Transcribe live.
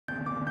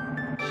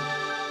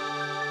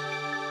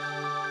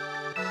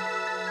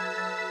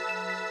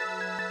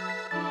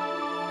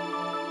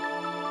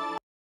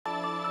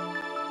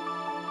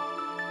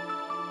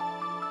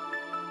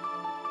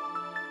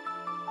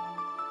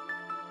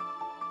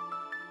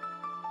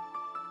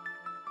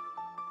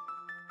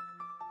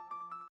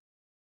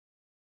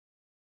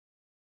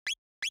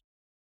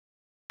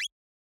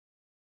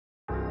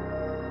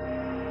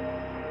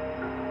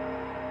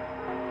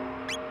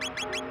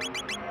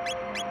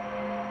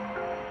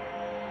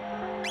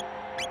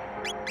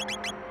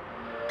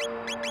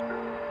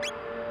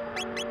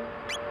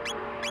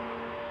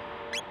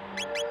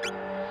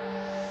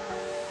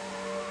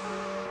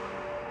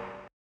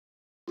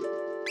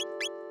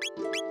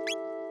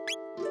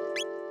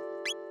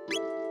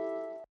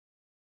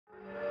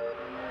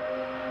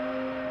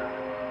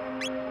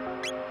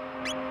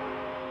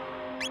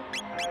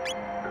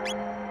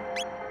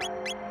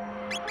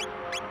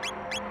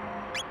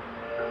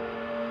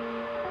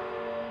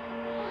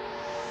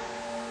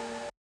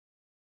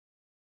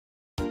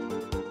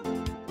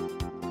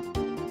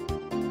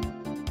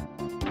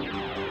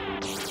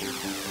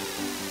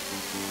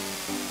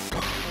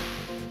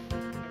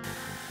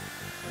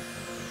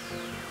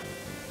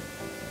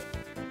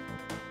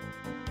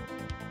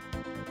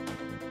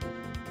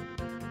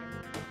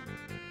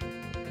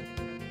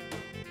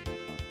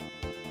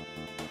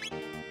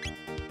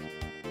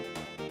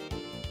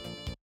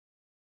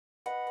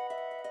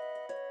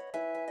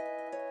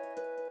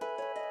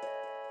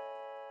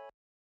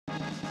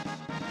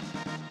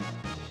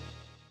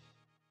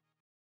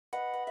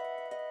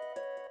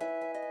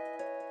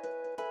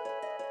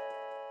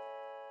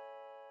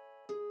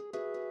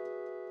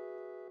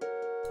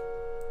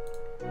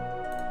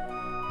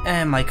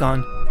And mic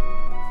on.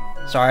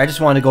 Sorry, I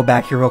just wanted to go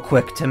back here real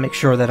quick to make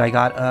sure that I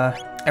got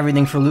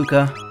everything for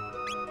Luca.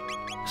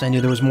 Because I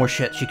knew there was more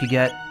shit she could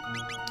get.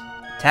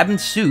 Tab and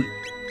suit.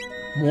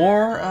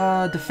 More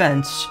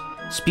defense,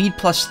 speed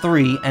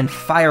 +3, and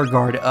fire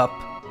guard up.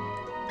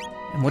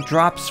 And what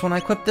drops when I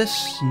equip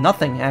this?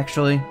 Nothing,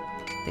 actually.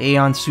 The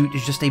Aeon suit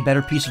is just a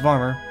better piece of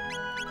armor.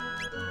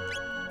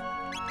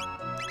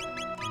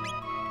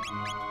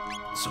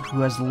 So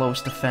who has the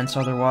lowest defense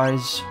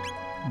otherwise?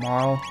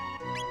 Marl.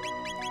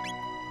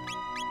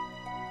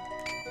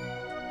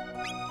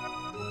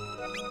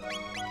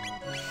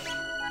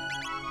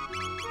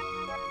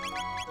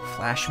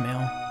 Flash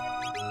mail.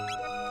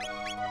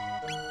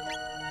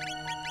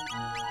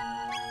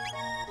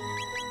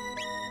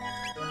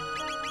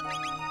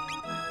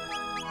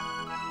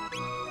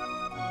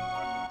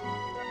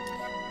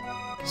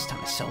 It's time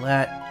to sell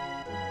that.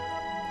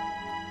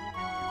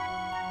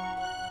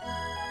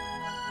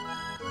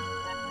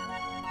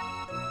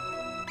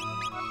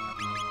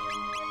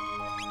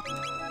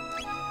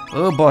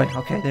 Oh boy,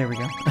 okay, there we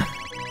go.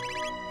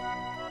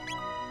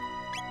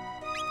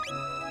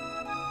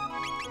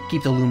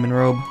 Keep the Lumen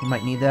Robe, we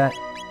might need that.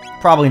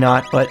 Probably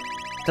not, but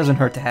it doesn't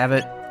hurt to have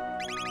it.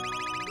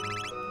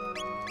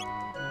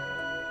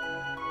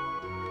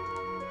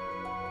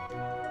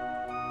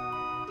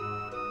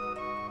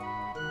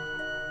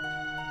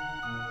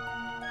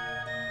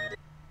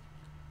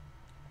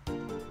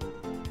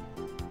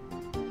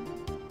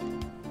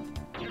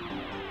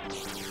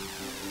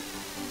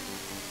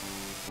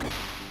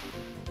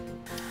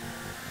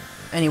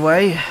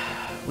 Anyway,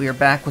 we are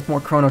back with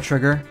more Chrono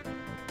Trigger.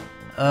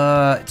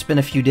 It's been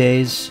a few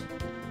days.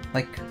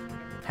 Like,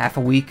 half a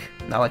week.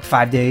 Not like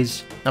 5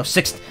 days. No,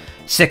 six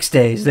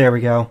days. There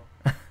we go.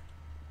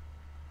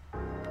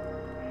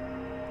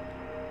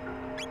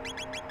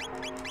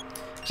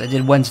 So I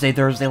did Wednesday,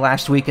 Thursday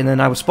last week, and then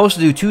I was supposed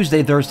to do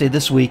Tuesday, Thursday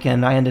this week,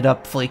 and I ended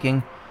up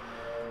flaking.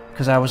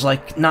 Because I was,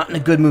 like, not in a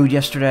good mood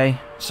yesterday.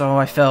 So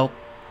I felt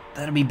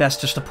that it'd be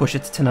best just to push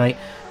it to tonight.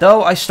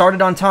 Though, I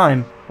started on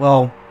time.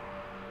 Well,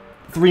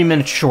 3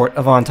 minutes short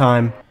of on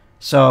time.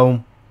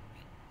 So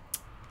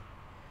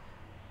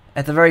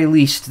at the very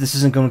least, this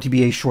isn't going to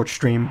be a short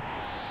stream.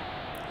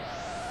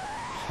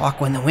 Walk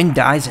when the wind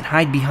dies and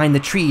hide behind the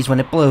trees when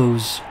it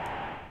blows.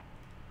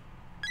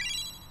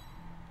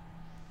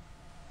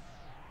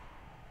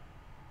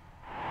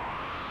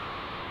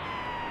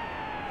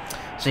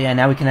 So yeah,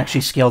 now we can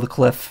actually scale the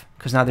cliff,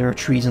 because now there are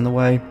trees in the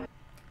way.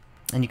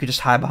 And you could just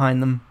hide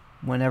behind them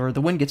whenever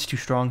the wind gets too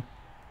strong.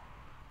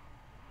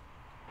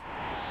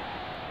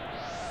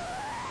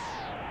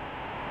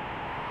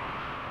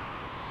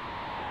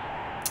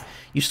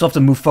 You still have to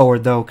move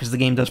forward, though, because the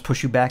game does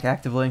push you back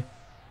actively.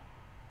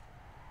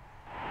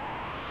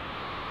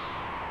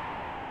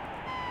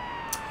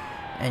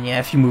 And yeah,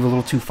 if you move a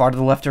little too far to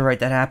the left or right,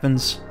 that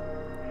happens.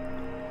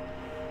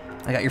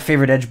 I got your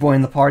favorite edge boy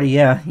in the party.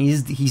 Yeah,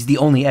 he's the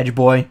only edge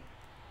boy.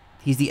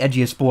 He's the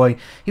edgiest boy.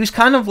 He was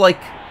kind of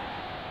like...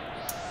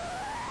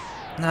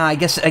 Nah, I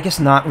guess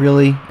not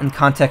really, in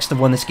context of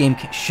when this game...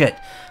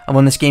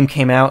 when this game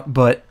came out,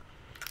 but...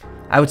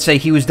 I would say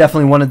he was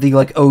definitely one of the,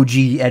 like, OG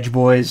edge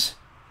boys.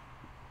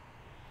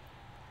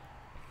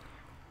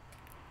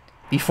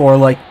 Before,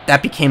 like,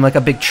 that became, like,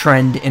 a big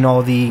trend in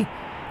all the,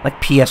 like,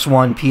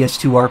 PS1,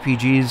 PS2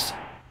 RPGs.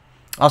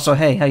 Also,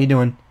 hey, how you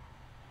doing?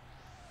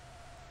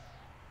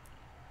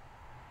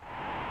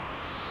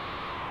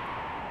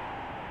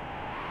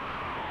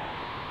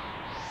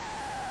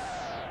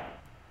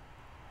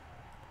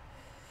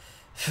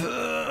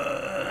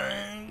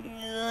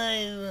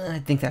 I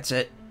think that's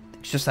it.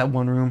 It's just that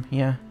one room,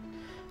 yeah.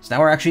 So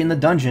now we're actually in the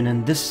dungeon,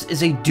 and this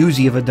is a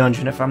doozy of a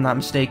dungeon, if I'm not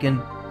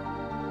mistaken.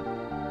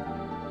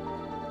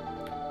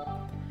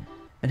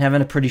 Been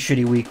having a pretty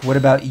shitty week. What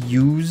about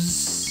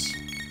yous?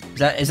 Is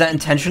Is that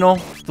intentional?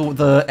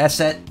 The S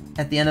at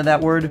the end of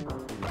that word?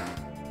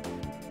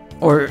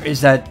 Or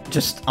is that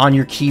just on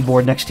your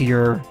keyboard next to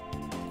your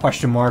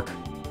question mark?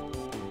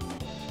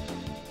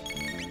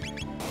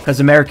 Because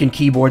American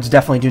keyboards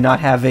definitely do not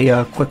have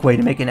a quick way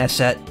to make an S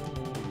set.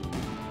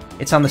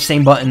 It's on the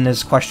same button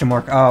as question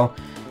mark. Oh,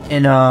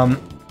 and on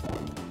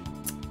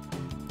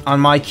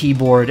my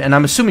keyboard, and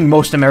I'm assuming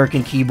most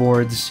American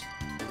keyboards,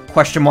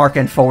 question mark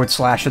and / are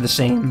the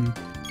same,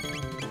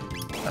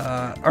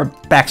 or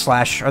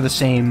backslash are the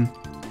same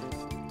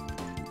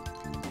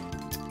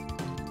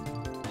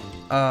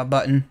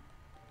button.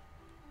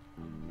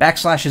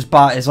 Backslash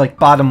is like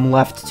bottom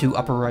left to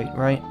upper right,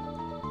 right?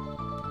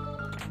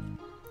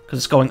 Because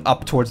it's going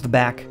up towards the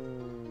back.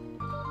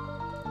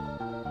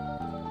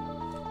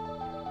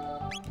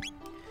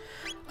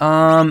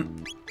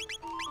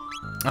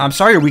 I'm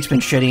sorry your week's been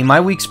shitty.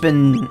 My week's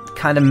been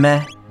kind of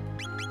meh.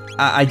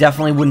 I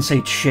definitely wouldn't say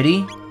it's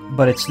shitty,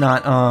 but it's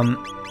not,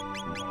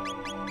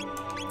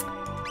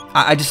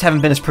 I just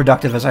haven't been as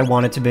productive as I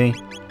wanted to be.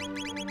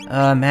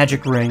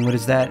 Magic ring, what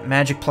is that?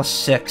 Magic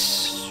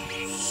 +6.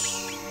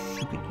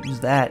 You could use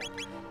that.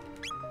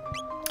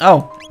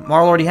 Oh,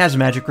 Marl already has a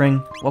magic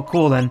ring. Well,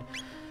 cool then.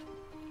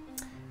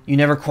 You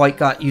never quite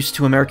got used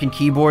to American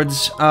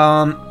keyboards.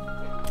 I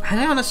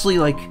honestly,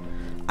 like,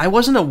 I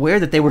wasn't aware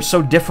that they were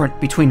so different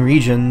between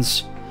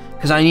regions.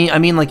 Because, I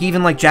mean, like,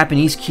 even, like,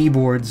 Japanese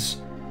keyboards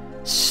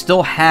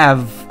still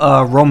have,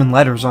 Roman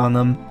letters on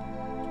them.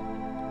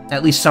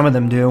 At least some of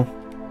them do.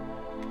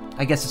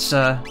 I guess it's,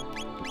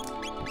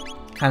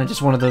 kind of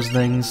just one of those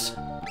things.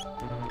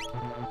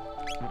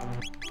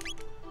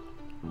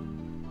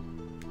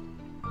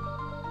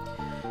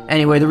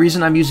 Anyway, the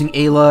reason I'm using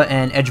Ayla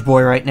and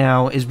Edgeboy right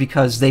now is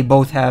because they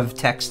both have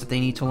text that they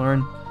need to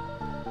learn.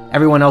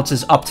 Everyone else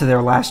is up to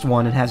their last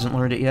one and hasn't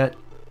learned it yet.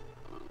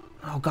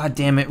 Oh, god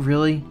damn it,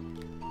 really?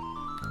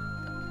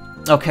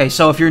 Okay,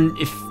 so if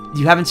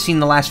you haven't seen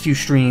the last few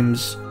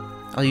streams...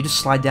 Oh, you just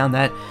slide down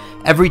that.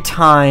 Every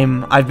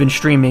time I've been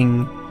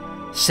streaming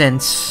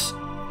since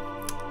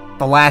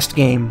the last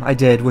game I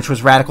did, which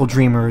was Radical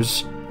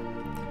Dreamers,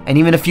 and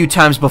even a few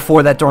times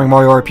before that during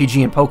Mario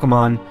RPG and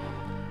Pokemon,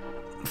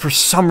 for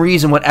some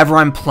reason, whatever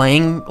I'm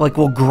playing, like,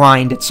 will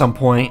grind at some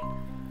point.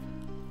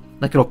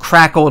 Like, it'll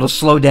crackle, it'll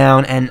slow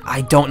down, and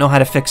I don't know how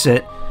to fix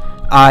it.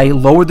 I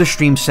lowered the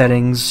stream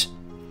settings.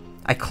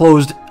 I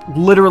closed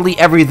literally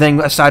everything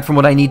aside from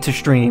what I need to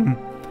stream.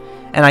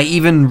 And I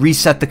even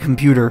reset the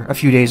computer a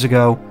few days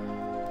ago,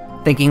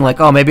 thinking like,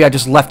 oh, maybe I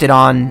just left it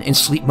on in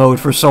sleep mode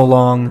for so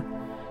long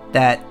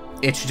that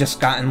it's just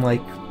gotten,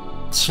 like,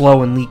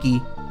 slow and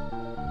leaky.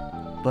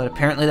 But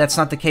apparently that's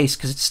not the case,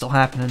 because it's still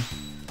happening.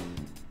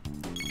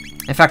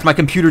 In fact, my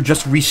computer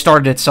just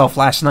restarted itself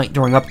last night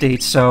during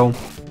updates, so...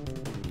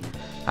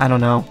 I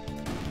don't know.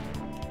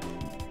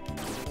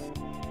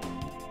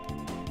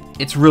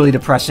 It's really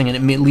depressing,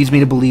 and it leads me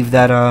to believe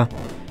that,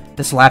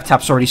 this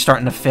laptop's already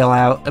starting to fail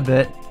out a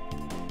bit.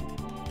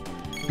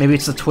 Maybe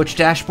it's the Twitch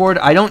dashboard?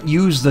 I don't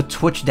use the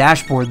Twitch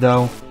dashboard,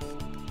 though.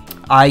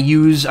 I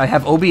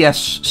have OBS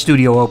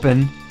Studio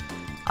open,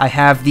 I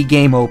have the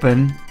game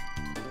open,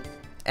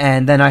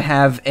 and then I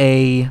have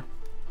a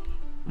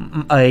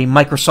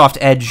Microsoft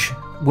Edge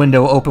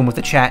window open with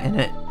the chat in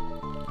it.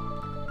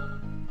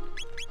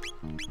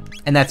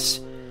 And that's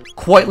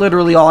quite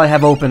literally all I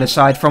have open,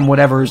 aside from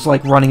whatever's,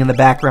 like, running in the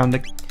background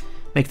to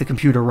make the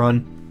computer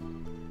run.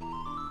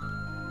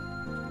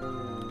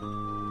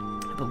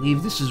 I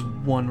believe this is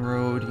one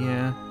road,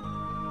 yeah.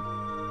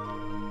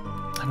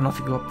 I don't know if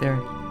you go up there.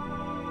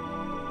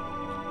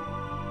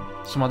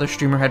 Some other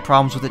streamer had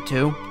problems with it,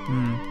 too?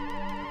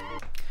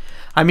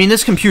 I mean,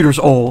 this computer's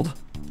old.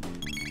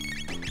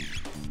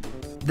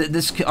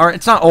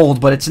 It's not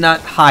old, but it's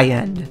not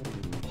high-end.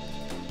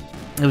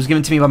 It was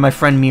given to me by my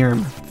friend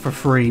Miriam for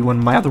free when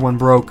my other one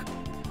broke,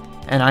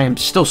 and I am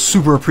still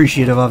super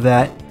appreciative of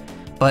that.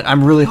 But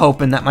I'm really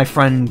hoping that my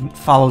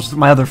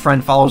other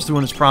friend follows through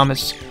on his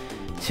promise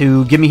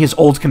to give me his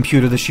old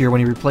computer this year when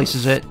he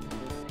replaces it,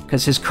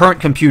 because his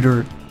current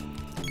computer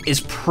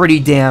is pretty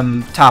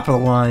damn top of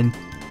the line.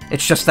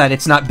 It's just that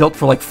it's not built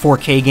for like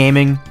 4K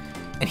gaming,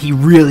 and he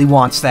really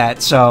wants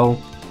that,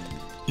 so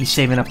he's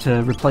saving up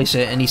to replace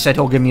it, and he said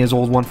he'll give me his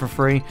old one for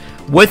free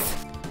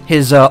with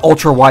his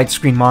ultra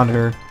widescreen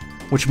monitor,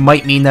 which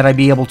might mean that I'd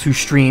be able to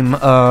stream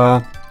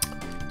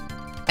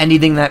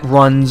anything that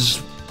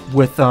runs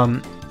with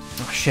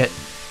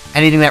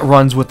anything that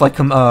runs with like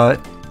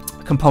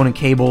component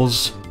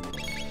cables,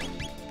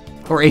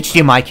 or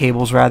HDMI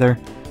cables rather.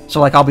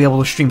 So like I'll be able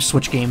to stream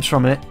Switch games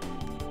from it.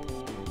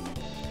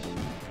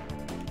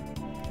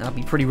 That'll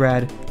be pretty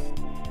rad.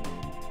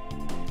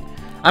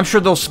 I'm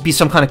sure there'll be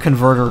some kind of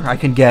converter I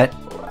can get.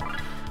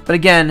 But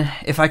again,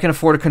 if I can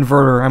afford a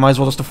converter, I might as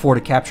well just afford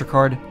a capture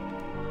card.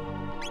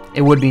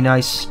 It would be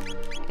nice.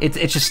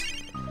 It's just...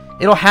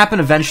 It'll happen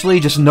eventually,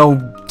 just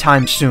no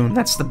time soon.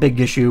 That's the big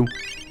issue.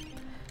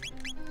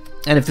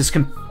 And if this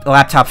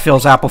laptop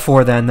fills out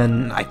before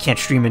then I can't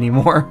stream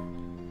anymore.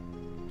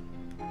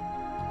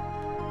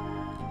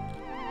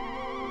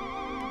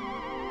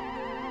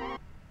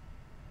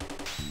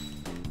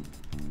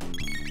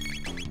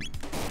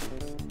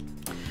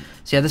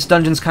 So yeah, this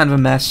dungeon's kind of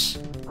a mess.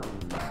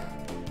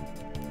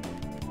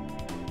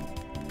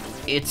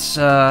 It's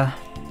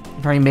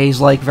very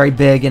maze-like, very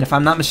big, and if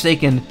I'm not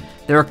mistaken,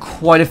 there are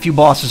quite a few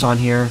bosses on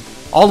here.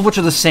 All of which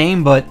are the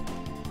same, but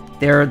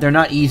they're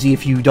not easy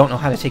if you don't know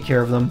how to take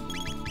care of them.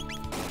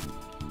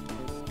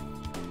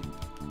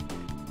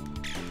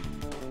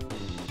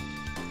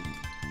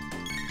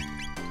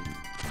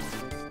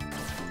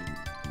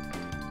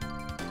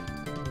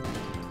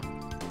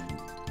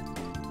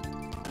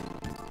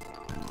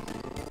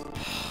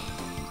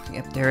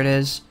 Yep, there it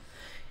is.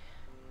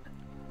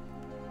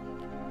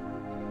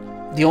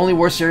 The only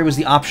worst area was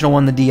the optional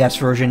one, the DS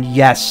version.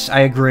 Yes,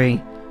 I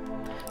agree.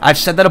 I've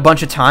said that a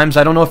bunch of times.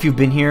 I don't know if you've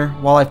been here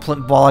while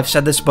I've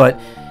said this, but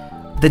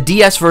the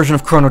DS version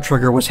of Chrono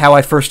Trigger was how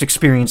I first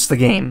experienced the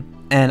game,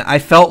 and I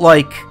felt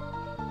like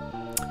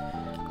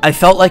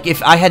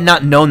if I had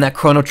not known that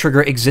Chrono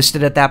Trigger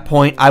existed at that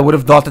point, I would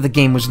have thought that the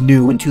game was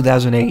new in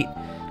 2008.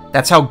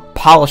 That's how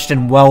polished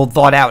and well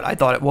thought out I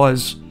thought it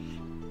was.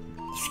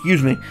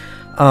 Excuse me.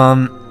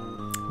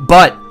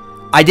 But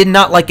I did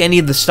not like any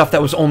of the stuff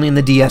that was only in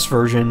the DS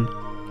version.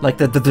 Like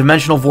the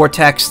Dimensional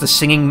Vortex, the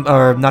singing,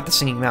 or not the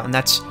Singing Mountain,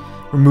 that's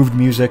removed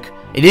music.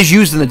 It is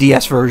used in the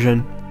DS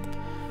version.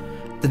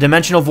 The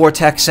Dimensional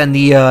Vortex and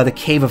the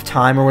Cave of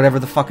Time, or whatever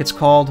the fuck it's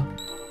called.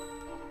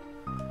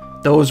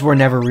 Those were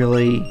never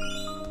really,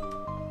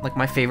 like,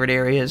 my favorite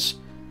areas.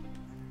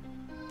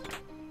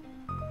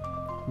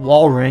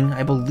 Wall Ring,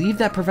 I believe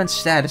that prevents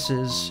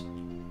statuses.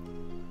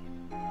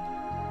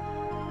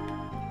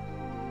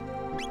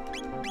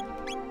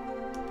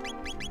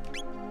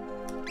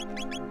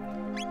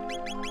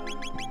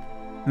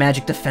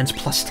 Magic defense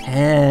plus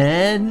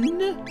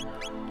 10.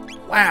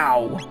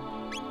 Wow.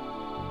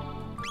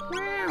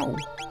 Wow.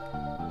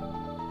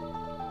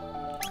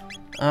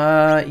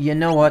 You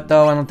know what,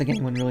 though? I don't think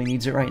anyone really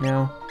needs it right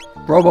now.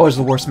 Robo is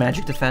the worst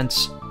magic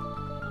defense.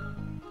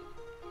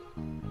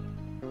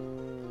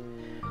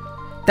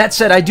 That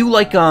said, I do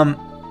like, well,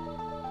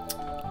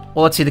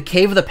 let's see, the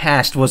Cave of the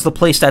Past was the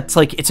place that's,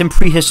 like, it's in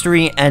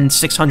prehistory and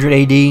 600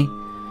 AD,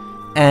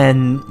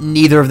 and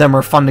neither of them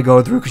are fun to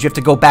go through, because you have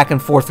to go back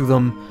and forth through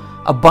them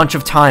a bunch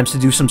of times to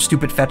do some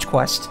stupid fetch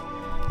quest.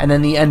 And then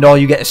in the end, all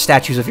you get is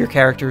statues of your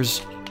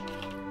characters.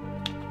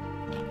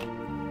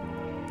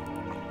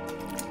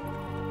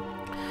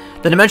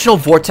 The Dimensional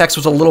Vortex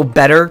was a little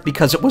better,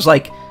 because it was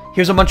like,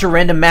 here's a bunch of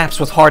random maps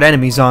with hard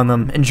enemies on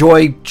them.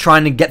 Enjoy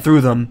trying to get through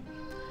them.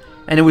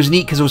 And it was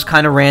neat, because it was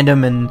kind of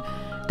random, and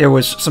there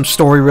was some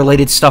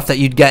story-related stuff that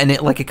you'd get in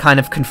it, like it kind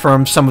of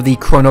confirmed some of the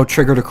Chrono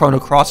Trigger to Chrono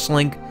Cross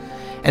link.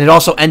 And it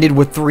also ended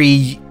with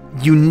 3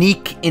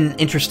 unique and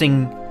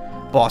interesting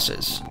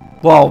bosses.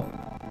 Well,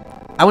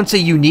 I wouldn't say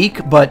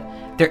unique, but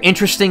they're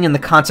interesting in the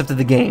concept of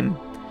the game.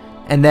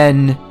 And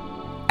then,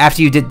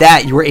 after you did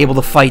that, you were able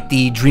to fight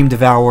the Dream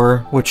Devourer,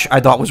 which I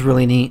thought was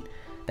really neat.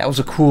 That was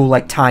a cool,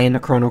 like, tie-in to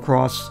Chrono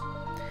Cross.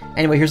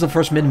 Anyway, here's the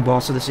first mid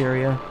boss of this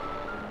area.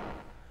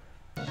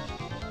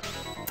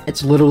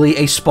 It's literally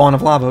a spawn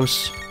of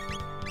Lavos,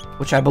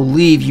 which I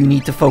believe you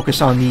need to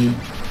focus on the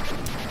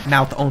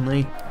mouth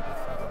only.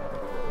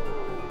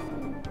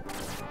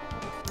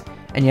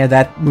 And yeah,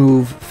 that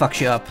move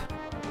fucks you up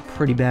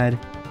pretty bad.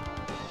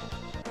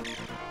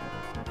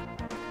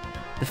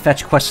 The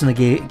fetch quests in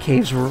the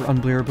caves were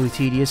unbearably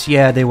tedious.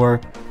 Yeah, they were.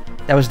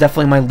 That was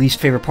definitely my least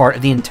favorite part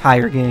of the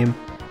entire game.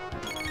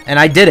 And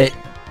I did it!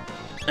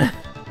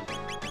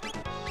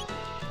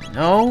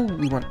 No,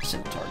 we want a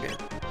single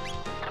target.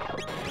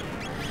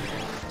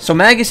 So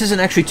Magus isn't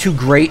actually too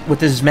great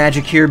with his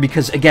magic here,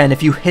 because again,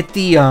 if you hit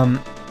the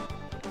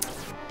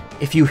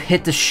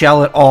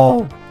shell at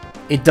all,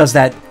 it does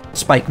that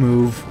spike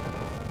move.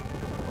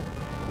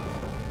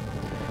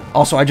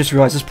 Also, I just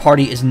realized this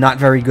party is not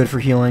very good for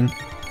healing.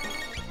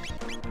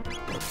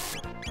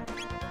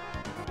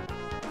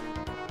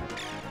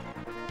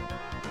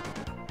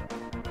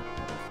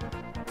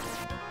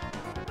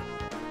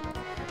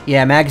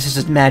 Yeah,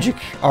 Magus' magic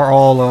are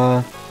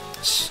all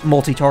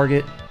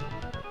multi-target.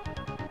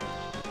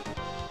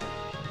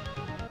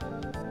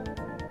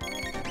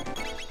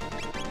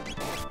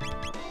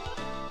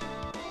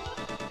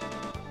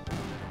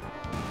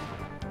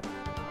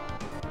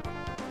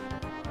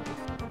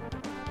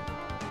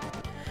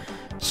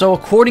 So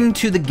according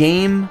to the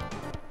game,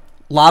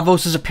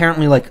 Lavos is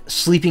apparently, like,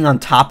 sleeping on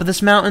top of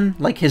this mountain.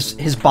 Like,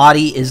 his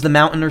body is the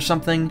mountain or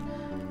something.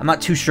 I'm not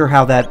too sure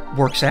how that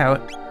works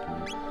out.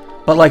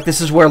 But, like,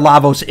 this is where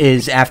Lavos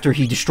is after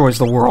he destroys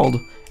the world.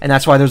 And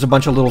that's why there's a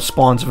bunch of little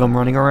spawns of him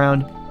running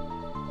around.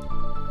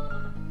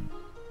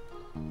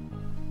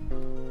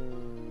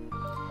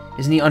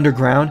 Isn't he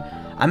underground?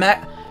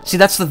 See,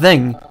 that's the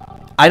thing.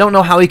 I don't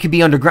know how he could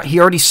be underground. He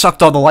already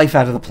sucked all the life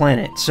out of the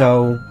planet.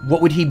 So,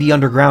 what would he be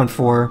underground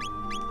for?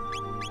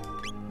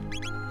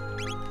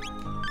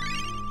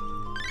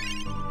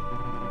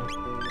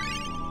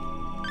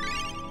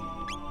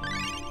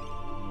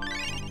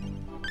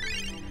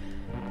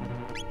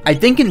 I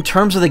think in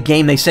terms of the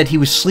game, they said he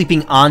was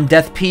sleeping on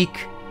Death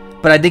Peak,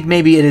 but I think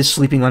maybe it is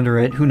sleeping under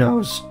it. Who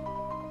knows?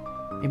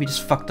 Maybe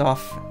just fucked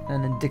off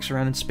and then dicks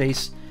around in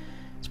space.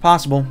 It's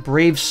possible.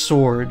 Brave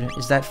Sword.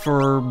 Is that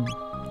for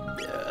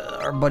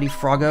our buddy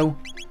Froggo?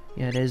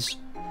 Yeah, it is.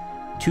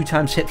 2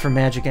 times hit for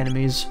magic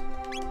enemies.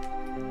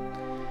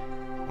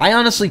 I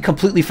honestly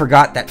completely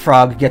forgot that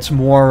Frog gets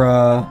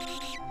more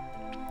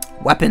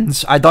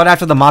weapons. I thought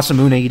after the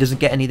Masamune he doesn't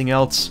get anything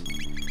else.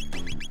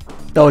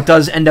 Though it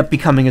does end up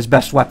becoming his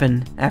best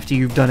weapon after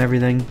you've done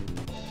everything.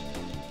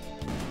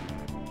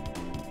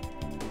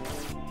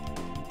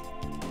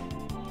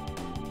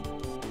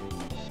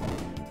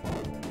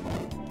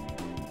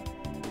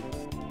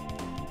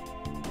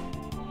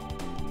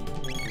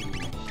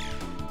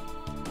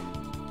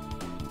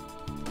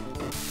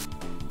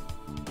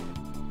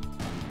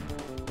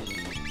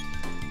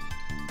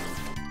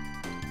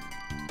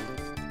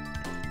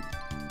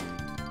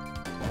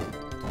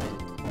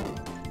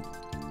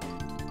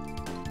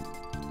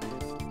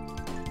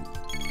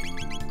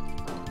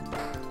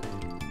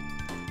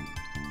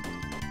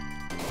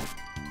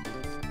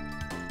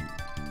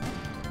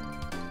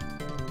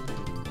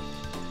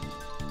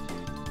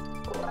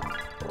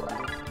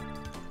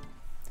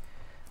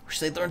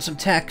 They learn some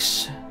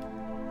techs.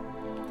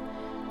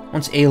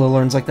 Once Ayla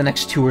learns like the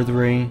next 2 or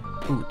 3.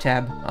 Ooh,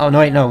 tab. Oh, no,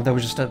 wait, no. That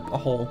was just a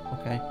hole.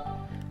 Okay.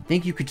 I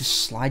think you could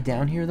just slide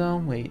down here, though.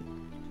 Wait.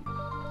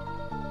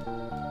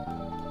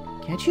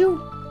 Can't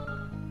you?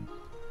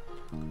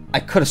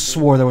 I could have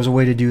swore there was a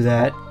way to do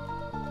that.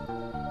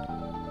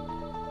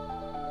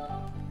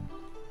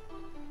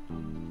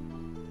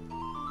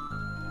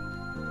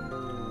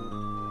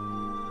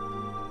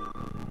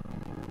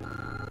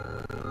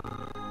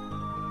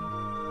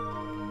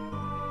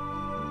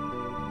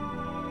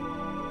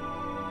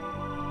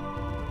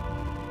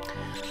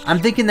 I'm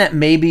thinking that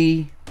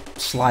maybe...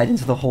 Slide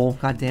into the hole,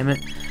 god damn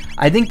it.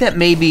 I think that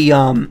maybe,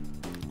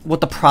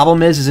 what the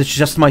problem is it's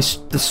just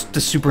the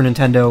Super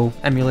Nintendo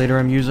emulator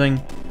I'm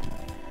using.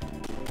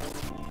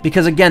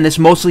 Because again, this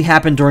mostly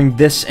happened during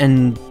this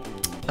and,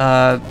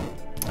 I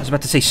was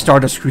about to say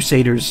Stardust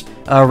Crusaders.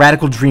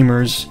 Radical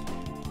Dreamers.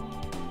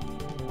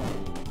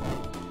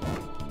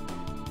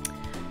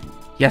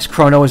 Yes,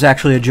 Chrono is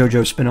actually a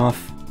JoJo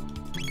spin-off.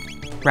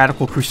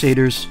 Radical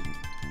Crusaders.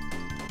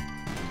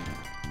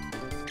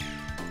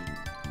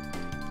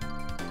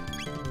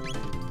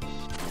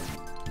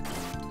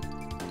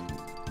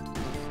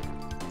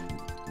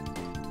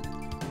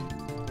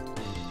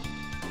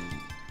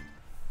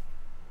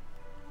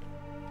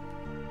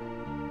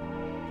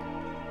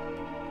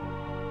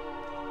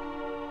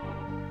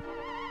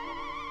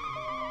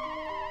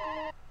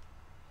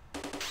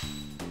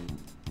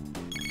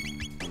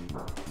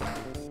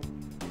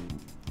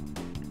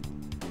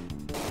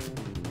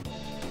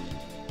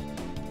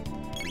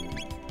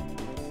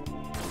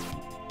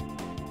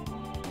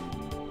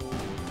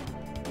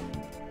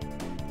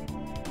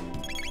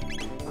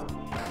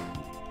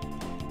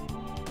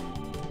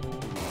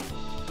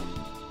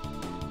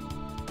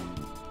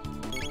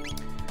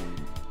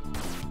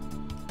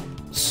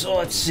 So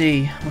let's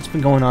see, what's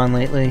been going on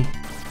lately?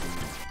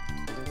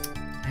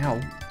 Ow.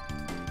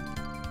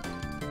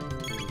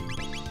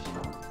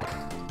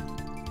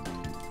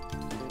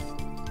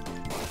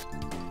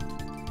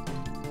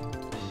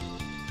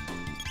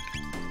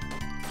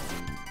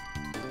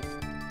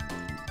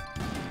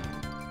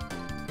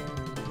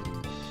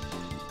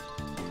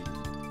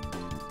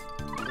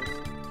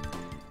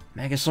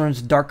 Magus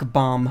learns Dark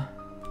Bomb.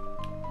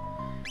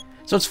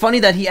 So it's funny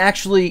that he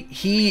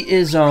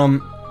is,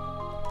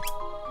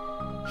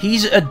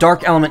 he's a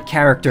Dark Element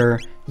character,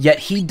 yet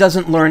he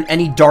doesn't learn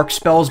any Dark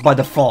spells by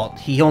default.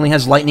 He only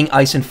has Lightning,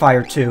 Ice, and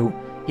Fire too.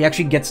 He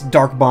actually gets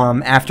Dark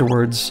Bomb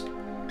afterwards.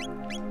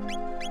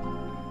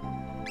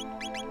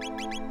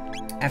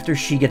 After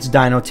she gets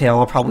Dino Tail,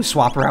 I'll probably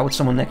swap her out with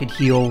someone that could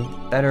heal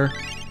better.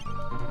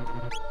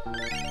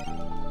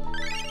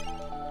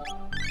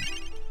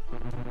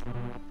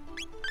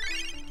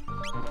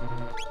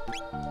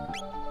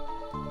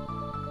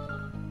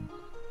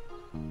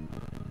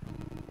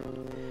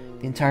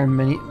 The entire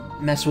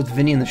mess with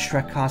Vinny in the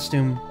Shrek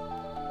costume.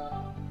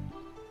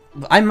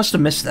 I must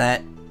have missed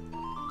that.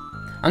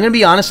 I'm gonna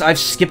be honest, I've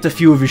skipped a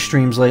few of your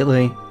streams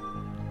lately.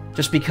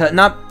 Just because,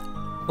 not,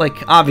 like,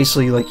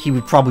 obviously, like, he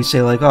would probably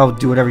say, like, oh,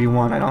 do whatever you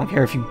want, I don't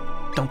care if you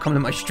don't come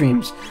to my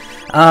streams.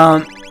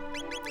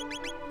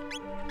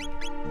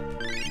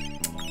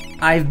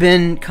 I've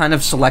been kind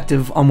of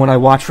selective on what I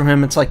watch from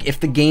him. It's like,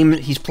 if the game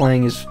he's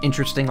playing is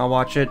interesting, I'll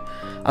watch it.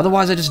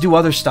 Otherwise, I just do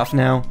other stuff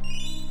now.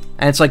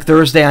 And it's like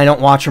Thursday, I don't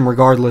watch him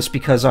regardless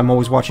because I'm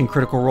always watching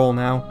Critical Role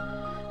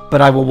now. But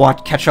I will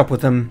catch up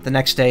with him the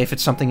next day if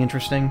it's something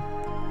interesting.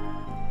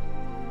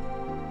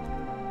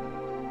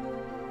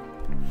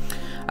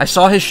 I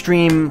saw his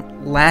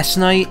stream last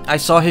night, I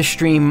saw his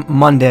stream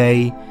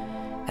Monday,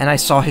 and I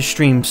saw his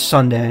stream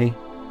Sunday.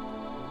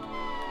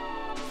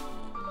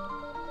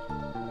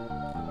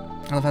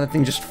 I love how that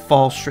thing just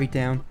falls straight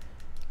down.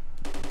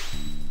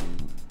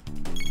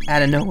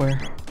 Out of nowhere.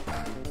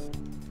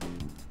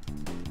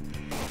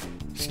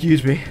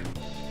 Excuse me.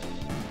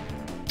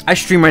 I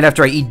stream right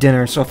after I eat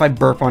dinner, so if I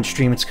burp on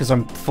stream, it's because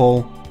I'm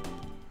full.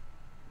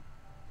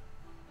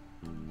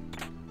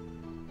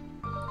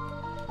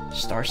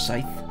 Star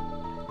Scythe.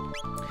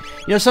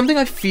 You know, something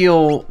I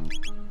feel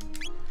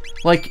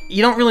like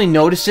you don't really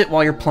notice it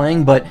while you're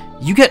playing, but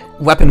you get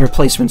weapon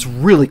replacements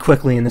really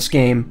quickly in this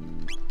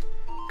game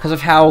because of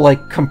how,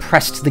 like,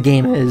 compressed the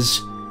game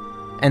is,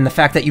 and the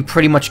fact that you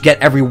pretty much get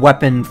every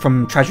weapon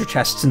from treasure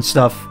chests and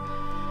stuff.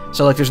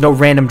 So, like, there's no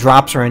random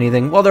drops or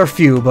anything. Well, there are a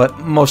few, but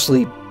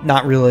mostly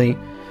not really.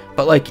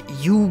 But, like,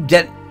 you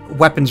get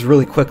weapons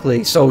really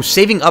quickly, so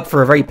saving up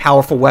for a very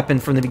powerful weapon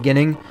from the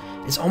beginning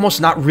is almost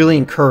not really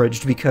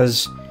encouraged,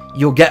 because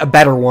you'll get a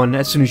better one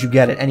as soon as you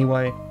get it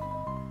anyway.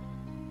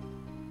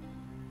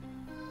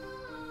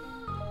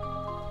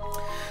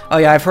 Oh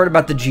yeah, I've heard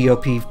about the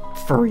GOP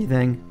furry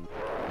thing.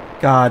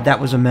 God, that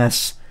was a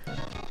mess.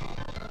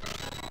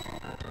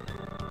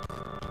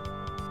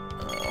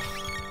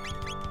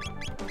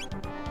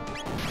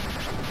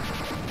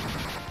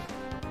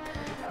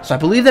 So I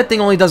believe that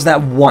thing only does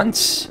that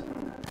once,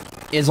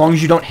 as long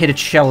as you don't hit its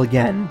shell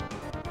again.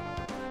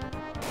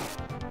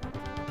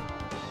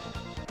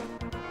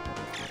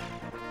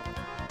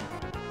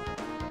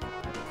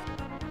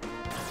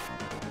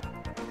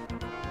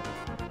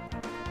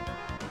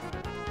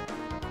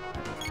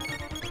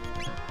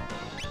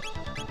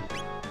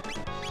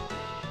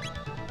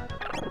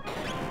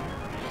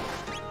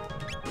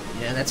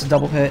 Yeah, that's a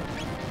double hit.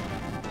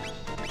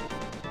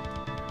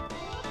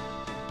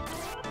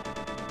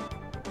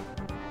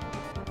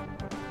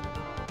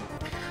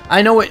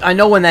 I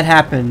know when that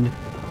happened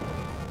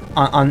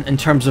in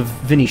terms of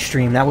Vinny's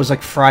stream. That was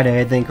like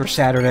Friday, I think, or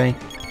Saturday,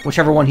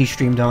 whichever one he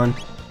streamed on.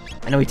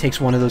 I know he takes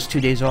one of those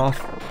 2 days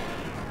off.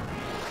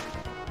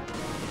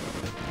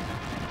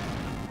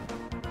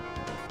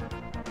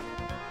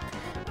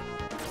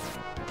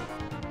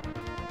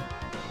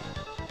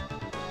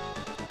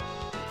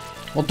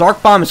 Well,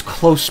 Dark Bomb is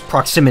close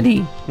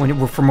proximity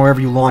from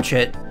wherever you launch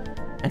it,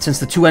 and since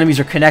the two enemies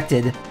are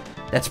connected,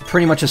 that's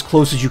pretty much as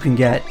close as you can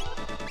get.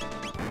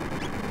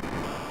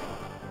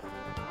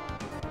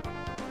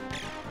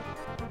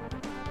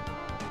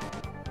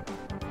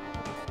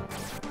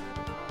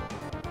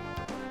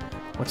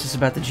 What's this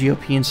about the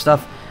GOP and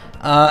stuff?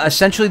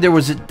 Essentially, there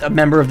was a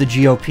member of the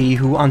GOP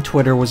who on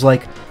Twitter was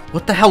like,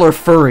 "What the hell are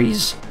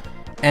furries?"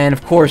 And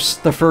of course,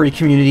 the furry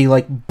community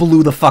like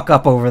blew the fuck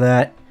up over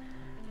that.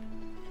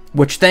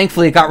 Which,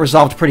 thankfully, it got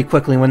resolved pretty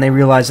quickly when they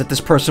realized that this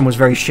person was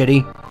very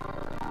shitty.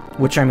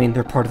 Which, I mean,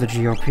 they're part of the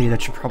GOP.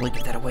 That should probably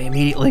give that away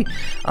immediately.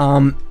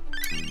 And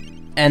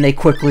they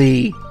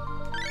quickly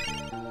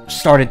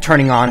started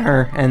turning on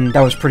her, and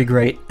that was pretty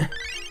great.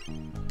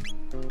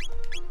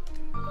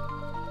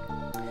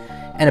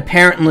 And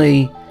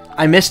apparently,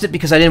 I missed it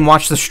because I didn't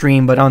watch the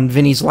stream, but on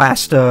Vinny's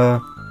last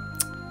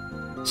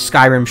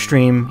Skyrim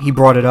stream, he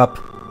brought it up.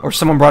 Or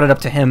someone brought it up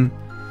to him,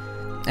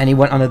 and he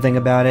went on a thing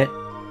about it.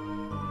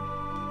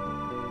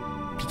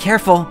 Be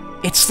careful,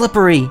 it's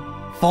slippery.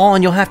 Fall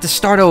and you'll have to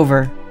start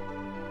over.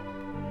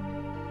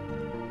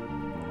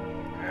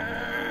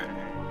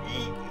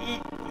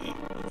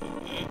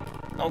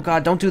 Oh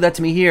god, don't do that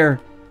to me here.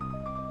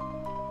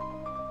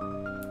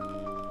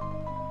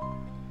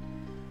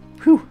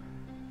 Whew.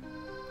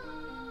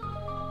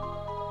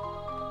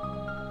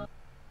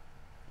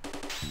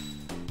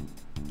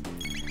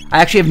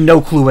 I actually have no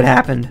clue what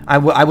happened.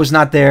 I was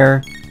not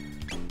there.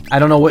 I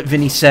don't know what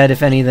Vinny said,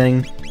 if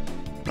anything.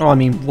 Oh, I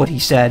mean, what he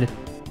said.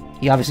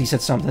 He obviously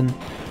said something.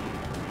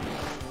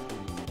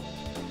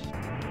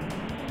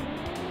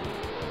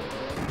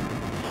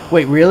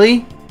 Wait,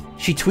 really?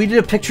 She tweeted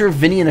a picture of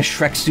Vinny in a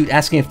Shrek suit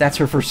asking if that's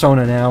her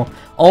persona now.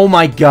 Oh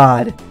my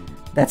god.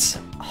 That's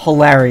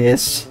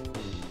hilarious.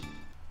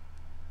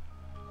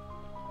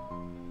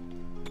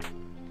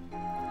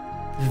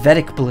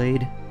 Vedic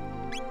Blade.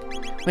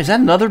 Wait, is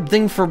that another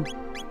thing for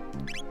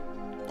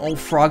old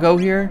Froggo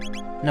here?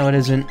 No, it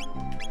isn't.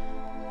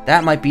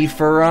 That might be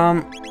for,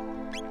 I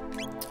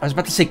was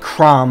about to say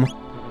Crom.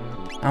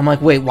 I'm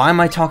like, wait, why am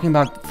I talking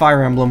about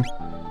Fire Emblem?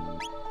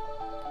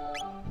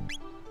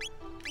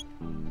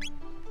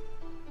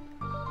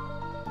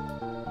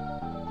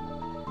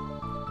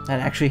 That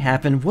actually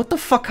happened. What the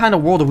fuck kind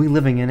of world are we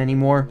living in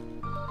anymore?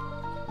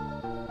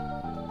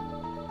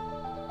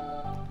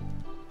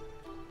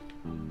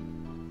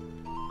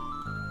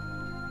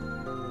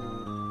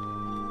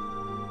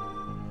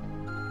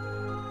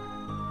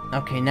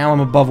 Okay, now I'm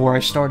above where I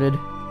started.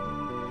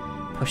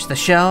 Push the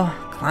shell,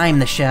 climb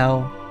the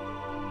shell.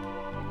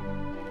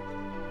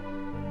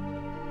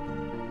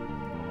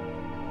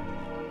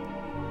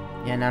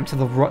 Yeah, now I'm to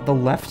the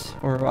left,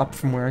 or up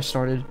from where I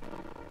started.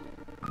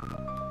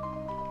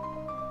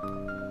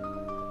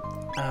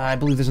 I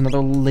believe there's another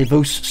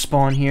Levos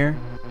spawn here,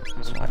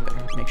 so I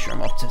better make sure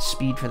I'm up to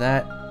speed for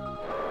that.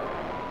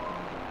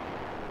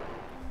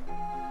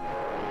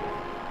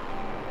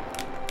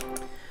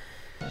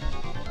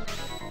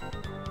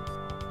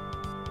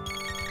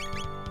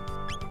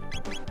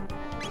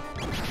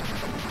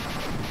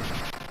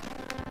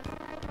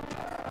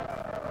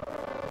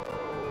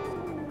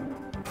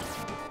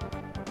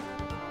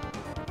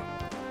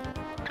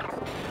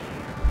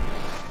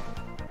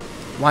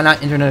 Why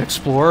not Internet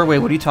Explorer? Wait,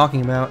 what are you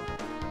talking about?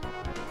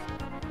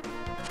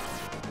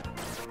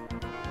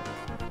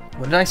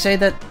 What did I say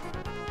that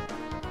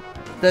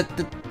that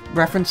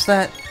reference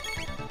that?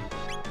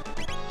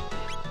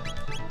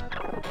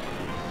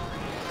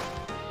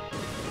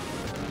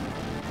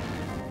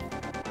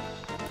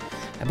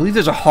 I believe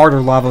there's a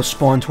harder lava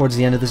spawn towards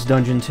the end of this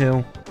dungeon,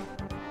 too.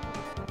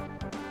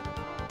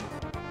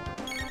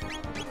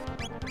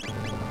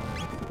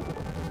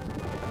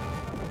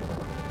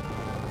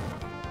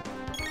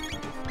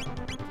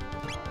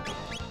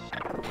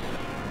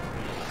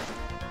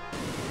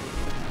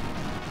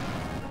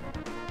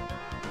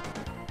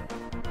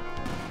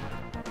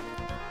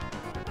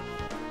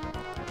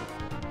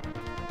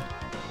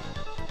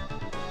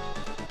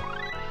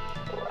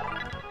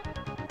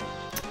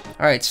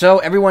 Alright, so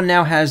everyone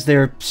now has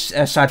their,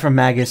 aside from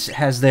Magus,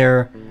 has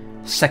their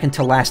second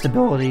to last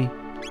ability.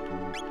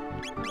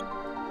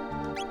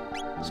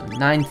 So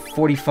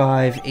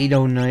 945,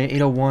 809,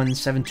 801,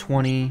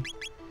 720,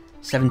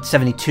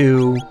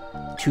 772,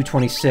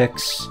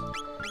 226,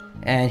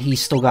 and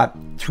he's still got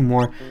 2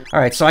 more.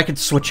 Alright, so I could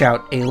switch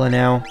out Ayla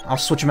now. I'll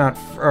switch him out,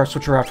 or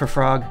switch her out for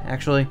Frog,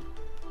 actually.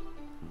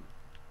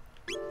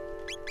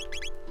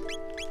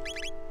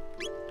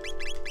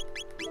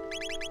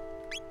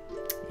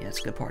 That's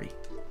a good party.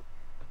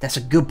 That's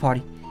a good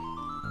party.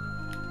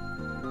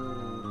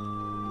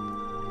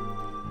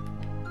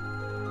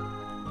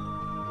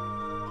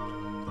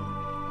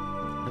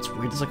 That's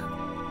weird. It's like...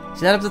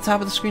 See that up at the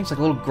top of the screen? It's like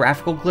a little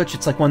graphical glitch.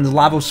 It's like when the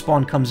lava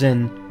spawn comes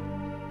in.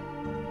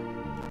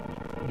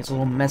 It gets a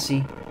little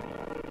messy.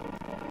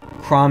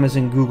 Crom is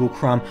in Google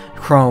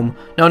Chrome.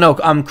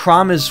 No,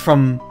 Crom is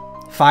from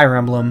Fire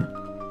Emblem.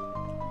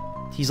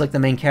 He's like the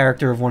main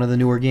character of one of the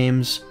newer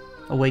games.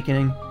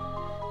 Awakening.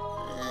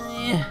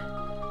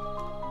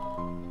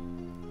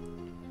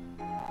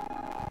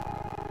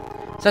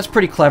 So that's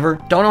pretty clever.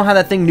 Don't know how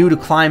that thing knew to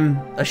climb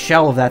a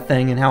shell of that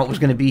thing and how it was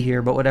going to be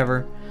here, but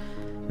whatever.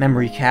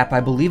 Memory cap.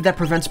 I believe that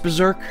prevents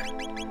Berserk.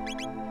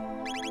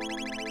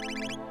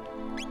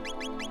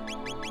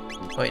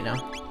 Wait, no.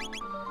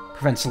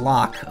 Prevents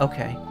lock.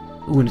 Okay.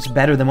 Ooh, and it's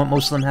better than what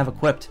most of them have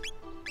equipped.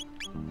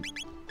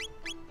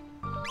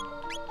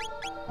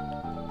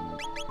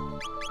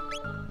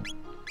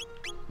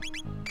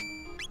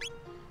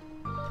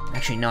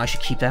 Actually, no, I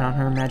should keep that on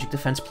her. Magic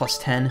defense plus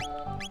 10.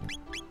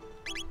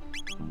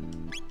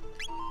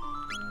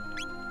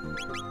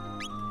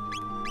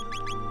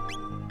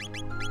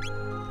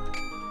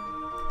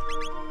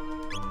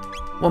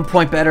 One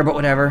point better, but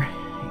whatever.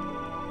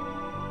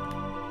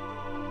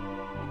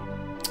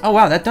 Oh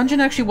wow, that dungeon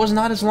actually was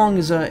not as long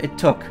as it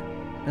took,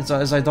 as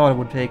I thought it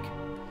would take.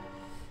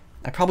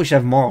 I probably should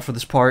have Marl for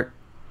this part.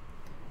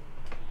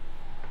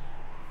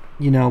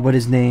 You know, but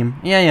his name.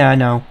 Yeah, I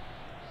know.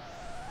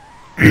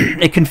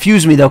 It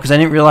confused me though, because I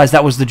didn't realize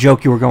that was the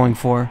joke you were going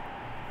for.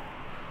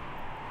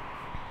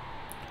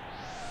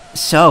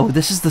 So,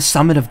 this is the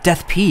summit of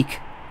Death Peak.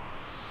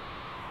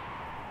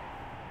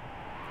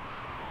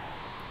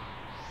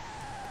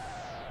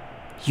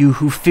 You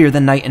who fear the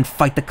night and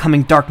fight the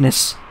coming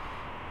darkness.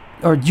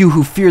 Or you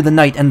who fear the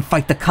night and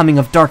fight the coming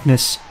of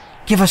darkness.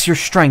 Give us your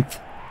strength.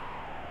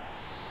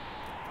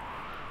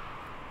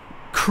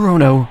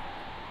 Chrono.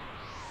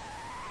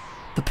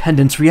 The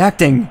pendant's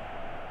reacting.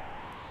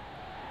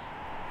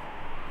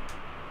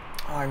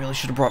 Oh, I really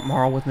should have brought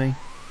Marl with me.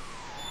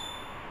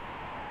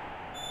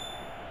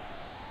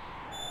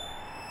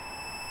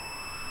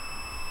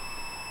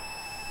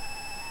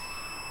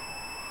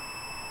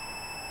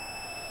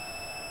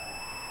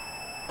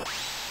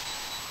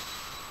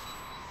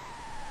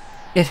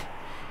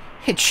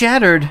 It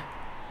shattered.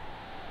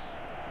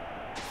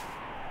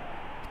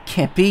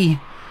 Can't be.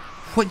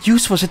 What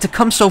use was it to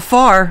come so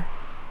far?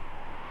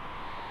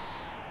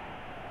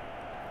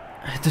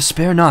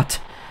 Despair not.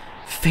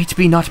 Fate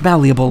be not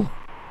malleable.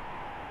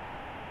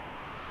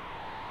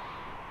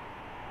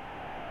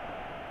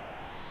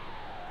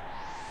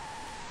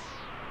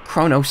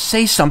 Chrono,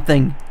 say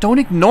something. Don't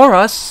ignore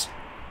us.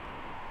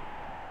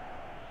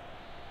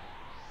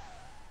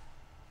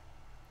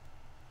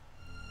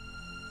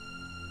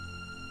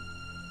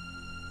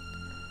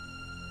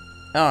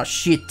 Oh,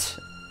 shit.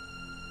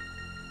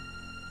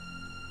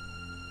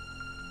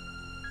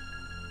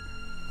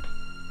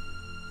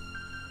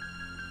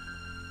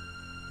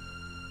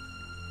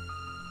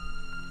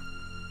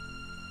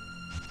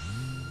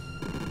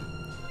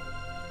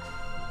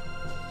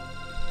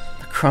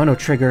 The Chrono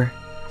Trigger.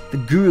 The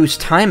Guru's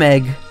Time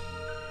Egg.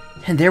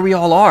 And there we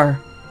all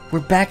are. We're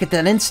back at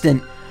that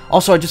instant.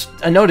 Also,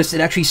 I noticed it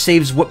actually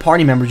saves what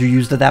party members you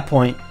used at that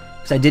point.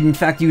 Because I did in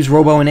fact use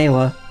Robo and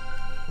Ayla.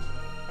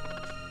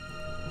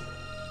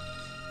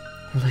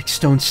 Like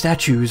stone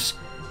statues.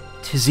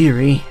 'Tis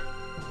eerie.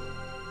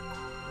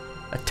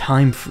 A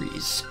time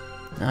freeze.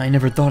 I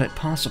never thought it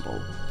possible.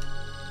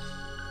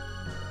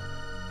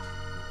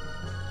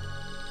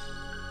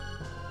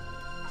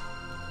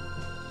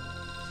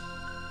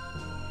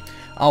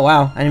 Oh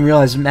wow, I didn't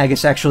realize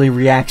Magus actually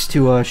reacts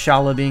to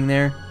Shala being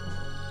there.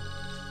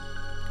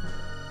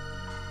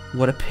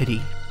 What a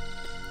pity.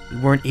 We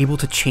weren't able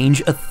to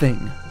change a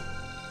thing.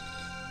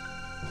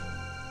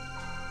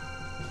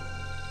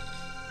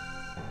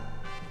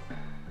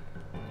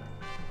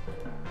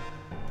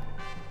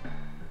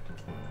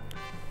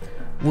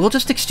 We'll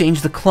just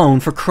exchange the clone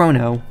for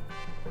Chrono.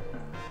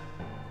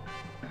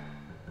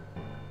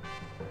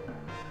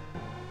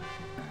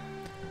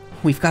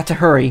 We've got to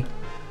hurry.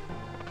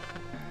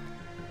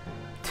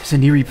 'Tis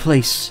an eerie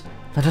place.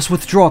 Let us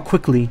withdraw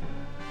quickly.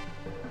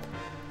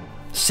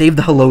 Save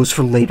the hellos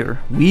for later.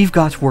 We've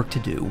got work to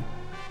do.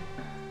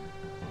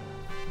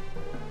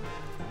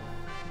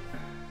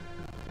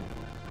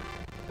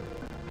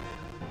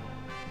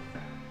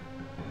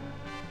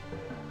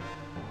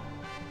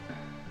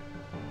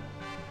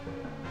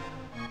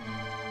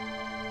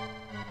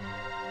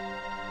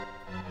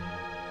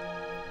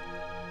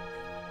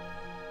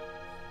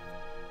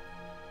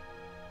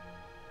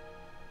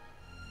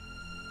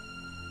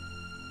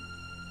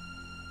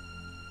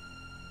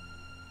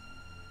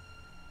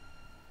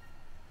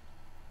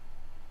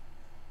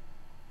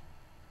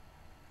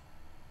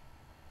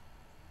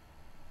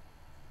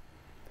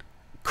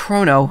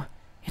 Chrono,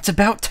 it's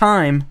about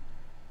time.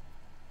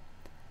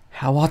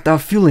 How art thou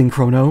feeling,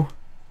 Chrono?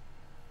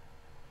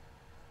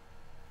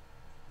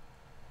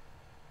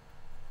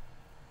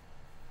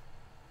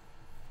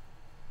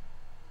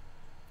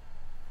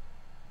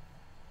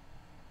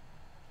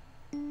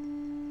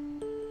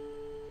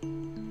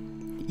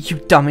 You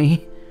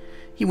dummy.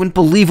 You wouldn't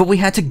believe what we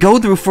had to go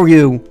through for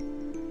you.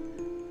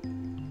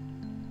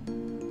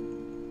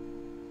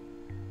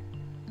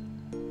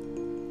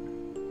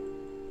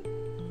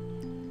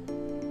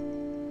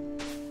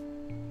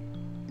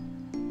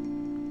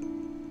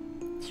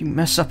 You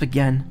mess up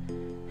again,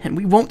 and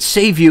we won't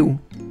save you.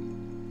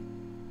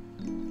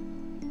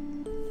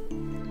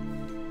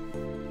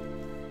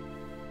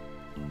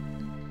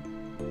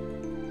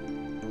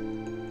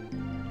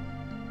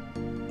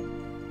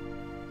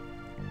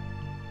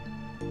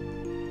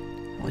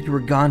 While you were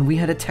gone, we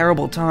had a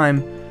terrible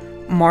time.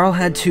 Marl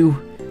had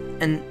to,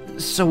 and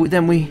so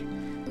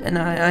then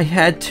I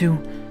had to.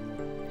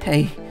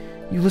 Hey,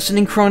 you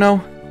listening,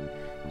 Chrono?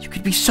 You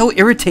could be so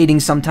irritating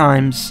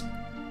sometimes.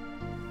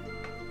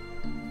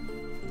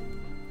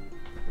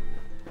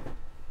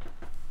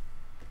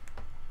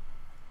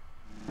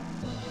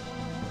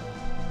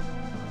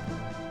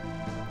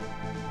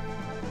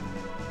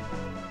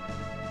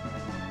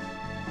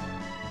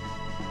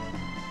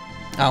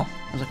 Oh,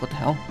 I was like, what the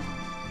hell?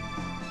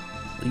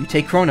 Well, you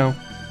take Chrono.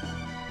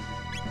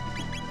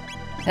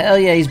 Hell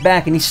yeah, he's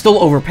back, and he's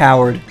still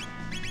overpowered.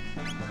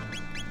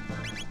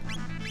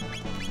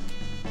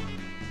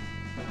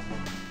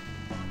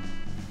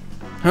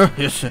 Huh,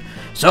 yes,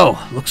 so,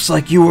 looks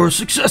like you were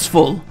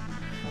successful.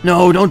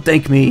 No, don't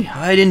thank me.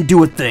 I didn't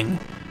do a thing.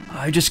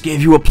 I just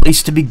gave you a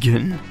place to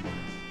begin.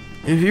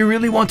 If you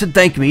really want to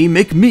thank me,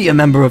 make me a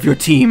member of your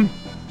team.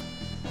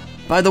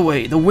 By the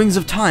way, the Wings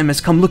of Time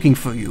has come looking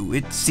for you.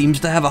 It seems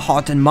to have a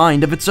heart and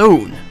mind of its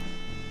own.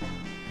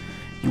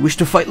 You wish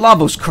to fight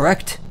Lavos,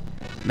 correct?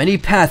 Many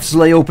paths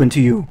lay open to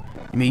you.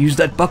 You may use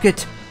that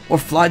bucket, or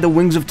fly the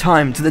Wings of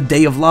Time to the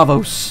Day of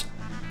Lavos.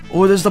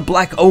 Or there's the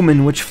Black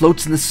Omen which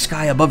floats in the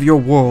sky above your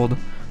world.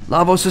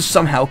 Lavos is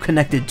somehow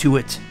connected to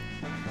it.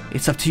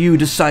 It's up to you to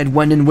decide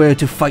when and where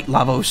to fight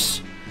Lavos.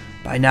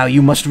 By now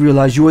you must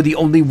realize you are the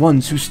only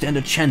ones who stand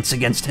a chance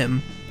against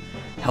him.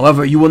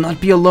 However, you will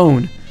not be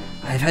alone.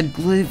 My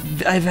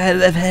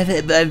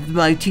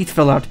teeth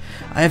fell out.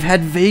 I have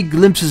had vague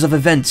glimpses of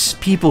events,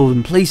 people,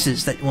 and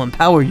places that will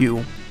empower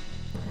you.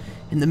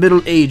 In the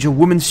Middle Age, a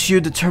woman's sheer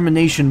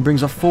determination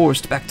brings a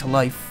forest back to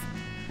life.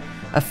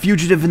 A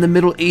fugitive in the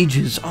Middle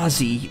Ages,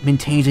 Ozzy,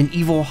 maintains an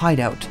evil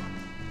hideout.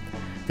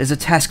 There's a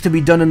task to be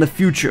done in the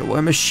future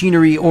where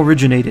machinery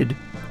originated.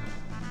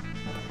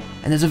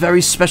 And there's a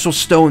very special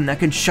stone that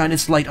can shine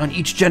its light on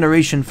each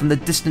generation from the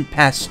distant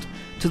past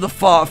to the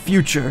far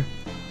future.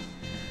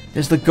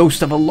 There's the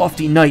ghost of a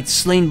lofty knight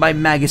slain by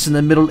Magus in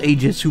the Middle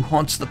Ages who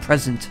haunts the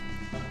present.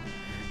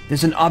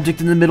 There's an object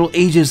in the Middle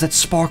Ages that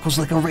sparkles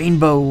like a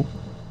rainbow.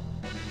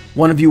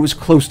 One of you is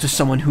close to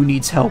someone who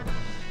needs help.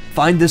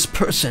 Find this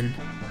person.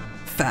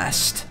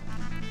 Fast.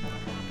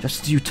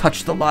 Just as you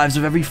touch the lives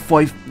of every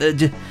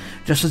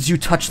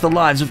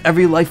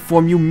life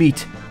form you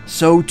meet,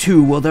 so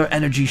too will their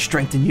energy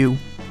strengthen you.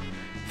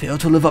 Fail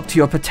to live up to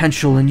your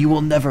potential and you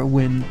will never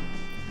win.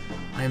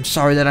 I am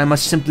sorry that I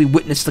must simply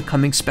witness the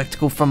coming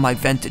spectacle from my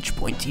vantage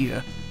point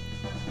here.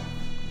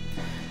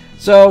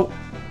 So,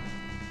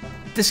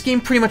 this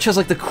game pretty much has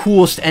like the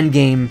coolest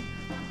endgame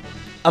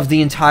of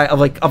the entire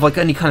of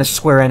any kind of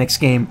Square Enix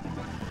game,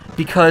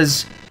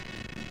 because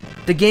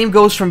the game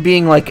goes from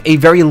being like a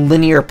very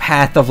linear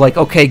path of like,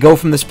 okay, go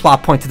from this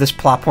plot point to this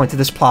plot point to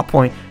this plot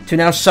point, to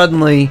now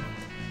suddenly,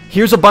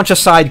 here's a bunch of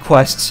side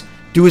quests,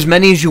 do as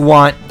many as you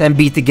want, then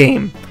beat the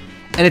game.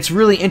 And it's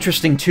really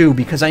interesting too,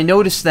 because I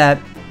noticed that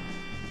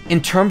in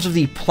terms of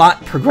the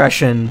plot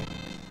progression...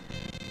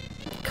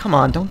 Come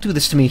on, don't do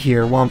this to me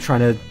here while I'm trying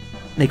to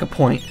make a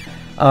point.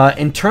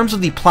 In terms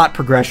of the plot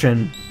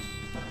progression,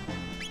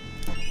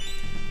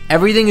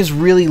 everything is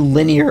really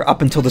linear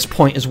up until this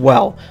point as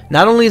well.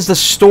 Not only is the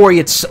story,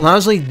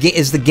 not only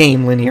is the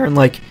game linear, and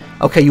like,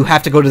 okay, you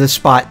have to go to this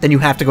spot, then you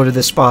have to go to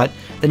this spot,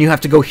 then you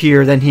have to go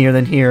here, then here,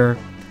 then here,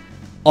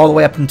 all the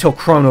way up until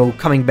Chrono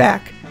coming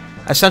back.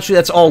 Essentially,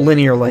 that's all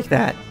linear like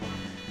that.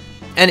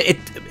 and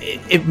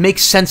it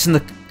makes sense in the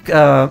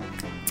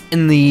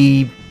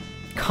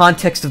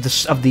context of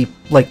the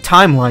like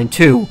timeline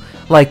too.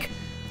 Like,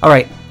 all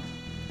right,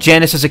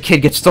 Janus as a kid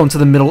gets thrown to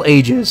the Middle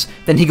Ages,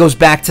 then he goes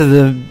back to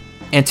the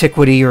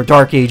Antiquity or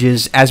Dark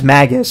Ages as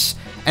Magus,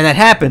 and that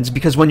happens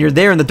because when you're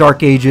there in the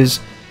Dark Ages,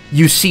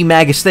 you see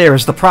Magus there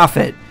as the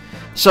Prophet.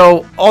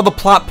 So all the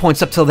plot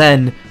points up till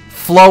then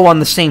flow on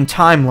the same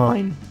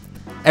timeline.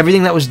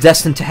 Everything that was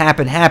destined to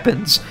happen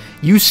happens.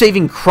 You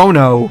saving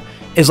Chrono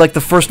is like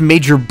the first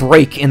major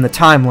break in the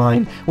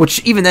timeline,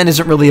 which even then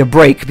isn't really a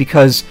break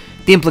because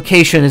the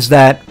implication is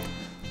that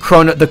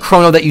the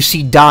Chrono that you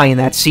see die in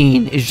that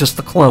scene is just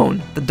the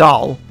clone, the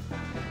doll.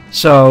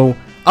 So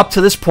up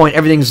to this point,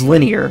 everything's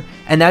linear,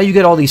 and now you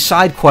get all these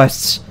side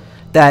quests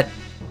that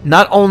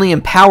not only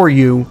empower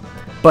you,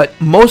 but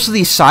most of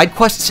these side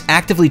quests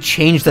actively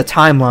change the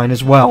timeline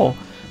as well.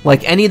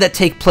 Like, any that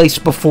take place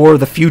before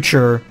the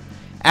future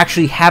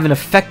actually have an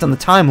effect on the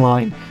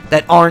timeline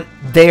that aren't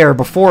there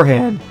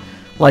beforehand.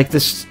 Like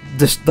this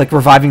like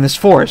reviving this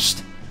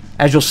forest.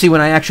 As you'll see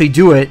when I actually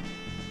do it,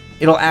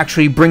 it'll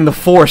actually bring the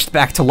forest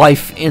back to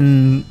life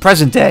in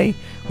present day,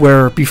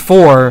 where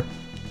before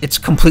it's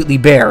completely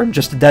bare and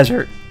just a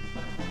desert.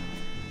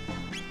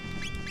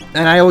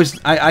 And I always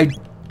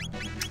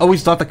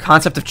thought the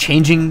concept of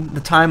changing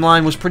the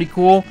timeline was pretty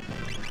cool.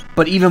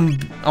 But even...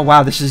 oh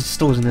wow, this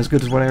still isn't as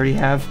good as what I already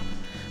have.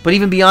 But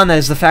even beyond that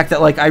is the fact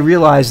that, like, I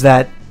realized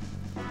that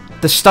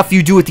the stuff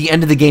you do at the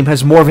end of the game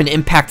has more of an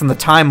impact on the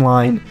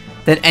timeline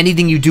than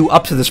anything you do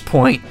up to this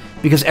point,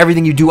 because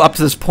everything you do up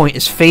to this point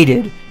is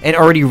fated and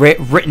already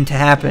written to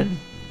happen.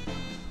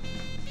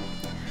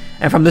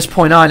 And from this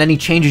point on, any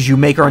changes you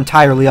make are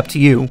entirely up to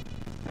you.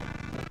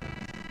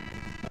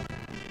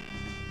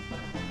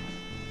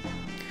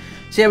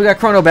 So yeah, we got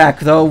Chrono back,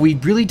 though we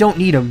really don't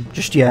need him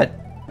just yet.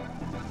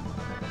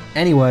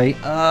 Anyway, we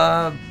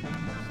got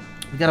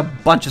a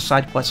bunch of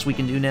side quests we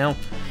can do now,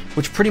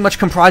 which pretty much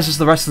comprises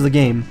the rest of the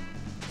game.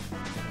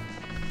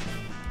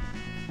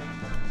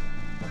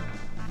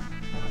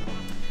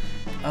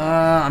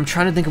 I'm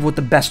trying to think of what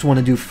the best one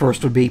to do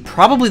first would be.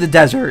 Probably the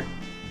desert.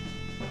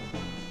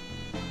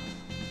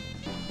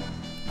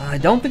 I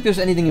don't think there's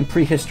anything in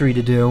prehistory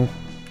to do.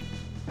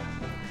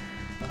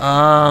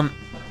 Oh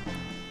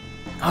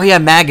yeah,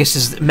 Magus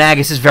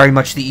is very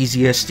much the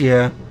easiest,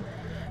 yeah.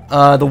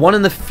 The one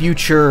in the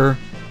future,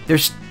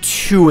 there's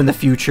two in the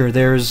future.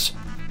 There's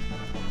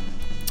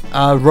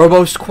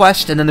Robo's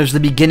quest, and then there's the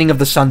beginning of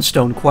the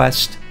Sunstone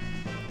quest.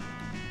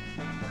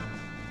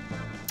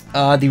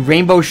 The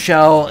Rainbow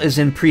Shell is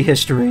in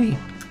prehistory.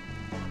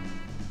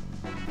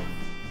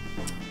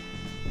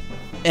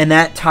 And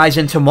that ties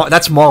into...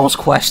 that's Marl's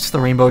quest, the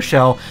Rainbow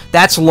Shell.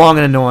 That's long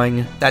and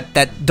annoying.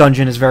 That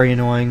dungeon is very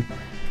annoying.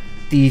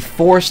 The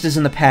forest is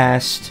in the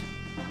past.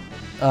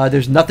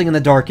 There's nothing in the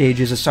Dark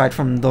Ages aside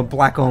from the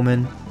Black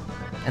Omen.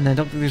 And I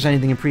don't think there's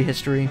anything in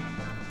prehistory.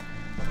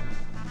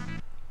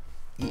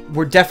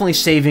 We're definitely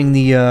saving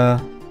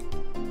the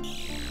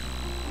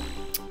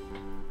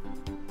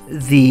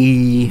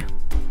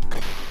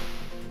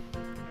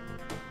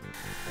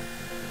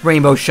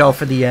Rainbow Shell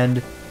for the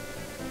end.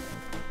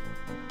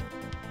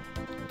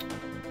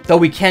 Though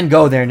we can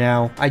go there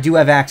now. I do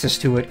have access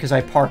to it, because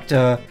I parked,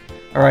 or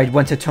I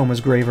went to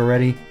Toma's grave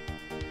already.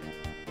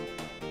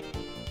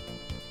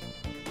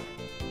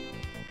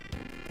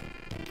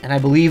 And I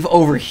believe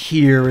over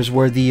here is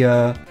where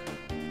the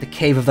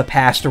Cave of the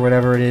Past, or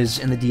whatever it is,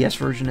 in the DS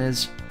version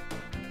is.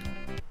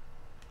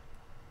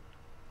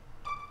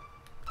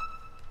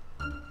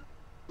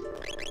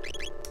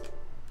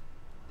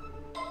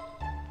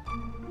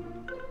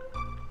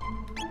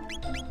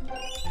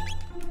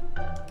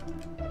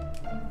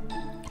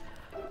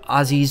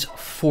 Ozzy's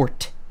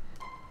fort.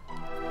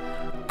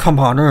 Come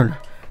on in.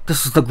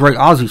 This is the great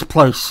Ozzy's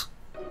place.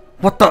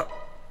 What the...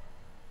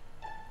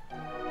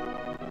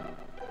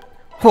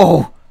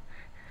 oh!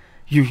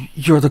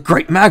 You're the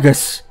great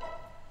Magus!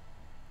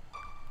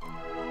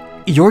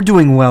 You're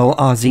doing well,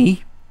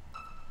 Ozzy.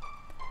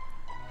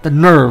 The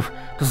nerve,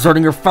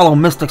 deserting your fellow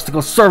mystics to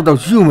go serve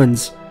those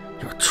humans!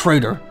 You're a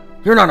traitor.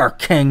 You're not our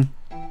king.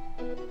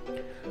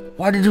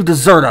 Why did you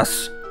desert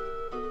us?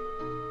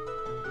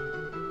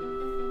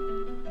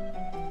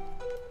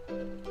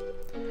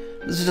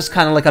 This is just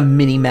kind of like a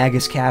mini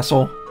Magus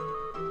castle.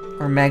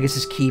 Or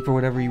Magus's keep, or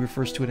whatever he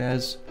refers to it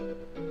as.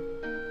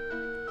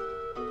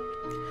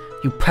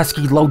 You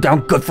pesky,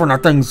 low-down,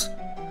 good-for-nothings!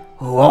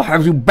 Oh, I'll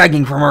have you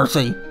begging for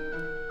mercy!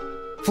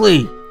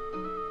 Flee!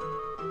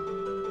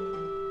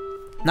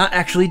 Not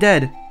actually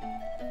dead.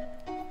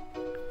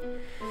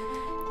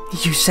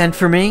 You sent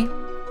for me?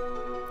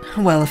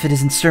 Well, if it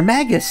isn't Sir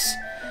Magus.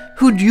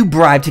 Who'd you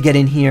bribe to get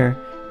in here?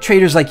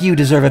 Traitors like you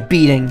deserve a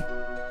beating.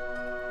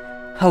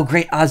 Oh,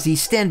 great Ozzy,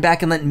 stand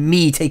back and let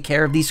me take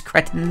care of these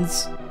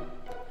cretins.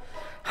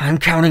 I'm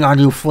counting on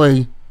you,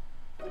 Flea.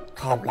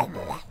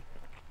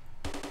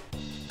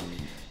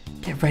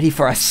 Get ready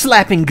for a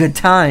slapping good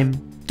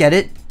time. Get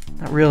it?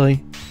 Not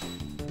really.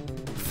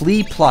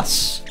 Flea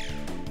plus.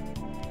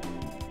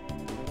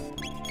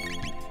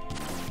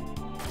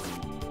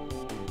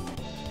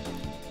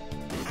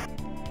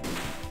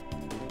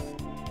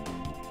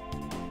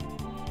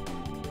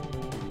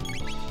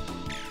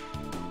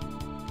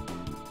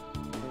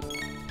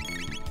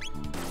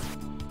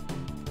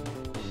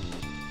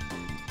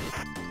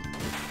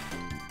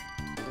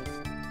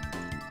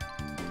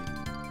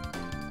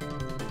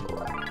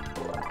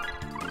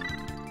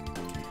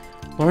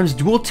 Learns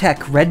dual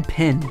tech red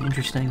pin.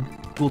 Interesting.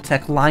 Dual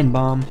tech line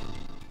bomb.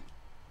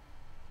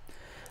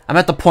 I'm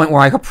at the point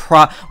where I could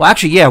well,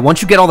 actually, yeah,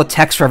 once you get all the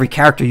techs for every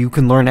character, you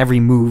can learn every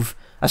move,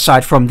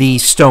 aside from the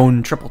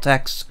stone triple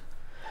techs.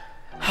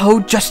 Oh,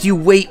 just you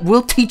wait.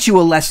 We'll teach you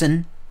a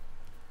lesson.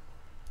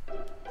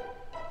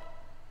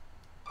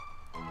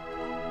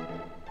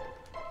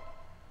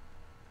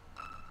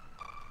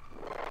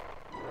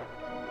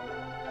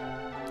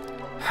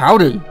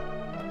 Howdy.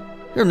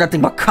 You're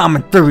nothing but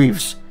common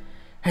thieves.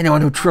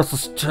 Anyone who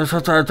trusts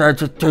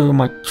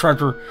my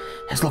treasure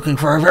is looking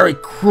for a very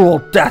cruel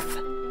death.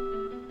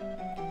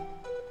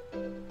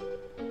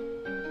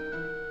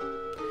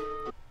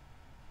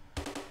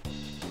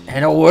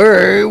 And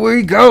away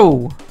we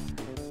go!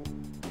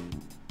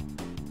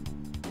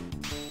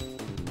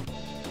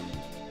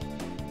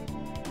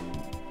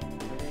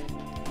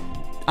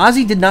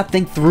 Ozzy did not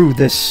think through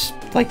this,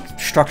 like,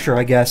 structure,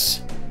 I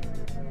guess.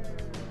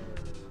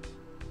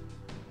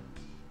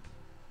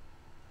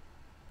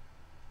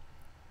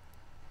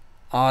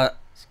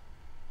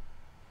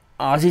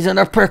 Ozzy's in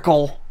a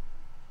pickle.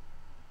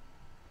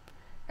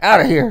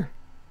 Out of here.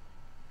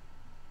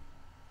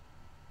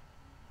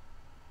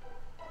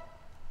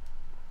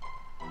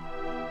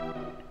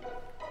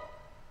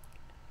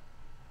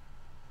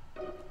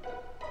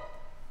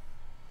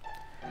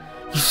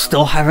 You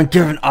still haven't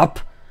given up?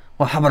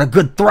 Well, how about a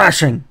good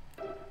thrashing?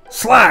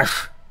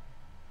 Slash!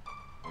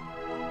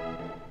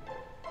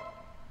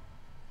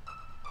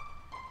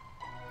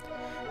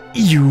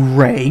 You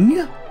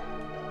rang?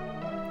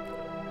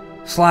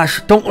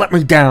 Slash, don't let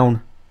me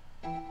down.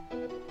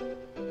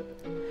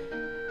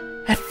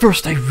 At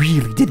first I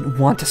really didn't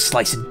want to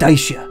slice and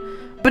dice you,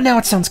 but now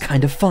it sounds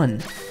kind of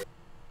fun.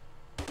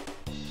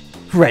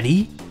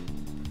 Ready?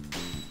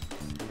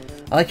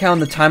 I like how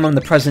the timeline in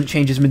the present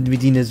changes in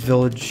Medina's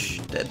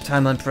village. I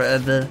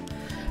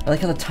like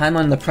how the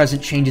timeline in the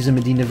present changes in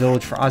Medina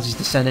village for Ozzy's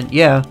descendant.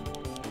 Yeah.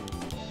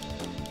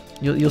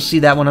 You'll see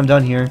that when I'm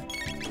done here.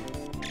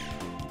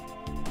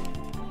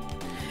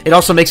 It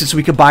also makes it so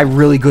we could buy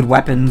really good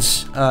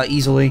weapons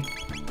easily.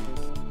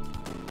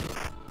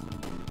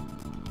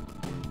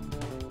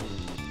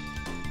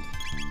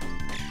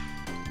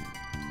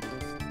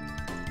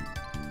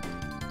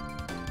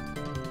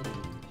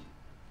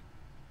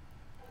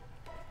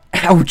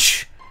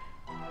 Ouch!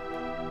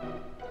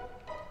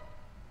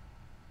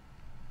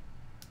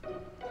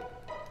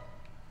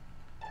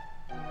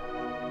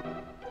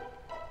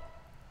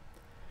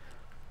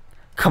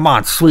 Come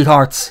on,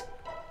 sweethearts!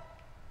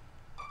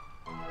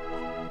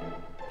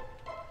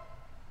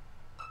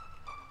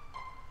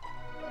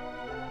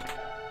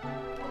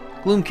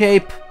 Gloom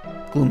Cape,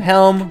 Gloom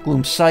Helm,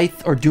 Gloom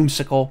Scythe, or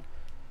Doomsicle.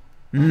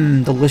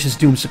 Mmm, delicious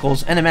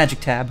Doomsicles, and a magic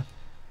tab.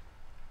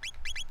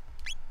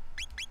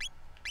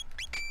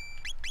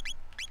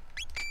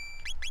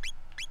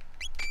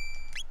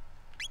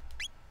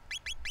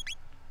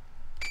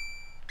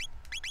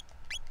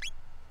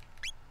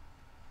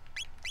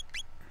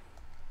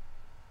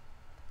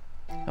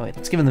 Oh wait,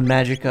 let's give him the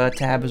magic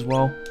tab as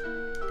well.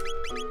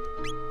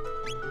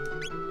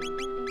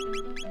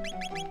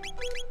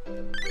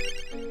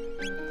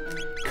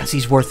 Because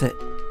he's worth it.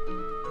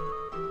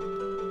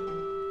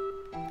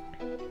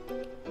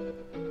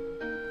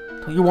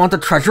 Don't you want the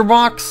treasure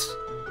box?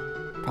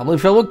 Probably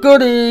filled with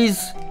goodies.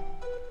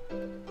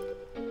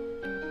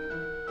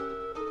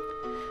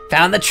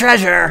 Found the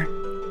treasure.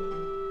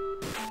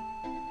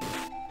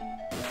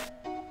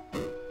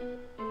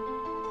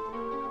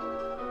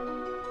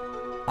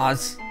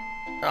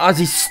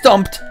 Ozzy's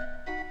stumped.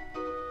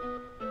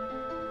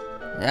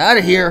 Out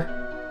of here.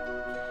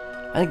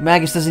 I think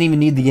Magus doesn't even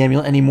need the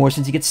amulet anymore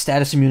since he gets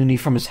status immunity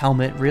from his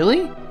helmet.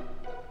 Really?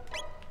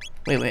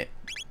 Wait.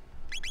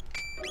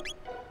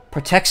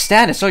 Protect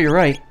status. Oh, you're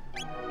right.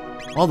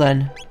 Well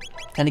then.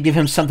 Kind of give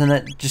him something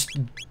that just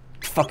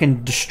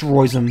fucking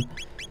destroys him.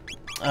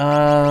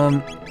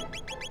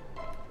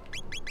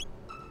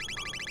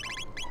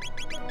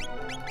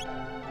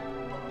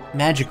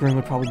 Magic Ring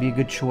would probably be a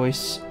good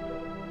choice.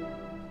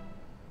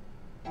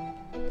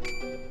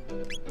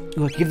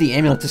 Ooh, I could give the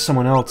amulet to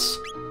someone else.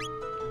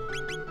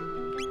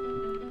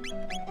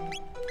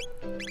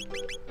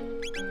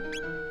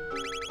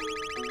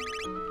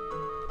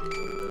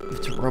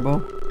 It's a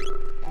Robo.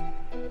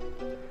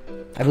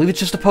 I believe it's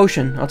just a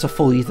potion. Oh, it's a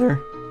full ether.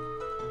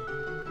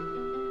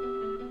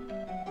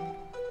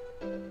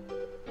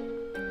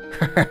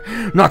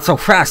 Not so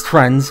fast,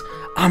 friends.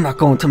 I'm not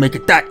going to make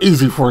it that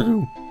easy for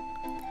you.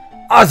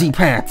 Ozzy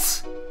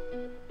Pants.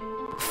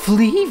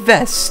 Flea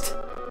Vest.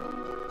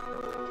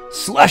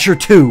 Slasher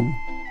 2.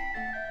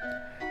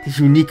 These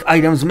unique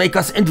items make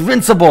us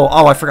invincible.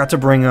 Oh, I forgot to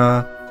bring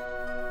Ayla.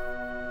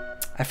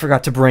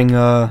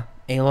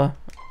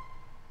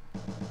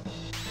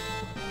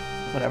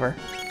 Whatever.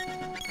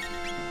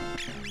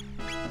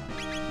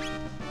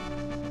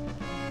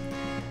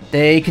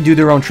 They can do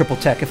their own triple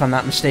tech, if I'm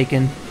not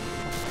mistaken.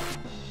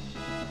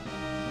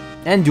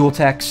 And dual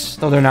techs,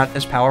 though they're not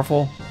as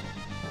powerful.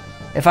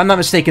 If I'm not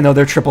mistaken, though,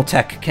 their triple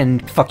tech can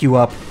fuck you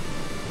up.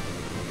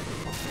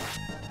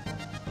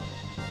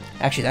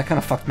 Actually, that kind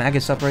of fucked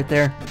Magus up right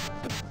there.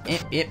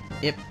 Yep.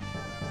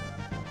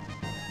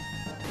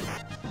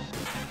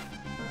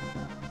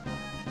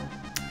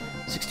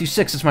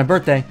 626, it's my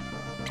birthday.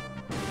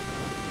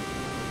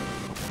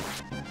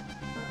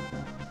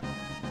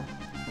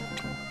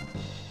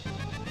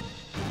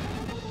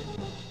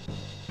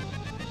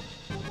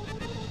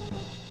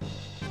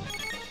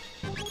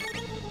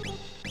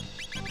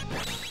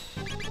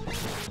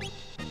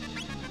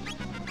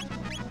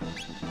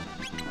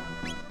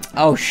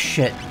 Oh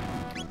shit.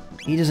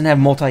 He doesn't have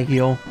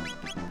multi-heal.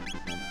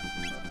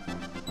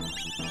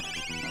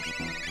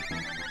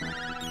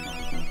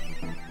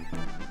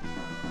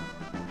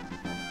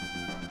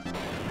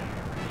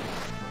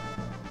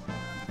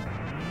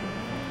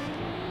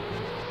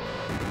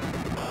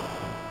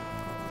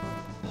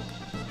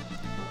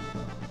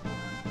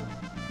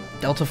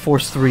 Delta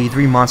Force 3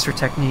 monster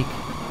technique.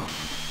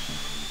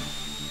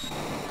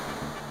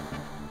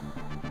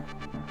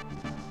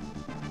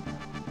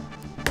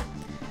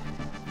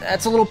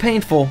 That's a little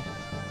painful.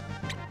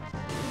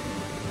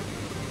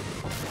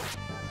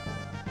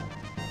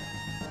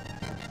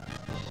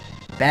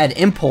 Bad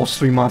Impulse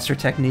 3 monster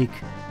technique.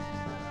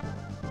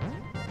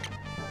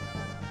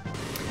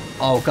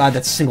 Oh god,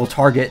 that's single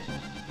target.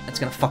 That's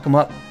gonna fuck him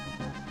up.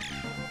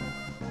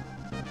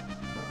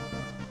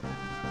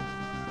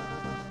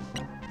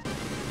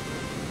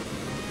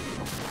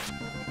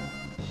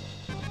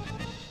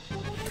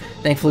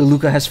 Thankfully,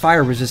 Luca has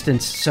fire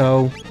resistance,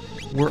 so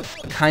we're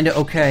kinda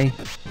okay.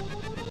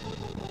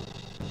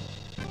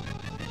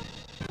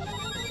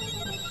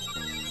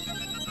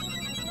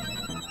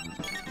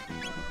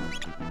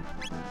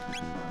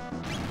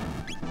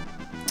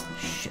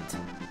 Shit.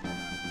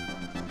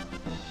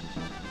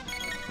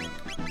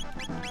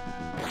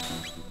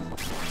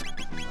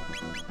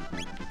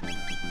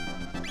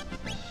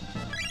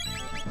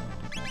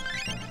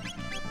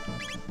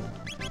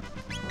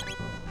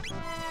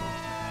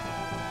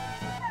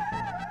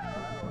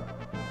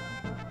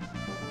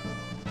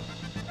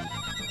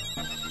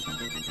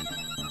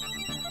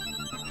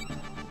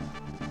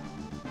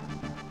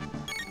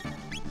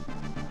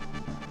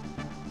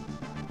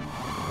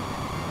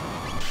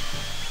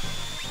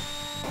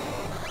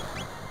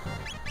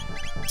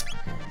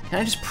 Can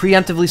I just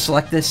preemptively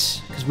select this?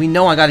 Because we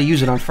know I gotta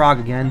use it on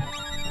Frog again.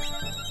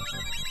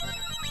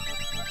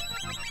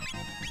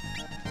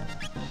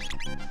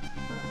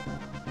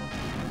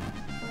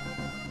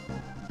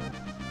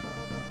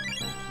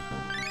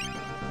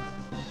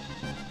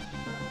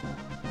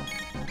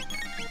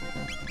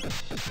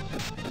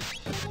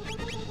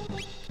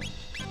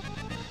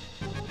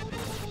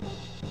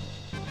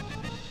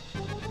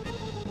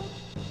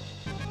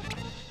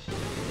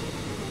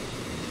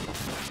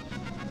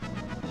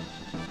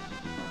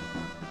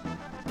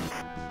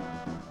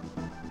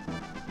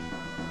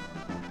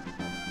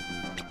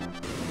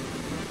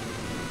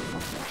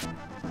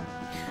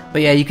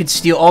 But yeah, you could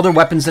steal all their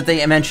weapons that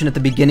they mentioned at the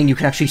beginning, you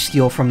can actually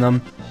steal from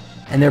them.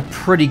 And they're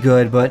pretty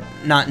good, but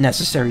not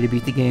necessary to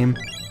beat the game.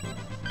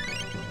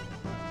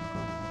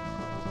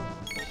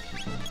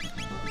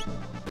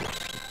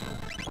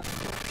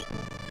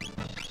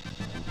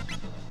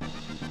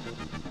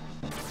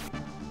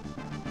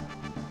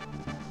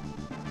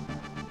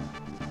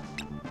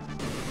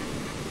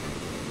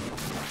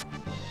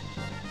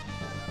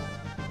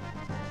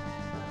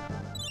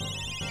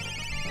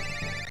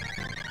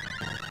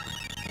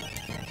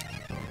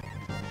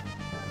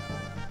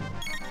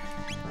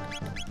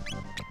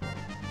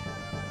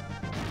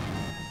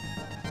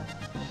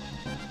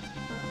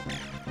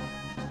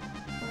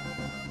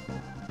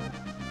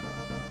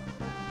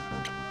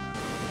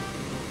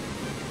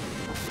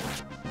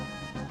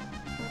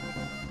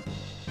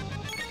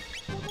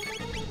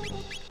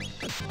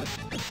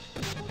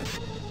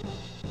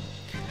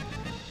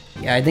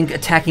 Yeah, I think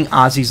attacking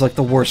Ozzy's like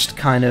the worst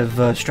kind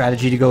of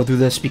strategy to go through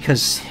this,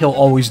 because he'll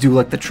always do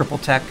like the triple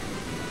tech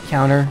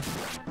counter.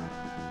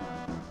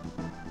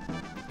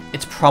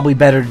 It's probably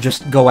better to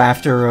just go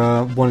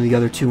after one of the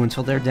other two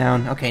until they're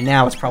down. Okay,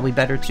 now it's probably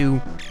better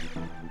to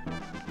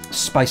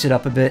spice it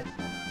up a bit.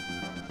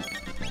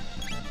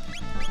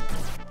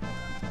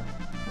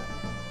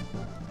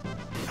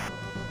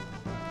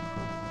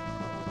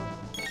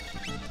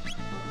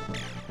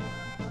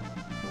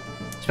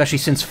 Especially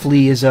since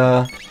Flea is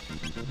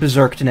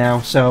berserked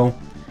now, so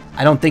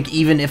I don't think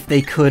even if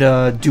they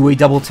could do a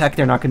double tech,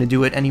 they're not going to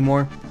do it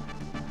anymore.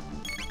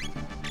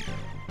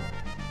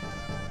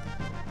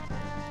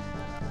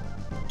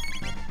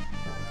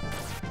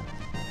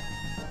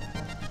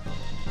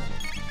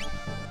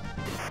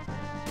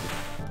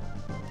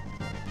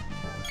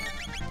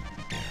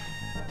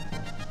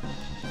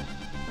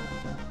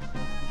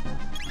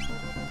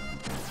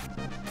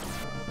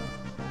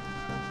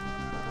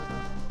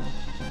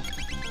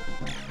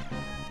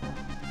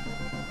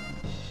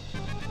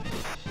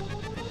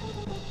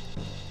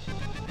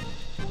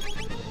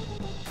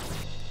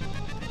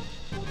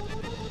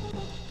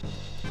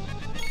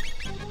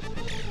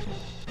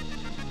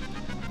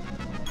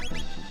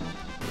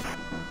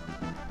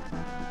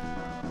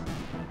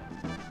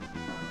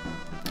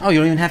 Oh, you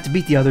don't even have to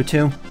beat the other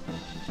two.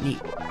 Neat.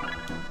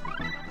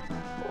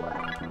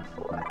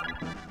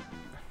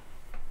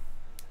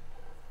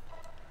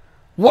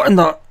 What in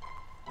the...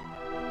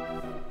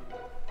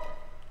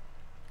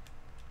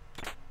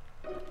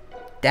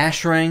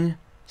 Dash ring,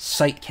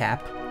 sight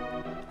cap.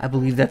 I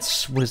believe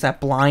that's... What is that?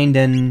 Blind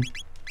and...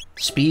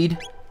 Speed?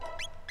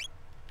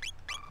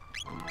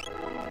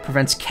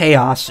 Prevents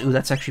chaos. Ooh,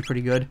 that's actually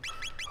pretty good.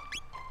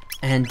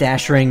 And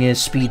dash ring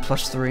is speed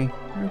 +3.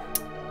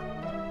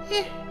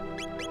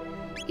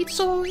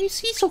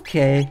 He's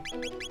okay.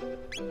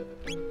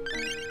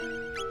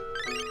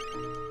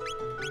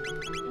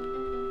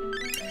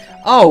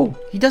 Oh,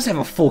 he does have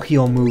a full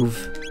heal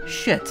move.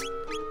 Shit.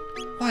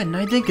 Why didn't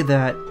I think of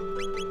that?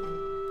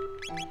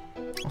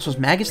 Also, is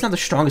Magus not the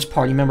strongest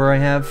party member I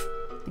have?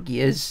 I think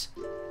he is.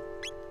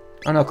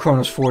 Oh no,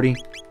 Chrono's 40.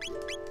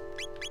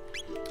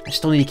 I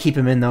still need to keep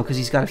him in though, because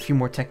he's got a few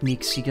more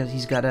techniques.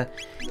 He's gotta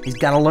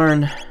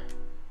learn.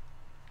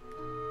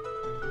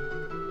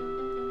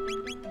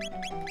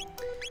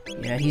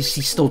 Yeah,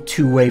 he's still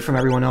 2 away from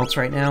everyone else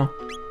right now.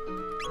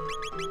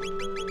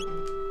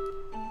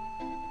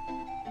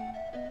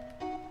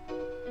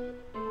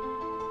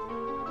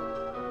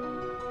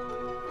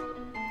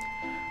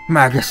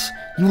 Magus,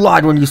 you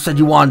lied when you said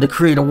you wanted to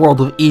create a world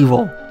of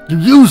evil. You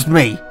used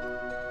me!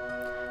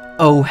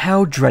 Oh,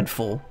 how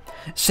dreadful.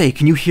 Say,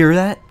 can you hear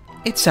that?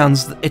 It's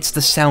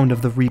the sound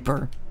of the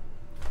Reaper.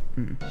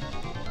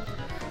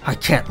 I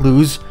can't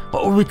lose.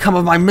 What will become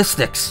of my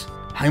mystics?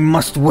 I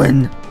must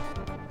win.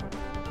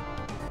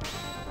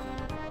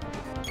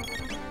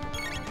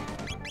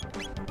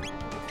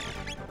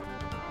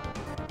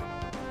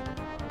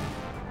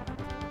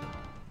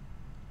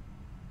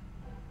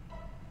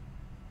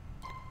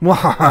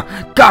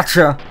 Wahaha,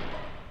 gotcha!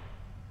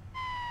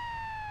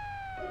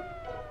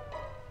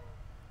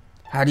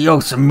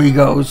 Adios,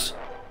 amigos.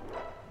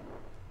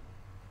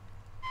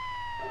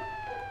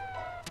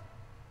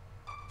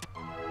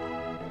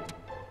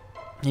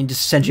 He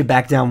just sent you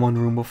back down one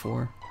room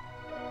before.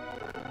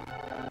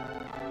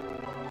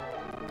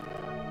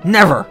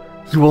 Never!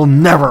 You will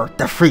never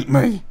defeat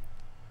me!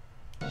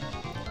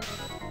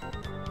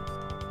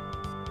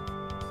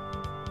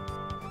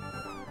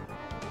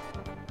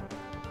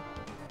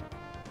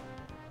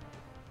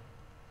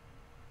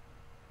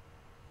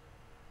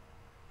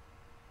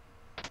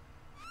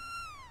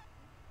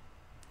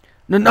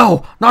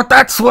 No, not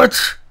that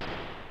switch!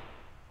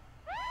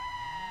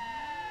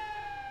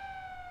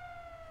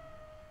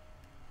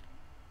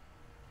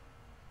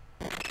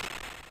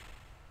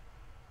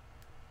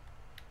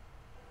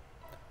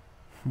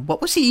 What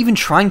was he even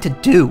trying to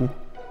do?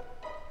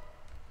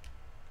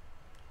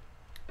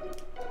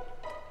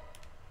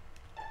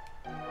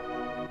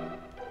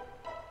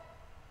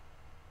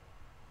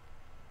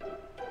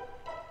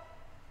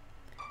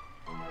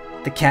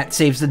 The cat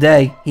saves the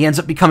day. He ends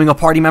up becoming a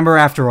party member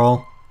after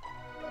all.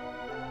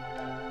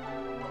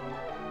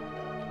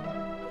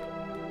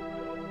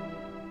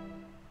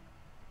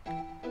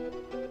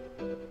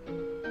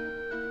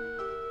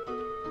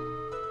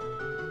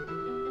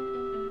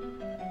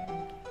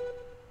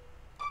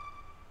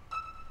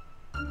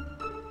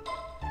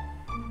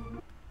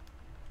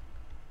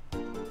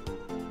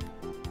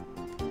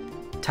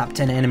 Top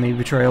 10 anime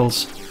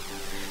betrayals.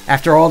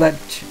 After all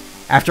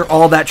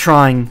that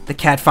trying, the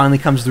cat finally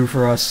comes through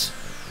for us.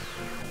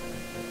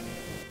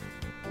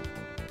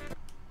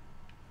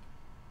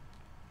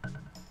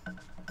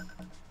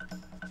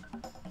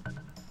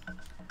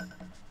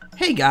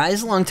 Hey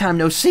guys, long time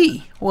no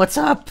see. What's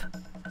up?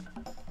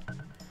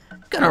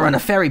 Gonna run a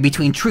ferry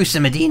between Truce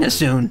and Medina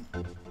soon.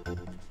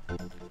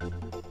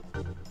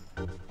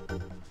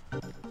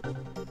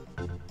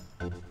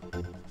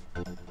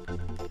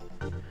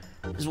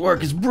 His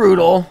work is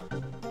brutal.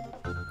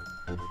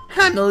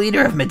 I'm the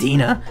leader of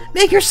Medina.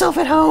 Make yourself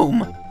at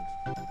home.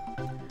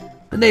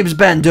 The name's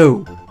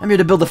Bandu. I'm here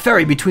to build a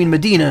ferry between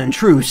Medina and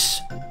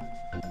Truce.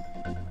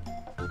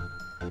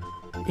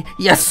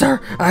 Yes, sir.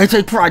 I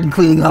take pride in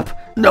cleaning up.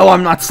 No,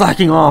 I'm not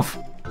slacking off.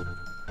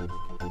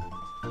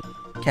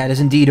 Cat is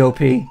indeed OP.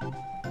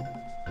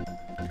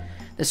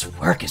 This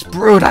work is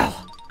brutal.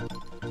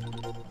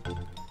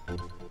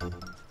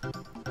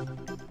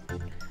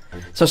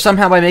 So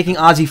somehow by making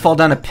Ozzy fall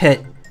down a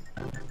pit,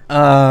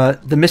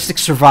 the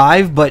Mystics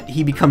survive, but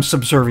he becomes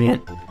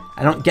subservient.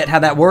 I don't get how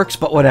that works,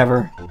 but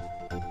whatever.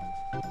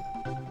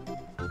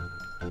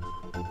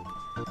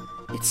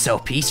 It's so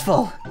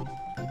peaceful.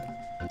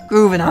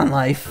 Grooving on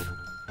life.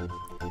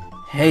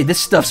 Hey, this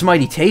stuff's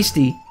mighty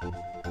tasty.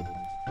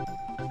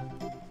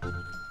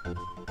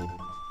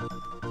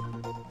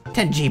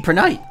 $10G per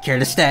night. Care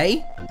to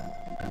stay?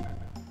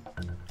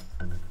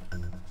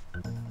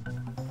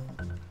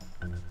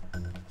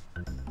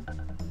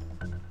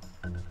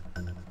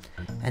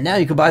 And now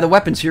you can buy the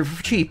weapons here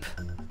for cheap.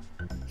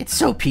 It's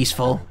so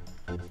peaceful.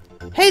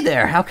 Hey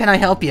there, how can I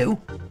help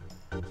you?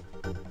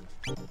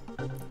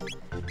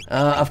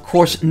 Of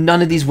course,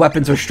 none of these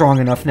weapons are strong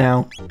enough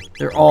now.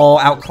 They're all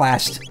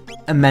outclassed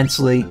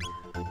immensely.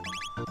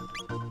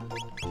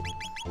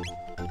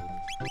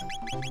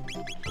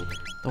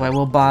 Though I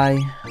will buy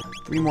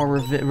 3 more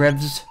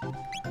revs,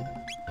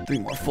 3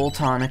 more full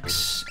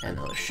tonics, and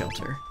another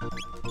shelter.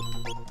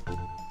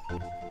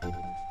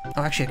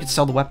 Oh, actually, I could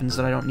sell the weapons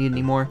that I don't need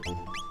anymore.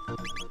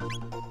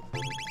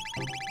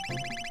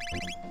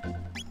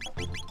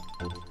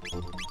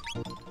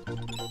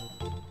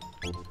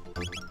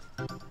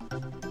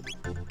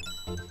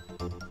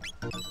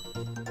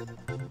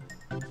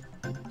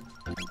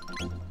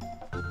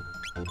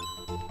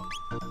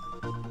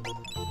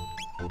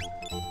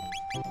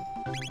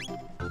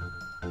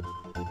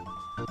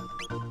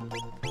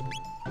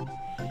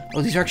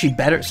 Oh, these are actually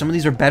better. Some of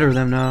these are better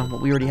than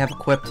what we already have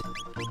equipped.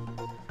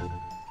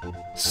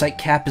 Sight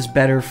cap is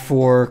better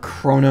for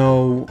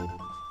Chrono.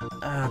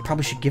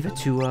 Probably should give it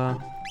to,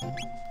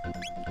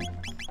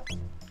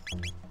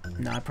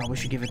 No, I probably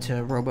should give it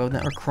to Robo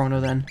then, or Chrono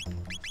then.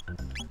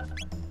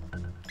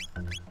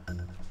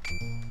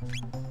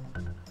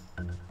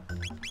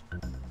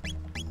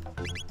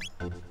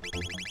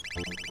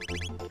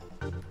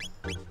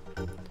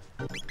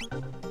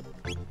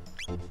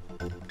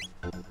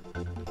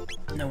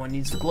 No one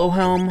needs the glow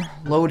helm.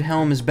 Load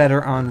helm is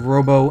better on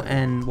Robo,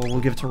 and well,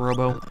 we'll give it to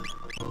Robo.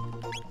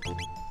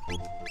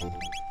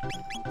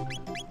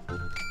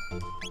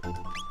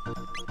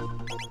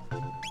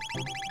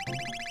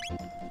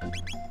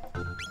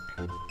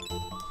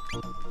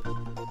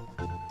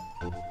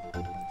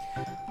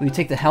 Will you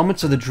take the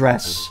helmets or the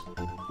dress?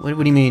 What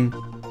do you mean?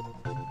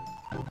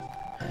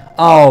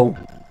 Oh,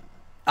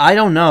 I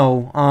don't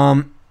know.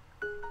 I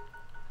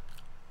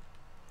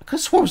could have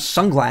swore it was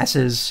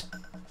sunglasses.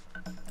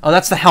 Oh,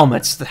 that's the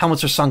helmets. The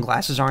helmets are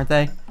sunglasses, aren't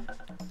they?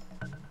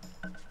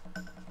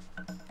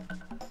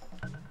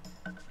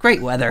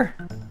 Great weather.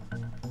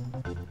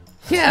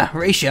 Yeah,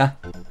 Raisha.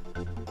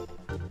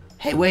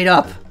 Hey, wait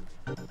up.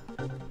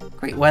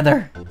 Great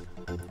weather.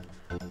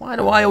 Why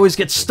do I always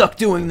get stuck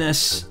doing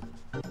this?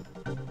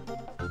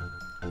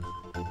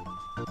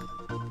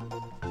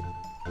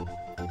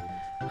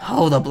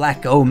 Oh, the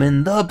Black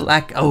Omen, the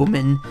Black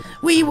Omen.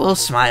 We will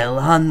smile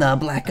on the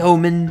Black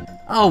Omen,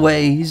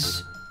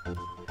 always.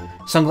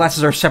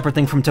 Sunglasses are a separate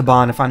thing from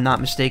Taban, if I'm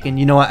not mistaken.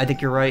 You know what? I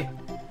think you're right.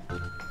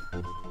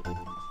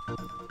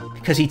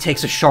 Because he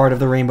takes a shard of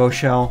the rainbow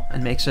shell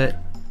and makes it.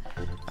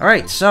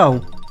 Alright,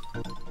 so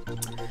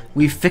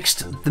we've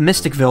fixed the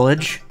Mystic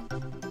Village.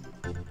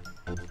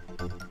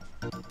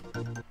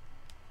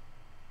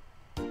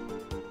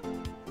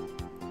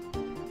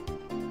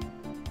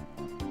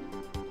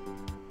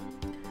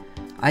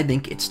 I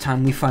think it's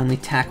time we finally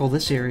tackle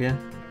this area.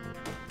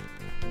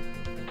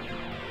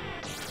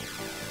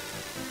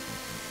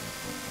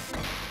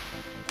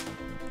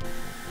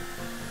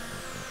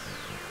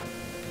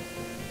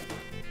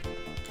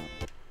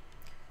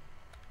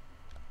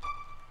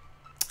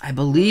 I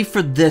believe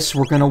for this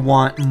we're gonna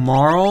want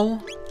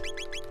Marl,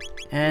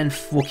 and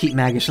we'll keep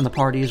Magus in the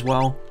party as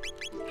well.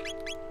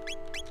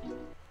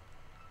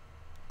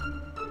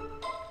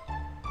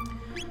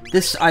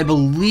 This, I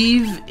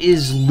believe,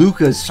 is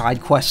Luca's side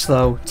quest,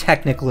 though,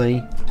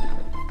 technically.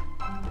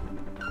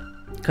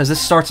 Because this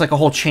starts like a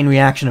whole chain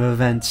reaction of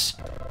events.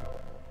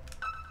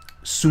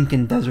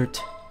 Sunken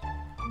Desert.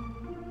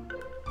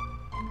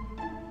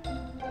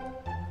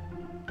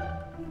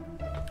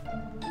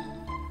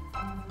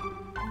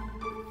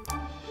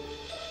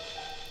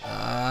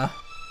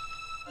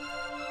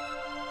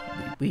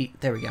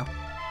 There we go.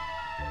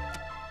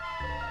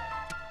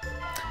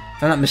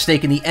 If I'm not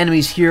mistaken, the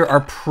enemies here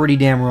are pretty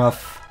damn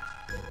rough.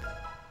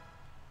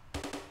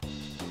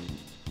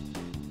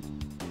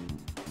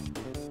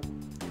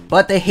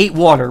 But they hate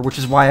water, which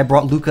is why I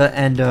brought Luca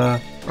and,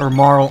 or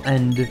Marl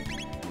and,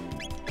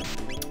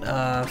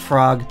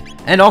 Frog.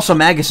 And also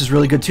Magus is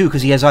really good too,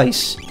 because he has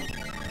ice.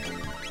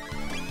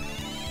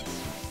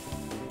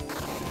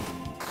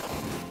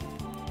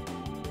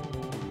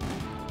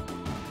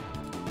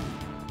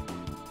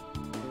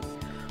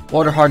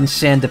 Water hardened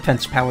sand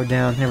defense power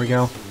down. There we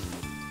go.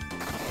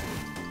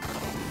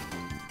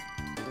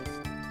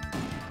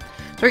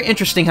 It's very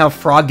interesting how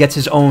Frog gets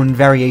his own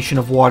variation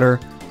of water,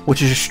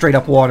 which is just straight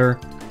up water.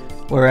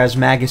 Whereas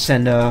Magus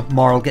and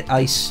Marl get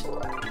ice.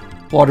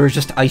 Water is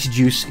just ice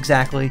juice,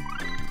 exactly.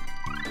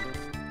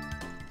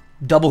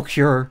 Double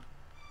cure.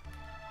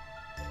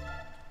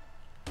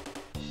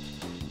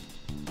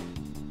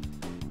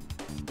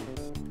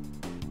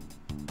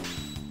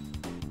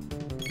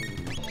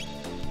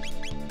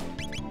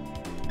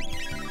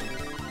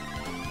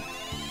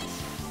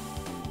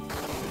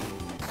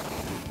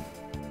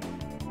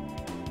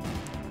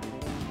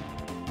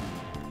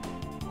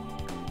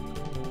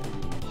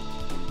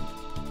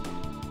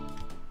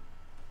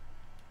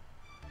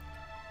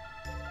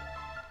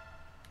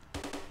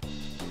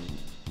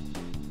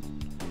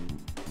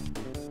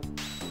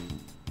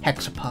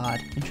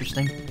 Hexapod.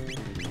 Interesting.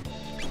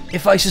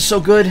 If ice is so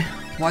good,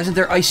 why isn't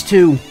there ice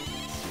too?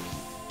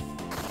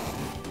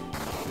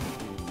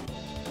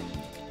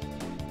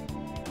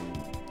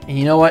 And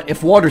you know what?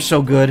 If water's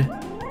so good,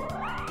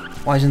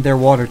 why isn't there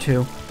water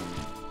too?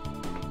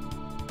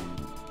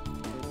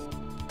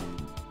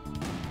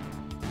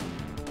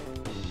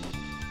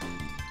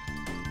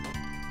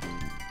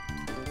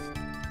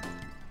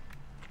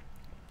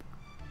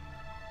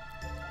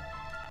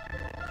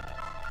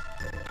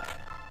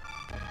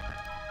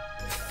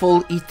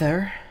 Full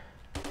ether.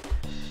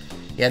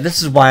 Yeah,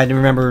 this is why I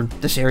remember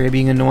this area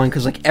being annoying,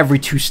 because like every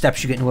 2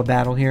 steps you get into a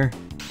battle here.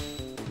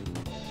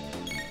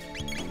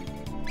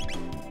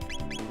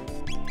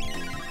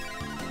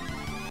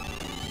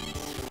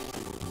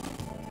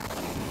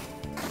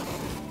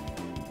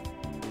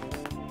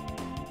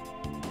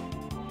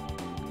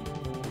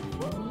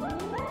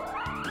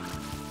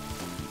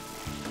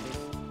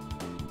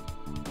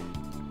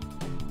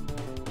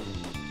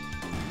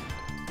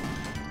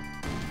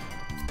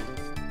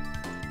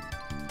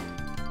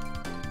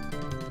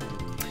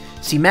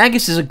 See,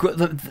 Magus is a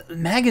good...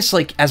 Magus,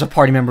 like, as a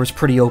party member is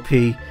pretty OP.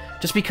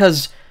 Just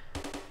because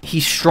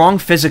he's strong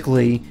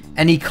physically,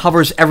 and he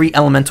covers every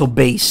elemental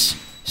base.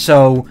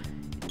 So,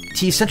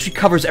 he essentially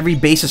covers every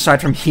base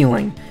aside from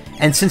healing.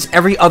 And since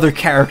every other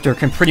character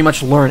can pretty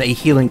much learn a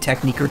healing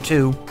technique or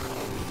 2,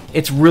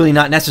 it's really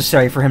not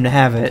necessary for him to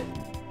have it.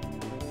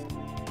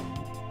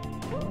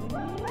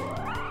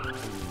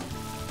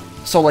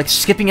 So, like,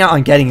 skipping out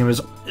on getting him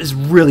is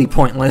really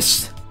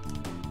pointless.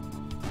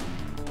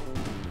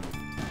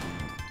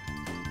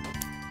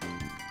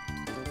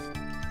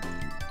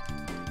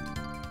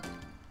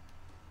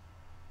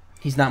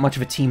 He's not much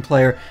of a team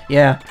player.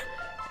 Yeah,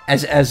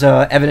 as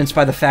evidenced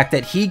by the fact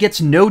that he gets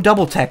no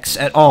double techs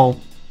at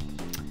all.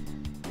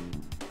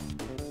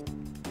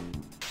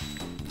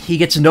 He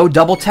gets no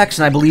double techs,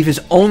 and I believe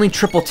his only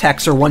triple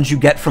techs are ones you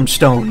get from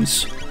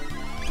stones.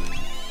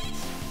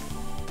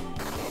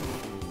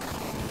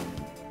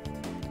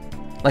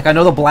 Like, I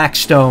know the black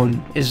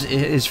stone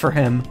is for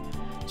him.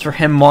 It's for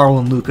him, Marl,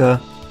 and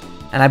Luca.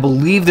 And I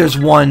believe there's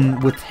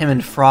one with him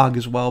and Frog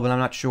as well, but I'm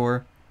not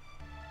sure.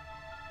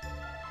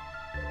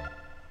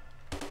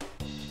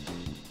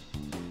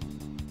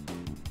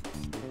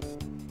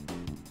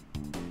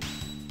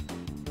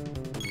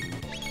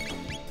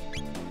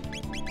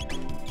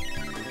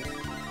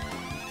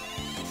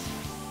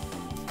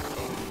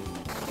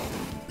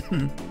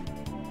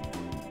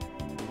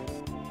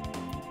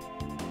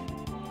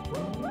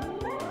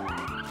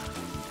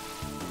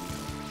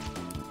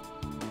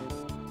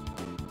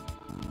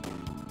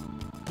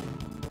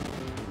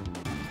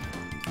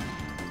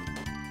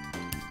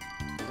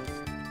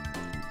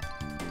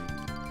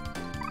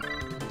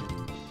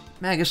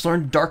 Magus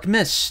learned Dark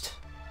Mist.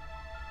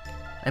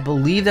 I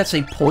believe that's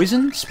a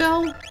poison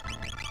spell?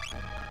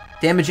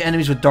 Damage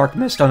enemies with Dark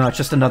Mist. Oh no, it's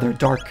just another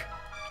dark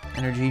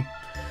energy.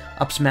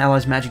 Ups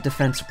allies' magic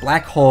defense.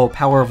 Black Hole,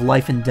 power of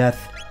life and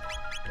death.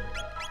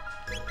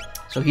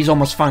 So he's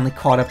almost finally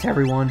caught up to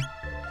everyone.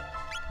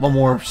 One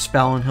more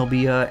spell and he'll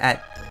be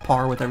at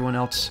par with everyone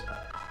else.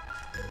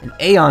 An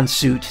Aeon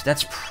suit.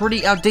 That's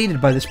pretty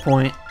outdated by this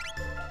point.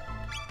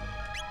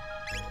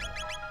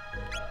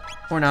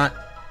 Or not.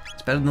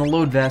 It's better than the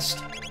load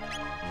vest.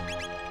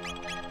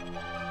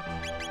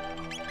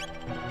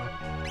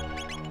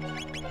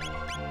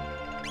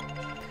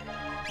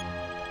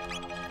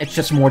 It's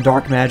just more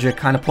dark magic,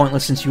 kind of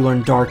pointless since you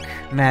learn dark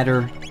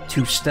matter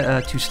two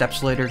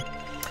steps later.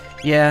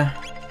 Yeah.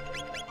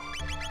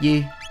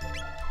 Yeah.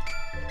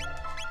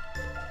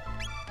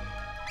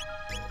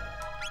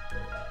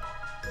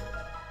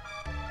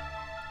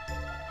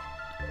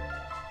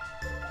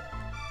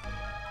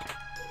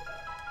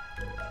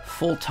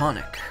 Full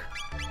tonic.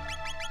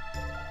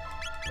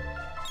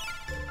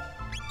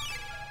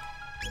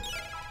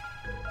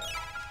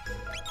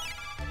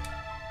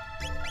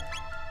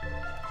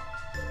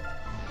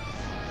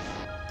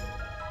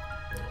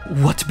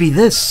 What be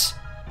this?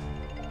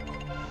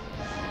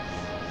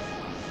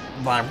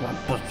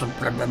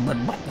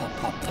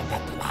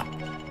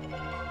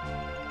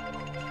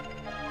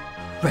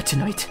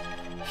 Retinite.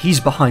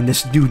 He's behind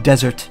this new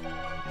desert.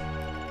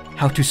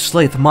 How to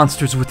slay the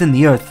monsters within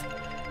the earth.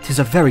 'Tis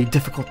a very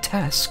difficult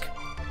task.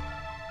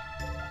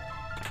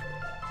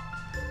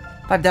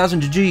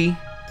 5,000 GG.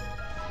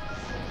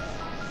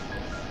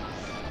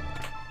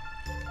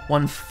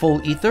 1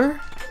 full ether.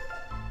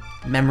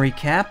 Memory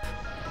cap.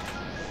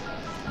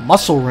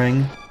 Muscle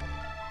ring.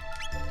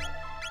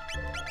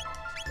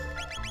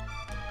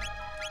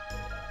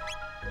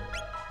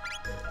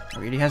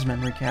 Already has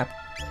memory cap.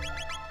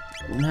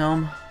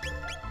 Helm.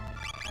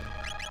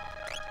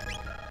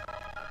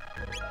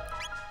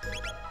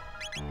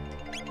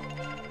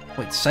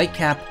 Wait, sight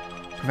cap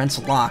prevents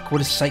lock. What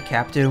does sight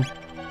cap do?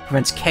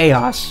 Prevents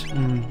chaos.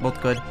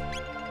 Both good.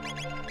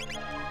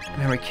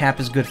 Memory cap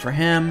is good for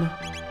him.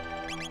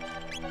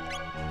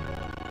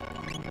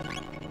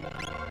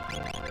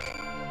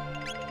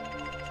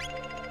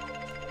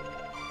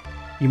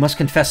 You must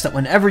confess that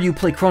whenever you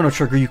play Chrono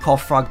Trigger, you call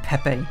Frog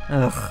Pepe.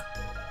 Ugh.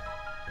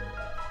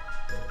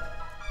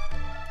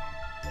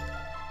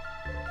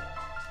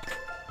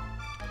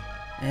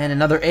 And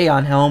another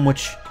Aeon Helm,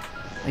 which,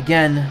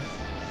 again,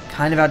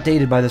 kind of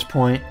outdated by this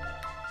point,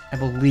 I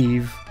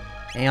believe.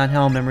 Aeon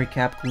Helm, Memory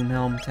Cap, Gloom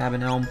Helm,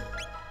 Tabin Helm.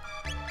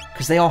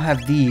 Because they all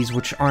have these,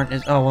 which aren't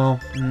as... Oh, well.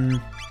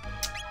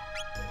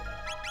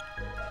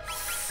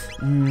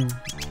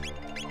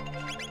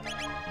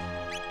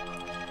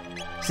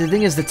 See, the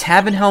thing is, the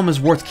Tabin Helm is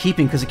worth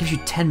keeping because it gives you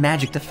 10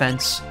 magic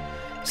defense.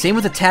 Same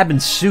with the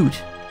Tabin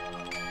Suit.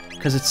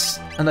 Because it's,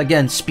 and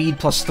again, speed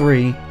plus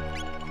 3.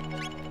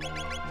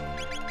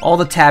 All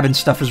the tab and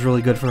stuff is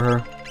really good for her.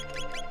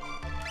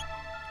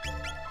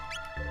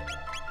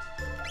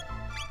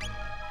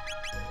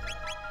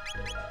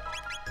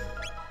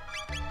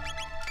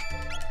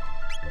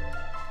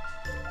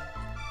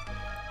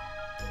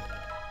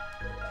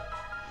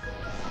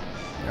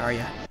 Where are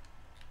ya?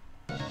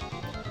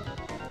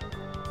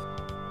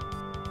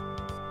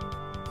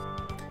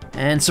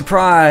 And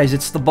surprise!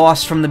 It's the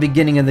boss from the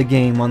beginning of the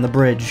game on the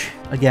bridge.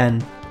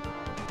 Again.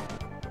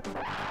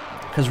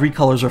 Because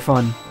recolors are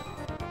fun.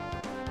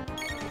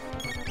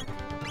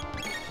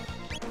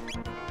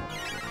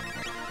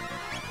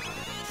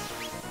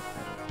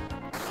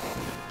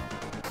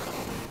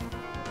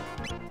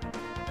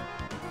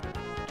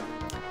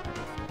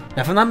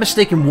 Now, if I'm not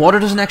mistaken, water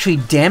doesn't actually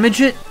damage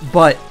it,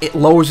 but it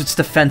lowers its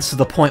defense to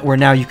the point where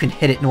now you can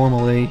hit it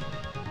normally.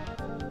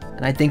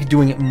 And I think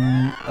doing it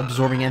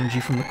absorbing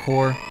energy from the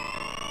core.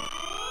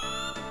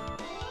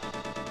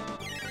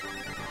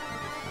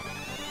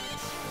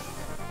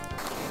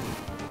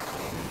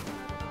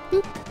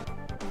 Boop.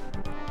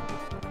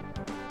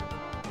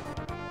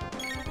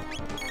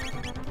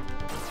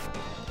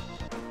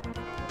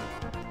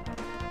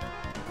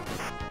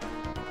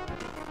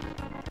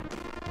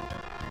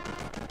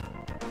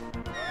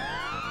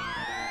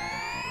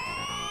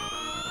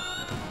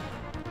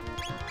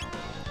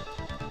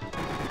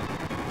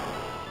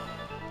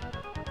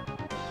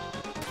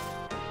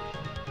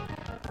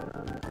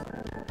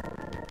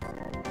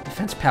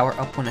 Defense power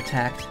up when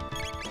attacked.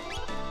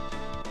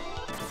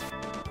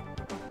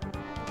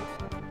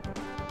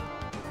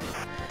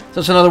 So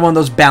it's another one of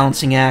those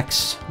balancing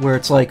acts where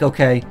it's like,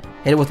 okay,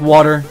 hit it with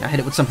water, now hit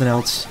it with something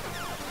else.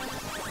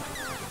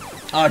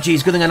 Oh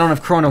geez, good thing I don't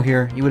have Chrono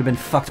here. You would have been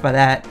fucked by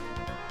that.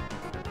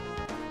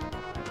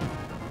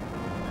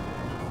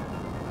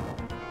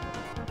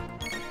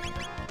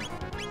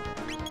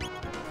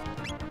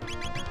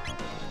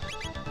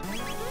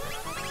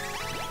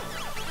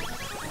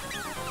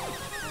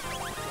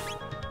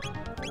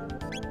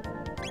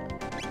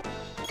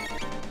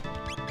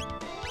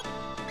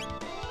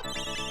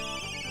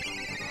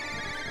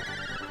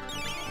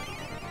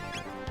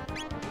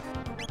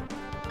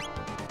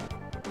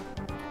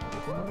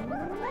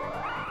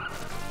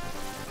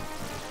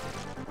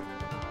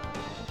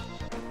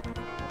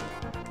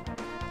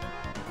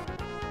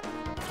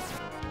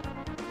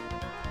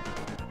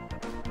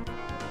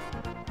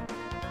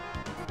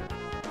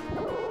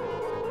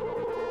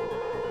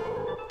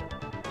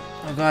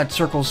 Oh god,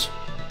 circles.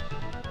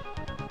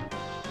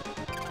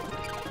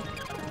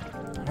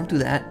 Don't do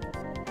that.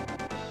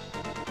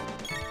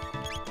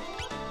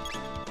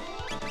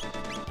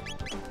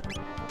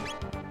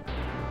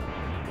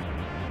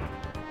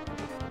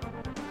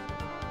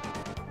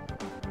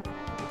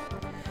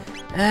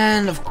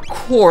 And of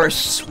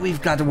course,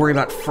 we've got to worry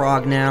about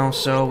Frog now,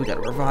 so we got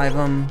to revive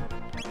him.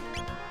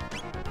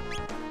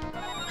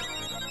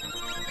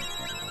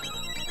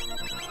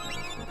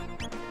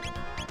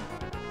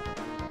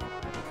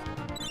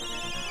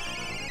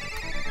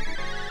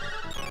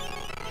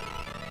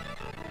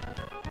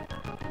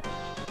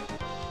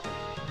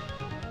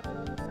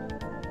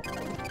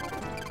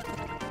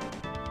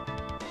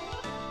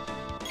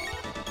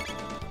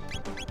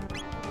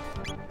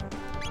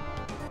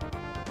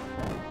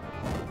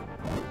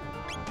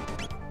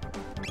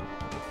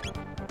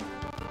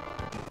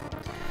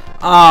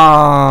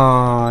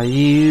 Ah,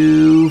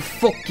 you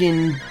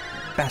fucking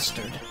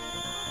bastard.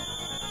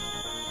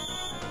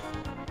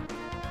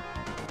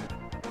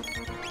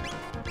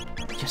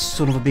 You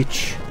son of a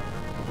bitch.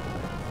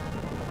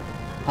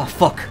 Ah,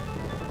 fuck.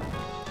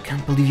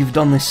 Can't believe you've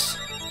done this.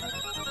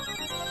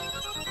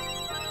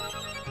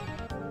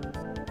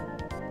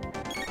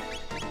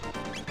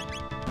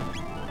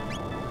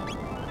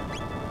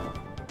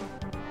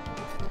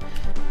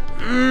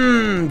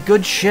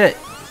 Good shit.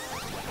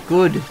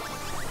 Good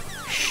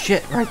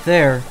shit right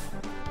there.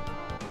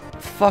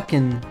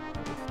 Fucking.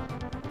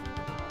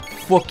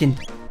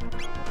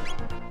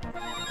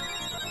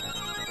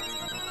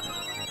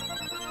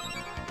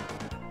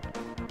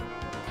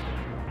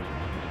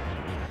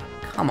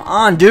 Come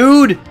on,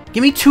 dude!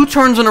 Give me 2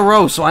 turns in a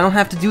row so I don't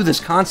have to do this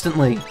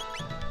constantly.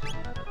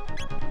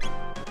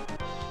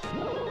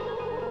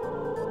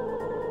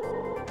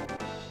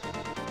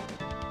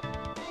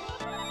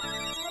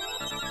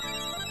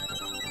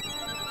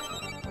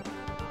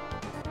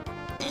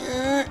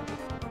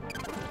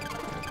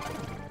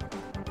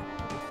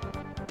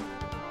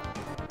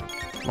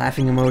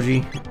 Laughing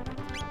emoji.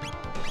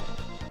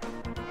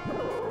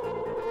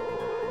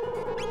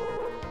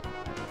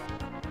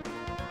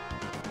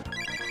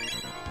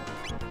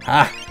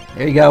 Ah,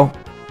 there you go.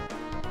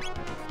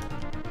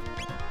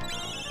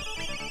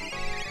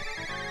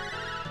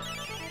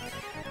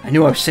 I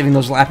knew I was saving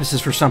those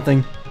lapises for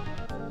something.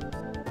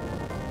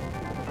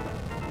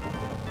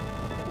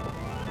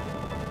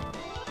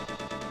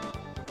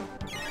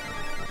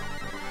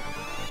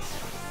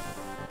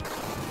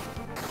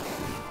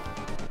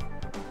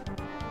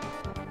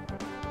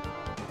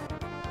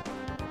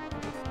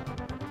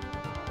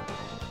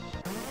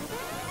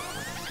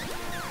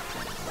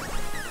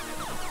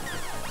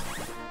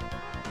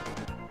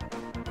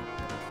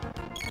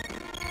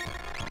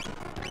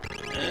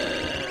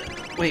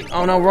 Wait,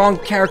 oh no, wrong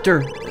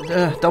character.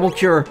 Double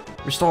cure.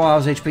 Restore all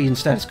his HP and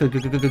status. Good,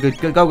 good, good, good, good,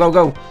 good. Go, go,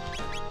 go.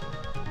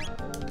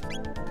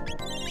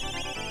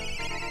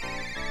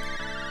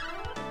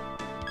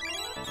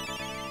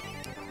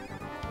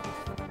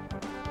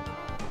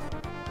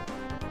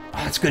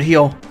 Oh, that's a good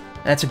heal.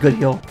 That's a good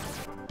heal.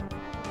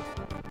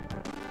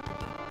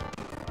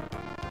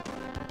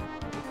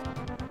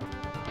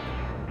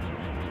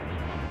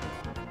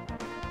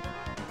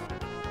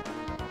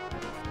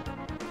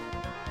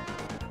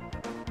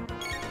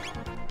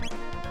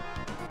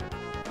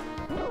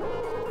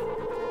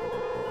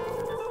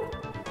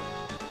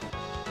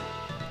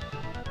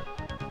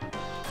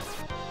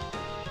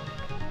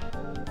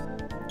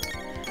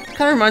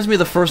 Kind of reminds me of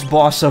the first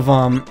boss of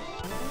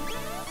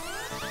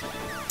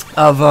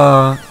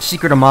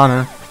Secret of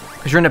Mana,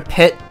 because you're in a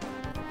pit,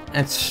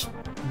 and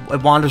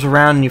it wanders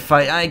around and you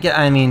fight.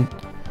 I mean,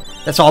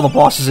 that's all the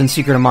bosses in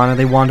Secret of Mana.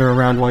 They wander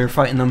around while you're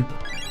fighting them,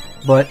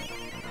 but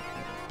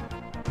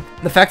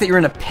the fact that you're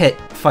in a pit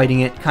fighting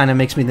it kind of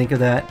makes me think of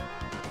that.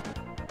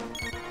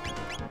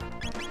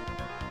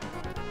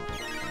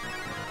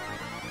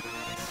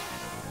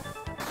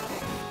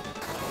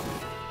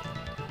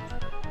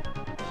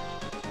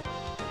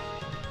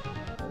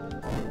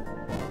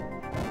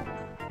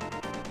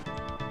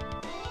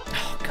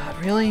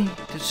 Really?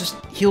 It's just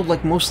healed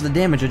like most of the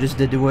damage I just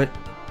did to it.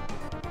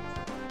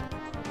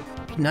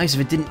 Be nice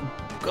if it didn't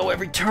go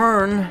every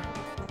turn.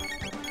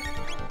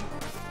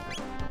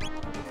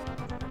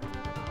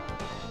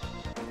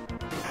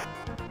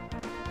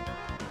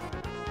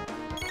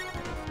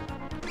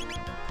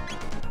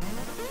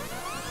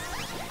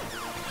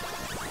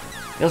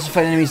 You also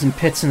fight enemies in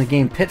pits in the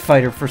game Pit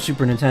Fighter for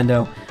Super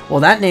Nintendo.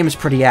 Well, that name is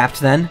pretty apt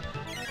then.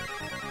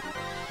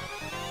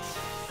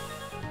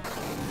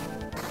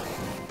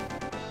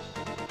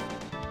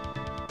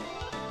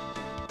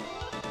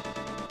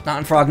 Not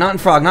in frog, not in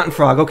frog, not in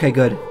frog. Okay,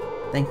 good.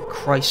 Thank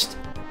Christ.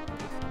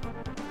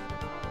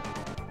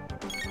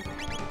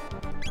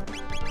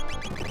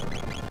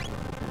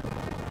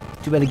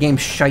 Too bad the game's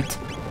shite.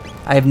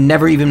 I have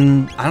never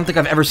even... I don't think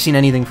I've ever seen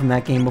anything from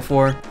that game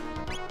before.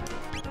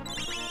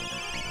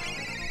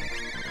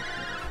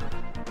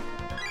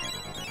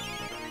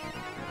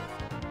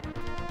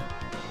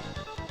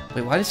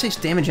 Wait, why did it say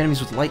damage enemies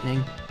with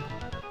lightning?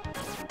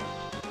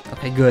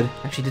 Okay, good.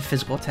 Actually did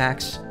physical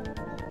attacks.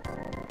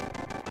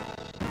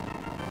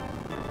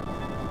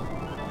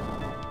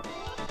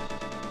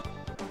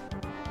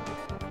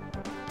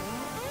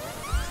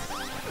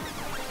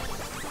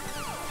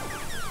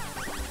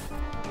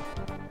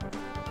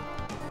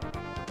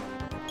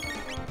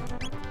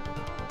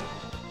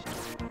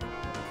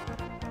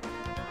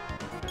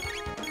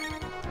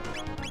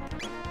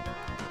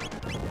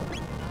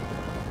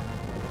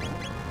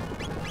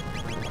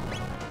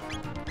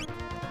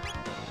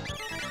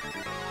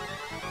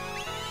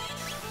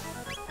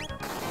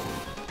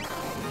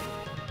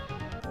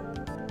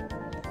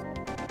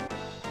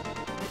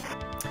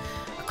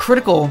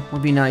 Critical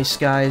would be nice,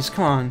 guys.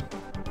 Come on.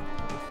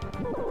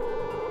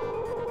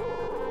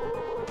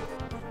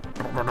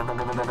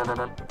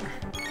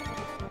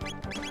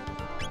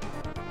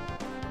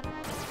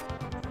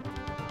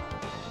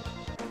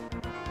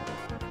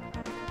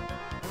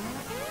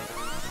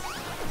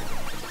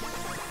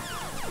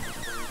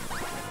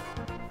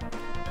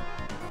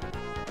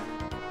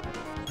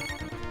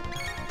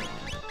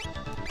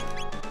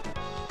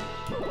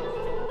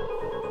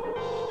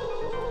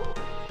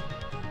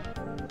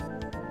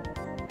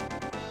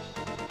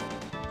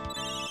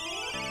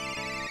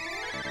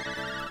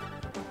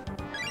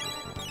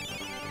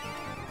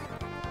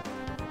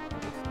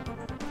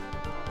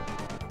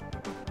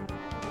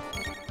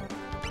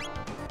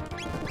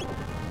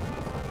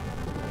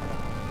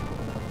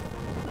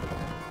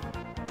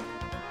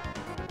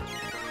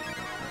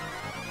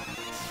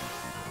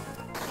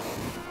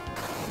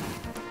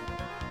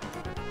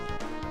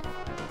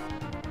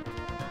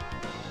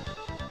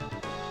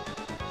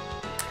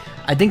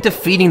 I think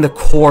defeating the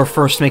core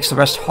first makes the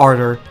rest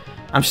harder.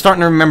 I'm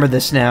starting to remember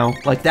this now.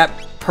 Like, that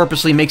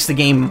purposely makes the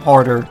game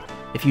harder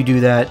if you do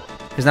that.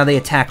 Because now they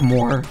attack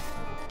more.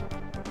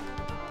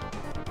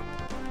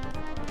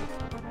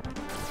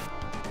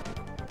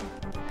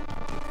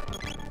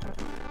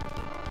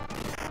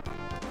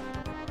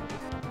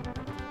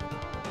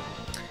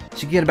 So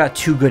you get about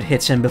 2 good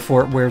hits in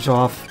before it wears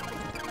off.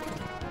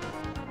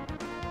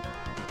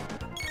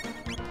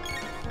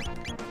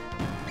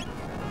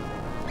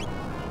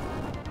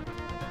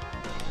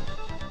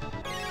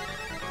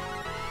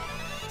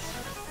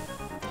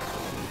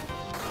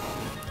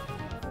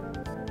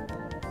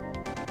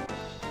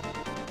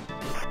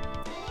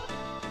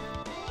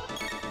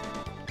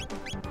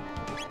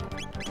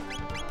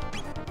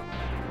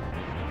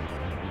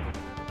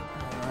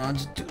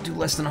 Just do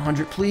less than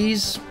 100,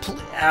 please.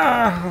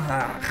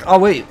 Oh,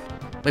 wait.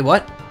 Wait,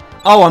 what?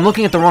 Oh, I'm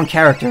looking at the wrong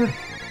character.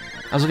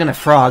 I was looking at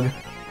Frog.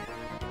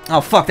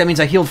 Oh, fuck. That means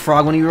I healed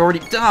Frog when he already...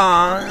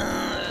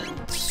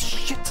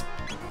 shit.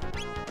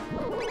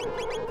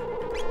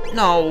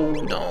 No,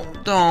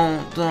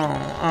 don't.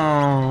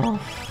 Oh.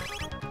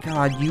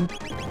 God, you...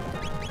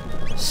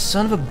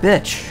 Son of a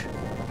bitch.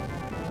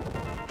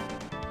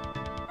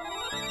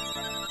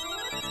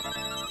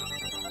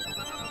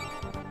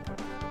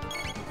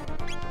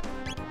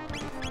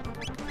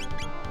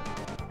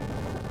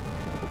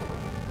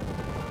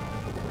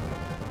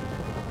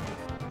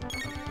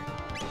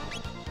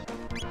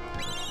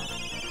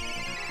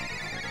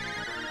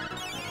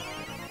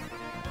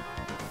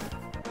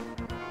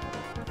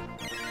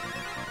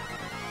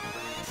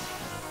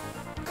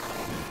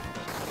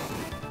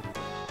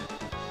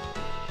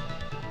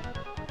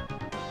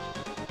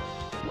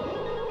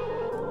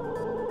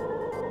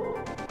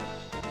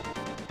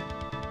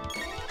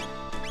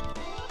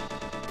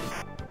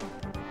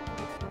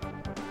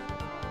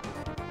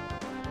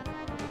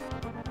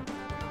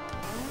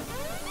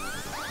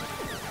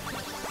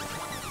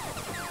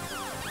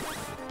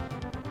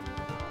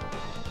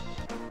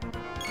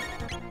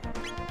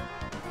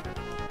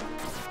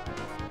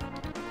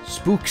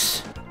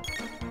 Spooks.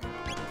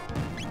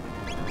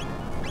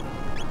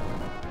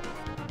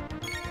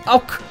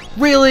 Oh,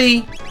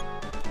 really?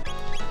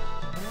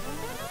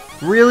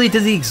 Really?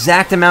 Did the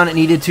exact amount it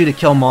needed to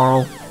kill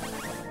Marl?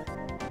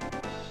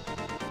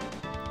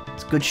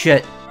 It's good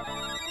shit.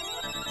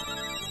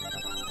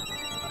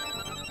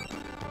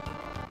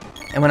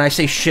 And when I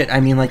say shit, I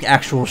mean like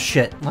actual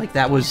shit. Like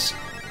that was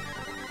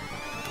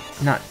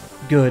not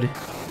good.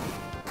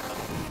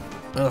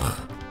 Ugh.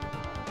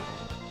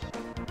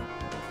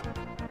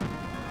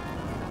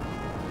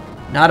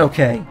 Not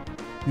okay.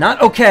 Not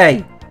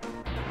okay!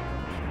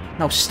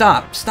 No,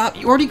 stop. Stop.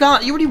 You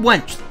already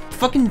went.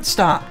 Fucking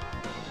stop.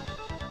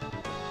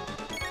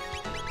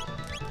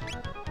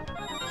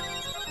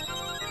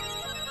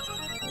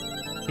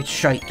 It's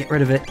shite. Get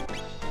rid of it.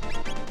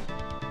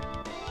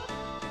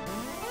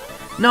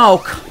 No,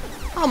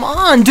 come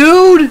on,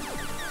 dude!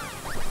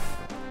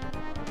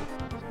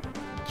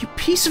 You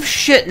piece of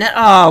shit. Now,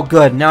 oh,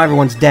 good. Now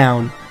everyone's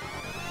down.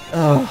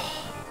 Ugh.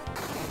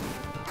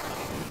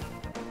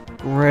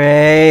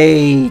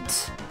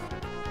 Great.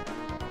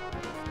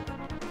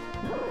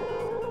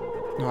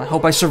 Well, I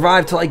hope I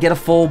survive till I get a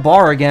full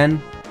bar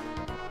again.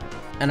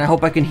 And I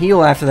hope I can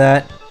heal after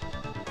that.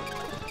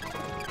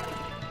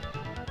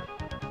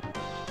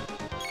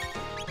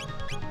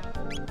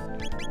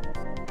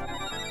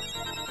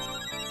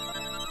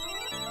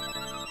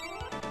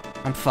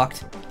 I'm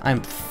fucked.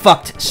 I'm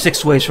fucked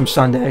 6 ways from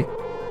Sunday.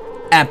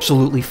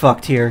 Absolutely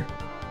fucked here.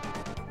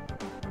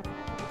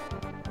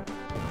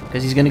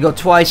 Because he's going to go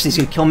twice, he's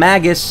going to kill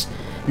Magus.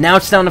 Now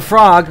it's down to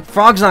Frog.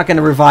 Frog's not going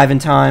to revive in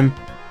time.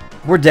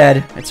 We're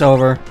dead. It's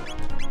over.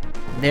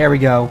 There we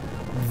go.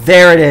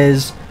 There it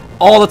is.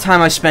 All the time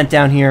I spent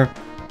down here,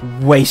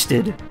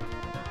 wasted.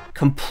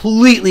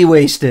 Completely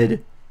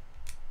wasted.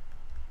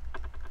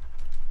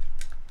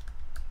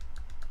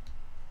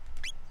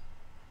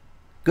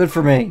 Good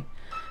for me.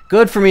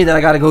 Good for me that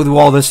I got to go through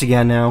all this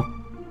again now.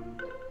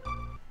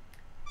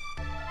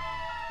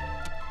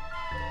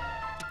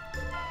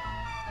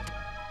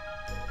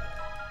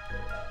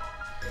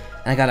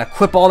 And I gotta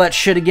equip all that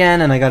shit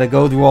again, and I gotta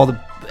go through all the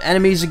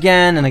enemies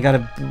again, and I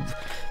gotta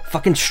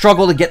fucking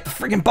struggle to get the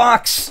friggin'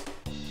 box!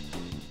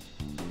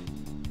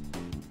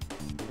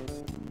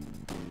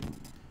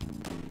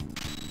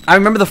 I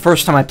remember the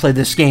first time I played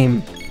this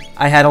game,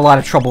 I had a lot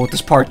of trouble with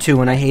this part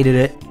too, and I hated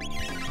it.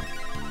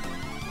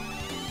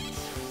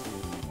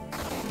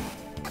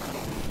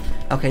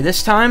 Okay,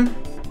 this time,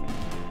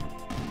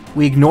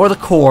 we ignore the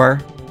core,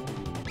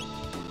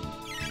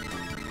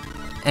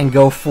 and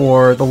go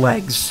for the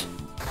legs.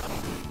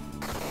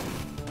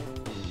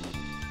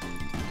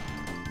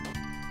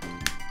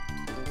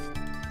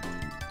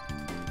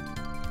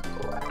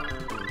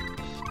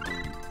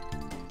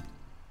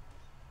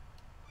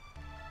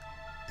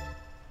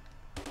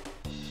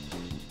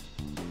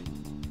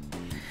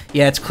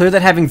 Yeah, it's clear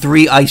that having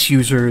 3 ice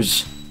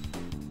users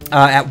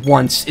at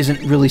once isn't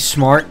really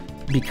smart,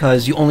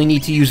 because you only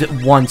need to use it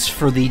once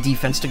for the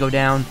defense to go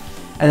down,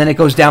 and then it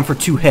goes down for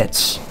 2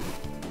 hits.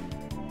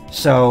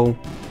 So,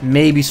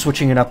 maybe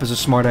switching it up is a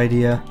smart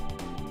idea.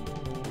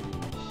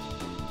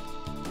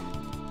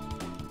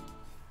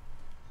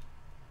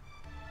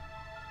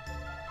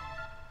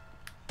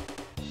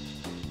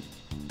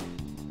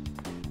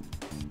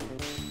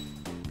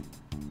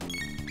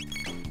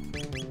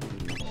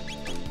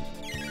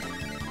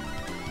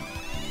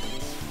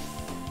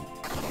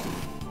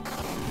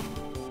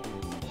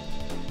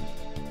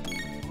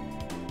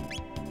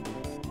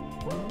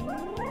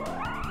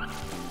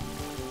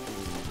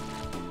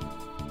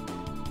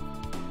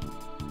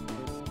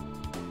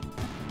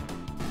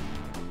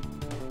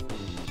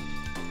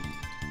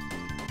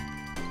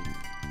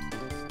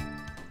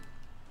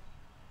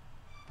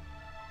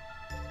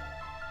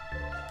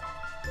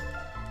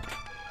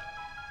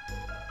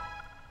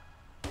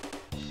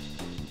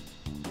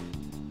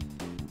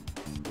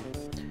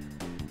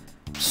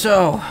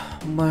 So,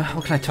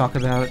 what can I talk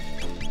about?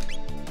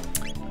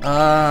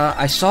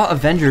 I saw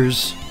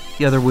Avengers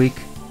the other week,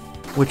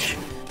 which,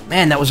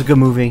 man, that was a good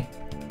movie.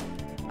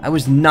 I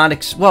was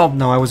not well,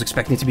 no, I was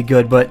expecting it to be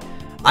good, but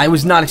I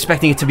was not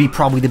expecting it to be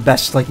probably the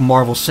best, like,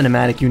 Marvel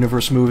Cinematic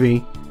Universe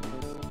movie.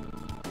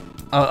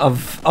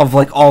 of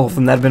like all of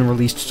them that have been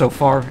released so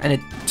far, and it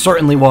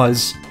certainly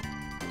was.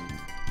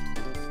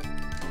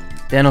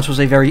 Thanos was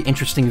a very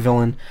interesting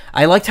villain.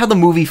 I liked how the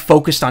movie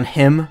focused on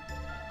him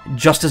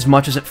just as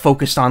much as it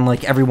focused on,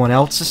 like, everyone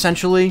else,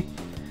 essentially.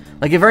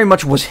 Like, it very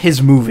much was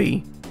his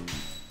movie.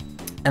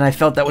 And I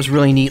felt that was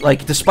really neat.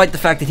 Like, despite the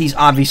fact that he's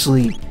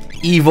obviously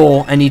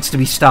evil and needs to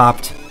be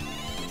stopped,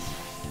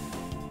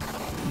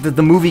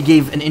 the movie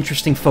gave an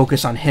interesting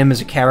focus on him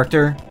as a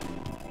character.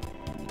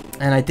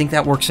 And I think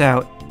that works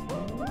out.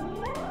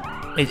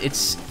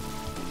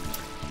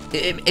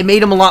 It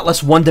made him a lot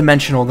less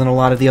one-dimensional than a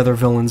lot of the other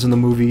villains in the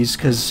movies,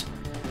 because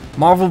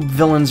Marvel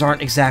villains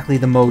aren't exactly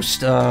the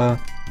most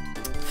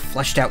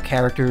fleshed-out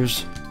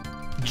characters,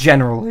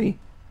 generally.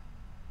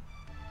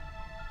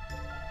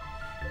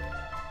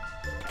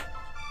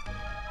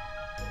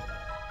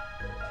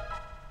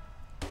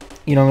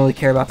 You don't really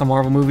care about the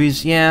Marvel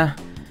movies? Yeah.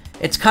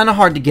 It's kind of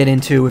hard to get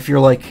into if you're,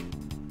 like,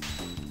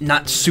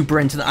 not super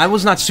into them. I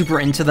was not super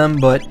into them,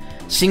 but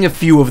seeing a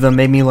few of them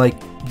made me, like,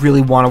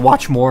 really want to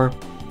watch more.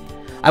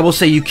 I will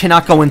say you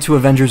cannot go into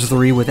Avengers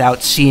 3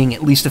 without seeing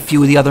at least a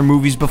few of the other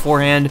movies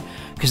beforehand,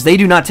 because they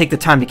do not take the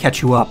time to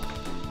catch you up.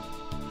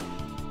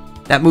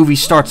 That movie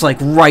starts, like,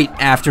 right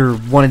after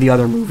one of the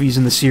other movies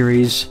in the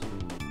series.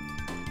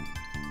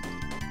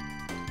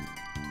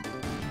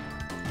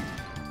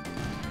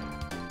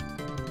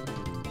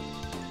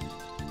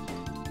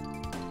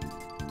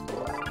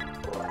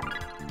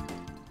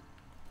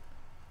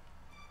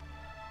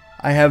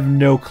 I have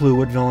no clue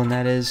what villain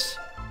that is.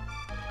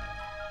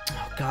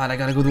 Oh god, I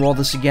gotta go through all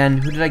this again.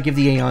 Who did I give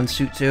the Aeon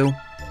suit to?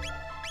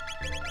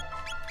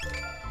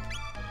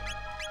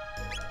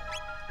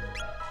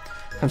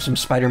 Comes from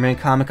Spider-Man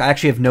comic. I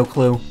actually have no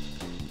clue.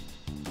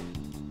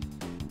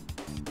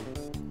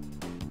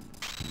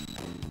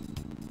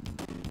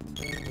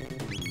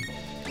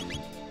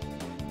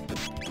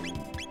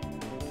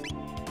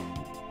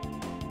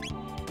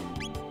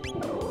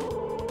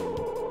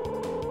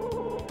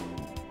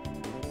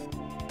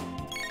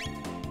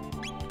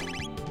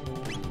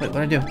 Wait, what'd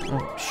I do?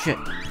 Oh, shit.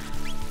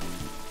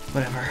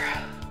 Whatever.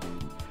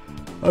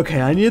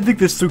 Okay, I need to think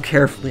this through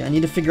carefully. I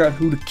need to figure out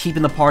who to keep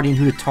in the party and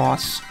who to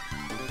toss.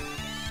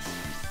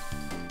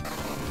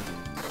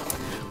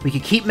 We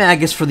could keep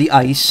Magus for the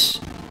ice.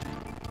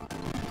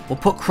 We'll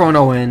put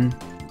Chrono in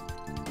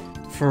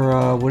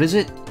for, what is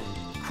it?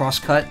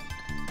 Crosscut.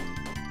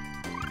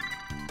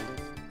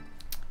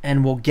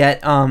 And we'll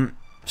get,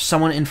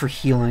 someone in for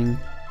healing.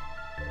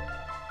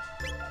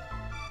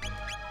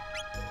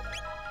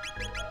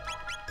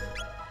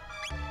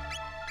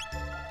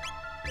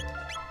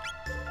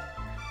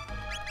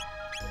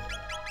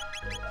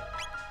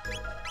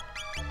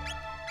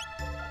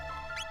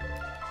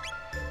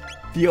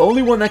 The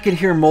only one that can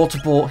heal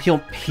multiple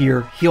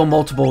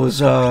is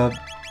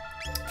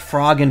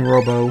Frog and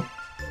Robo.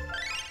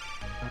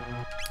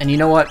 And you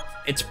know what?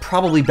 It's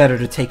probably better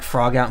to take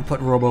Frog out and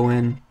put Robo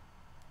in.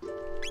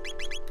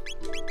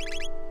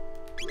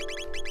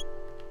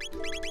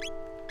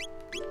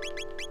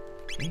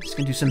 Okay, just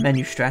gonna do some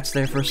menu strats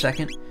there for a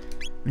second.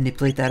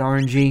 Manipulate that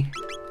RNG.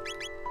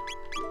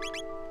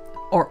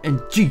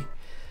 RNG.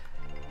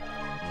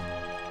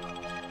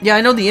 Yeah,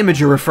 I know the image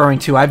you're referring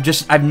to.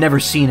 I've never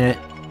seen it.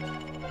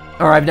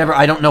 Or I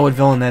don't know what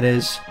villain that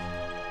is.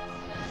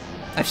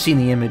 I've seen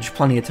the image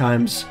plenty of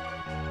times.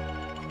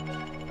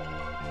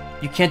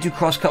 You can't do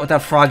crosscut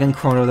without Frog and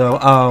Chrono, though.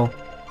 Oh.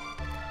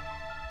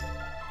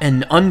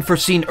 An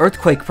unforeseen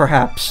earthquake,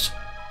 perhaps.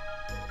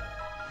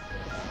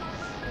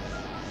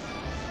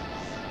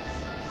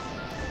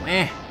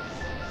 Meh.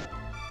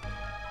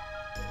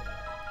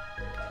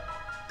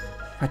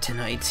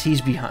 Tonight,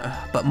 he's behind.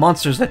 But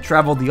monsters that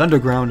travel the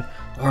underground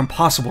are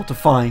impossible to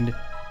find.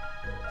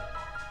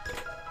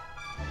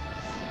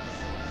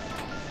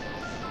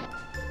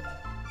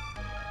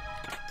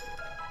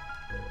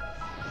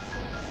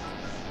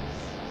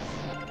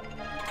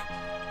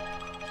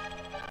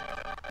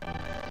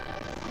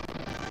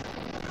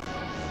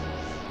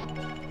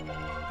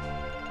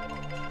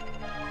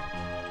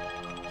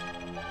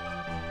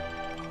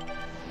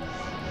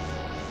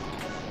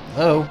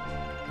 Hello?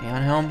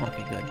 Aeon Helm?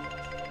 Okay, good.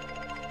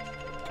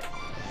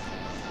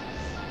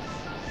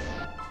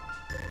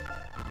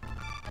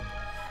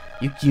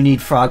 You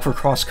need Frog for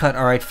crosscut?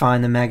 Alright,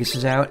 fine, the Magus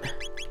is out.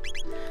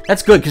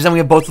 That's good, because then we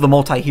have both of the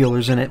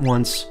multi-healers in at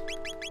once.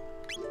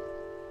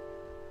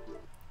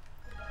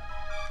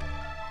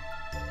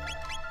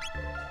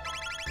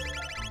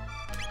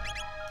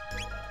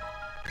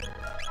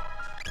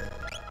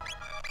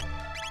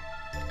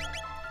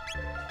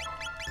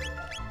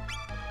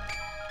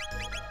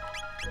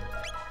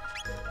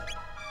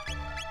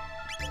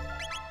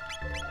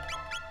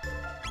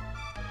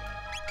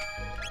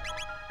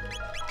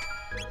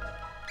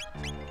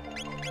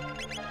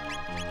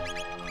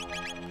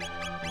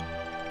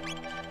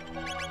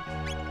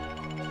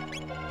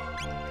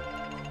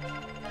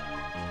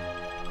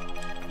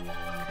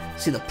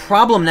 See, the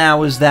problem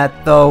now is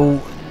that,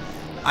 though,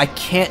 I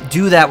can't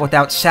do that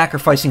without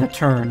sacrificing a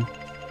turn.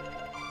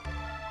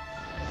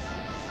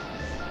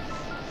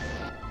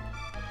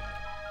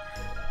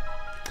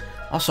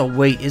 Also,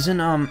 wait, isn't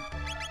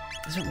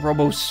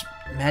Robo's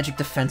magic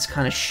defense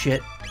kind of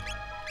shit?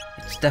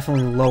 It's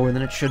definitely lower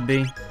than it should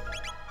be.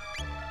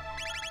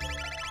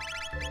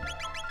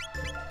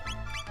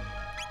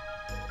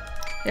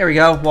 There we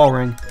go, wall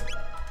ring.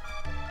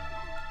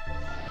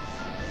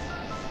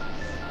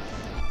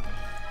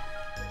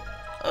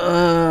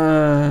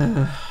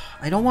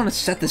 I don't want to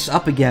set this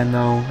up again,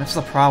 though. That's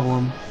the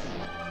problem.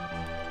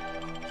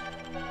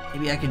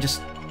 Maybe I could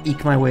just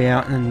eke my way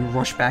out and then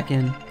rush back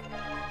in.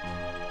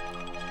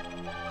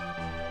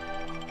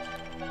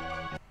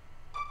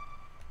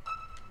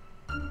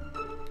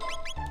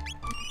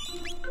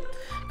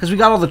 Because we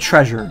got all the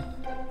treasure.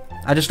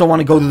 I just don't want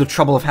to go through the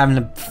trouble of having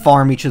to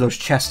farm each of those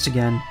chests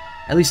again.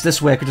 At least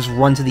this way I could just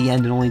run to the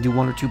end and only do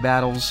 1 or 2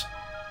 battles.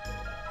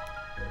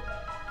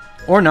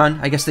 Or none.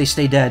 I guess they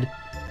stay dead.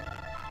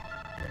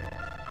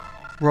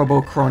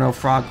 Robo, Chrono,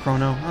 Frog,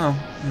 Chrono. Oh,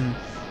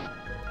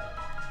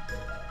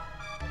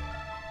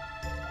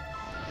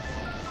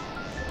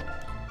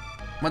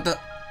 What the...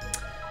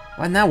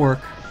 Why didn't that work?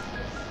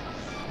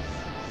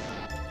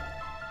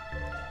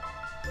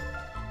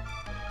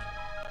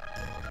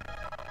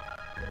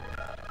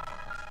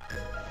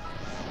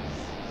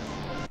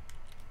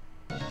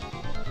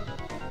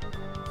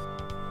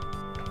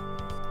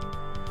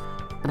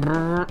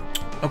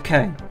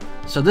 Okay,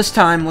 so this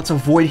time let's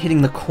avoid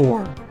hitting the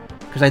core,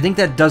 because I think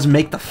that does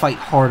make the fight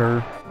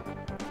harder.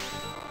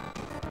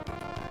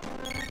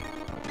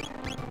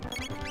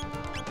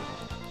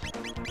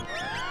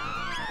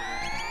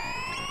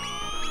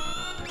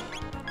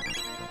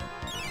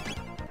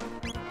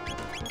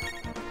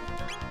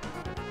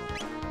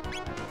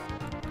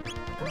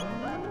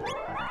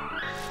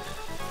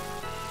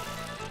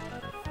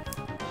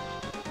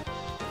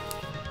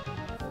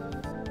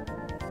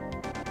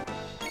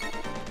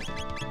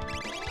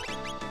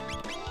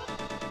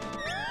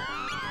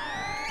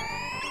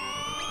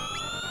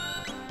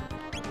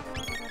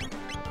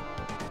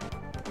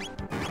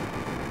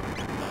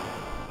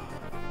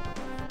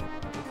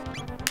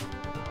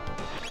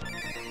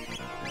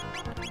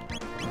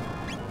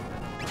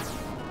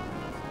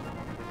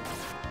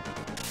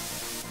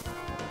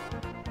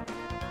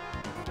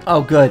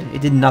 Oh good,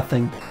 it did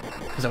nothing,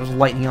 because that was a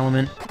lightning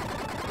element.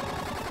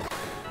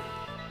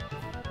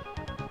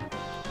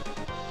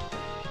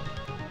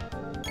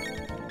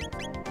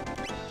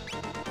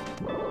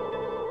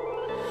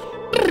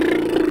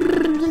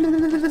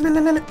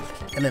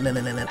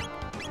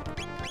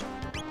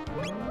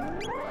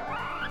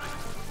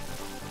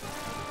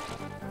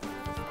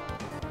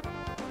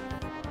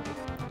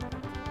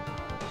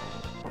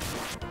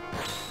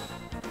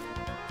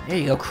 There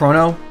you go,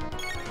 Chrono.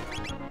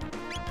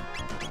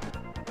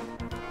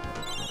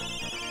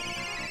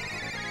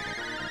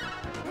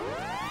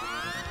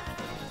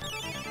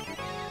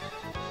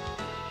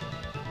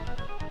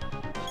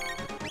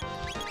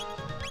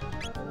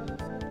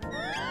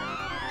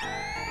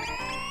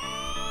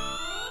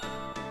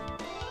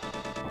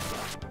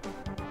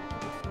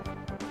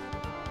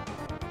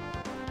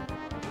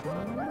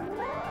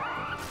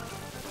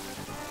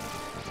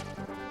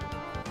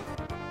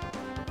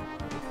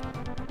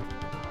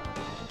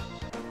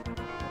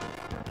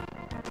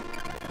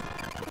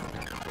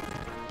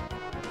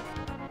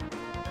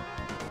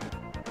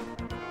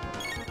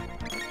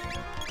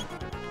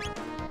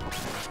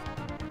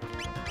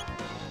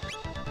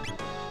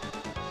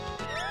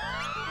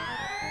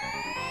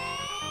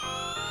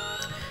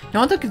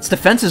 No, I think its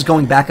defense is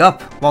going back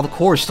up while the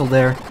core is still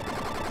there.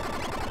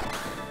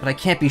 But I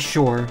can't be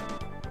sure.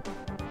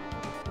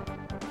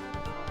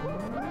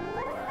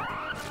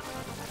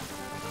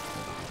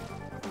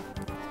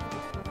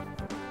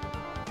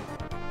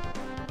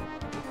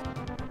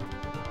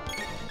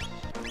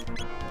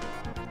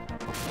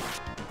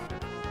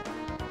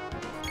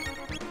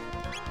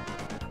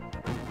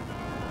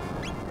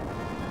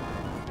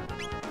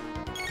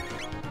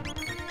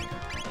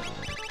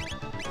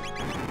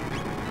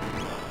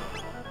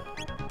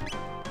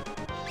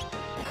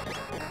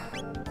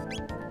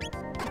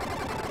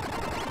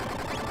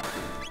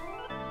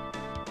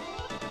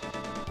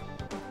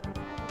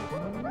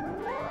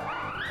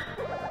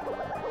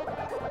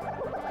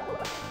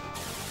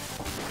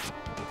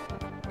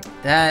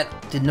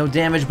 That did no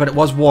damage, but it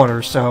was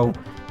water, so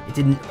it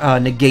didn't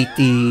negate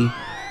the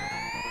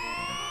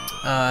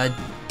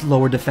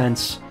lower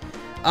defense.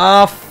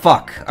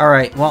 Fuck.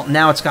 Alright, well,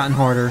 now it's gotten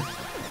harder.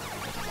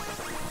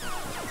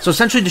 So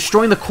essentially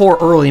destroying the core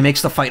early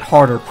makes the fight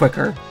harder,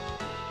 quicker.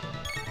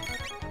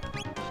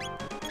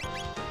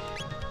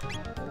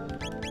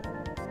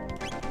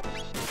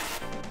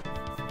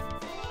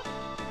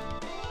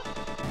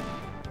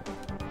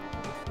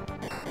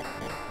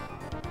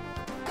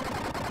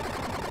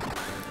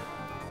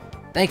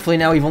 Thankfully,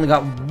 now we've only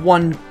got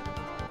one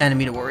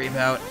enemy to worry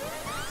about.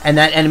 And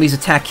that enemy's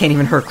attack can't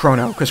even hurt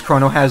Chrono, because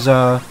Chrono has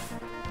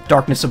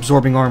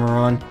darkness-absorbing armor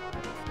on.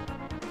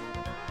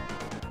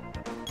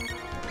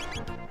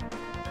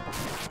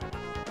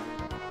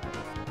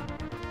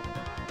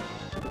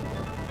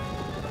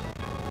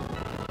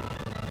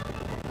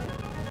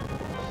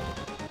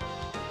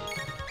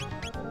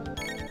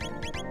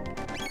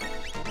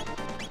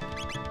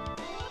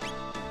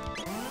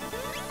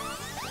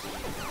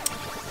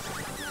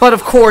 But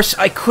of course,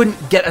 I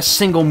couldn't get a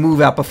single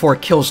move out before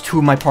it kills 2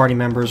 of my party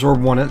members, or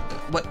one of...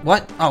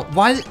 What? Oh,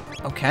 why?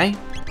 Okay.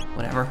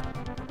 Whatever.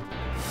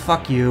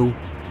 Fuck you.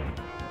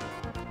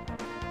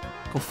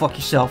 Go fuck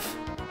yourself.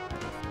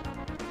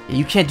 Yeah,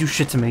 you can't do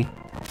shit to me.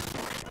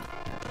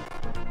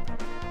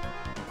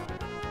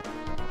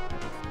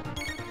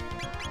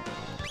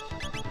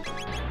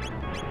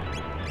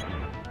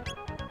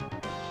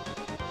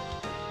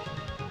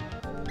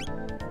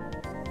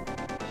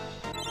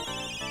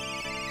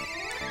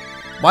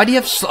 Why do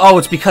you have... Oh,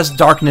 it's because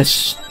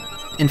darkness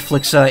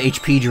inflicts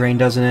HP drain,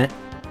 doesn't it?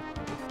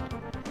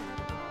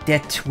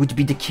 That would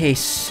be the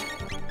case.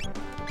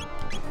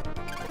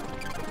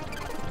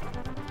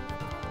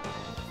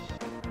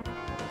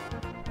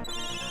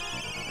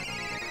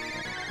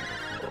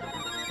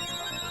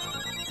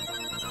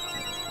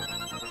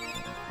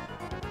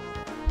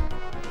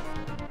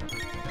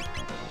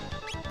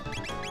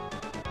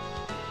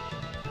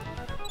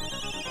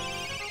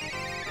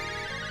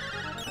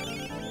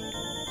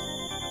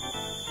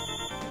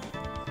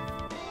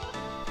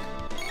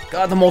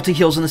 God, the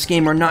multi-heals in this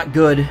game are not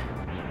good.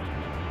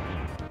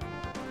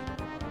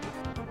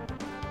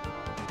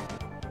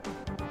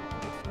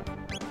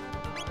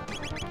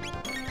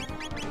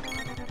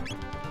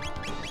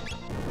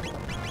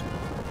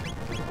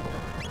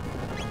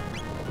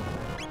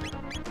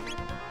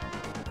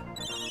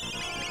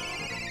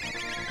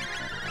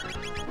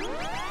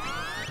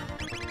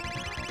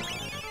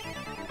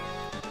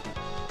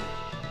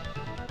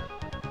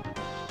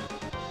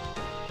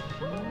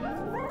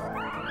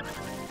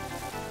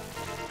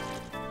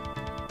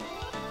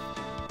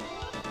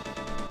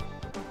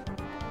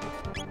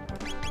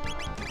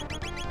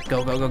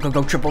 Go, go, go, go,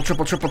 go, triple,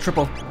 triple, triple,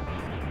 triple.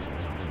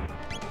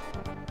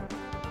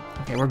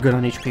 Okay, we're good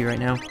on HP right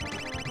now.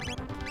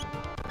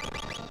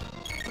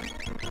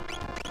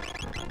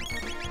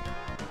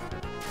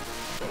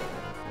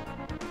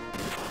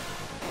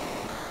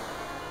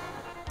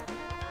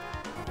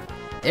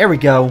 There we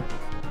go.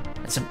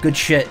 That's some good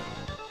shit.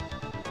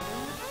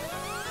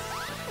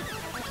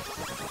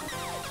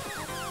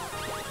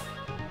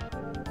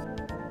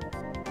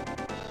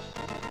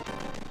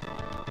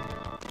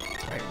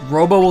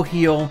 Robo will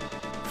heal,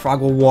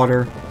 Frog will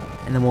water,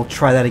 and then we'll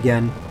try that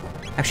again.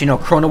 Actually, no,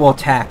 Chrono will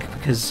attack,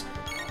 because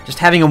just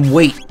having him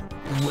wait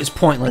is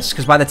pointless,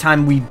 because by the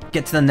time we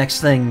get to the next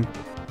thing,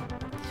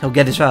 he'll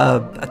get his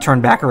a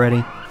turn back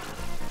already.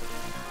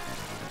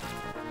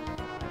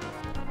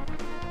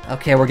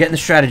 Okay, we're getting the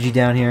strategy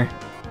down here.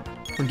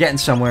 We're getting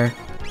somewhere.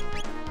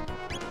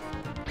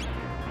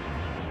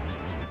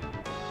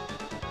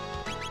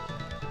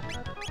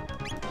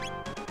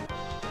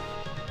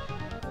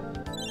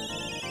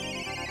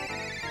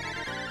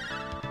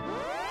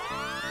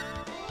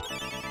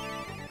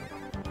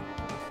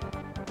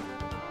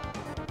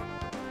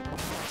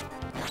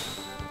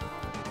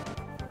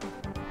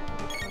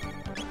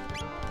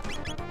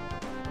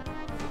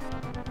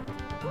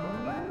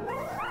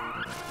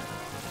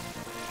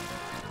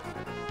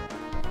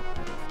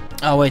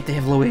 Oh wait, they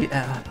have low... I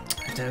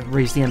have to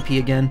raise the MP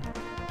again.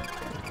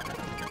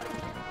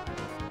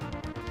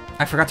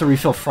 I forgot to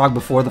refill Frog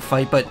before the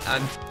fight, but...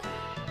 I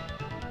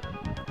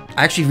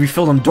actually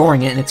refilled him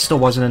during it, and it still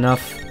wasn't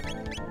enough.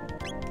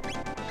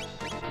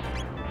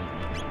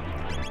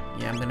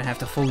 Yeah, I'm gonna have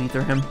to full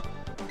ether him.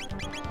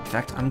 In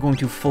fact, I'm going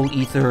to full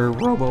ether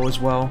Robo as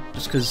well,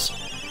 just because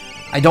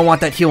I don't want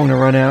that healing to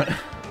run out.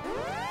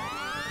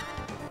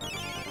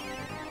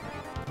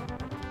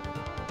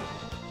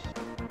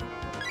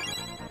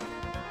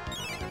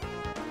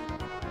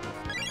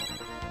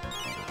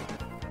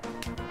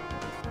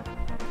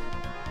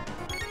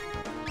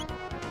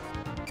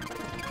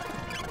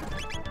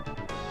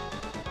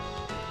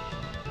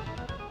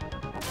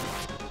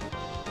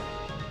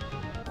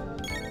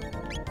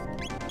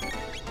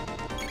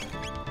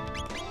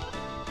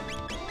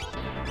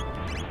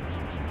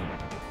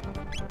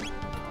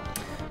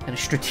 Gotta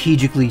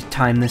strategically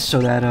time this so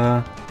that,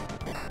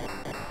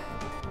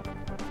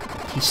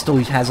 he still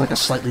has, like, a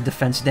slightly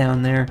defense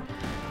down there.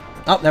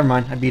 Oh, never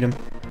mind, I beat him.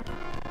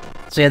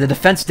 So yeah, the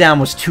defense down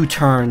was 2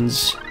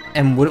 turns,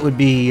 and what it would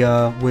be,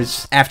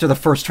 was after the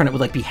first turn it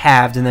would, like, be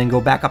halved and then go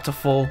back up to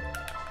full.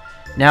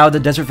 Now the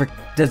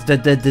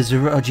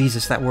oh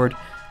Jesus, that word.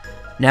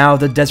 Now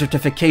the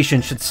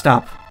desertification should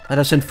stop. Let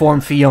us inform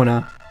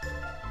Fiona.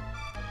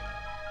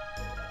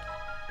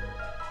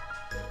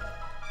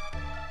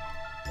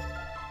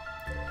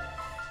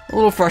 A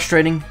little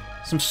frustrating.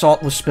 Some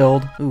salt was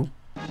spilled. Ooh.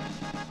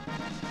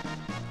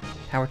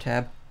 Power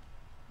tab.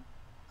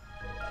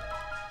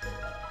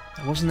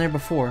 I wasn't there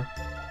before.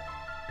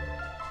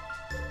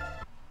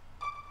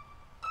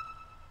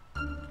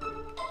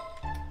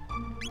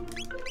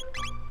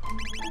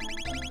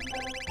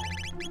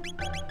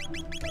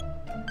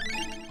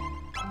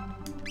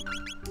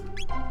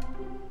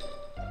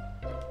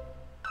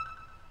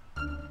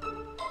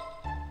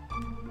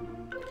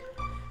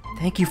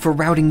 Thank you for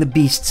routing the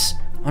beasts.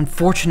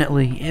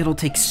 Unfortunately, it'll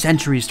take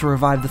centuries to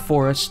revive the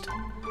forest.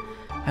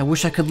 I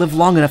wish I could live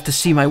long enough to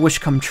see my wish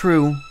come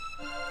true.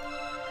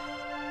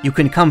 You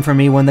can come for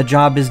me when the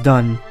job is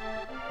done.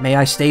 May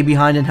I stay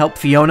behind and help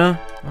Fiona?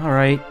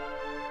 Alright.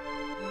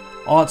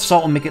 All that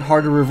salt will make it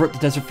hard to revert the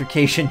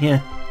desertification,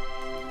 yeah.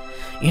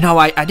 You know,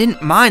 I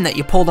didn't mind that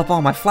you pulled up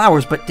all my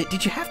flowers, but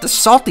did you have to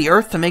salt the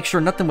earth to make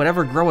sure nothing would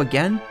ever grow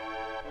again?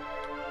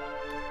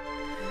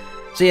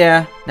 So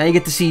yeah, now you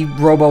get to see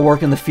Robo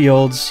work in the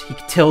fields. He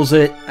tills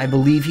it. I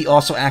believe he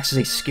also acts as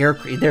a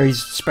scarecrow. There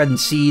he's spreading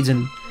seeds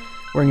and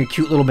wearing a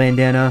cute little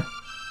bandana.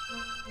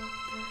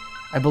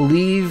 I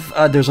believe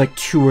there's like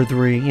 2 or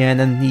 3. Yeah, and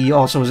then he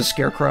also is a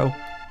scarecrow.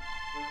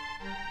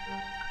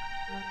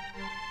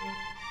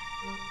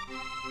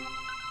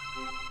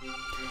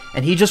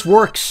 And he just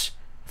works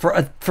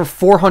for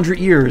 400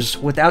 years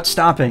without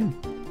stopping.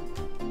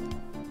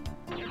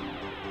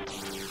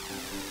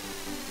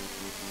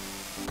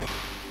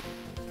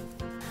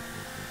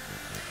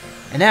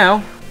 And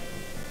now,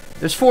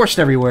 there's forest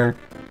everywhere,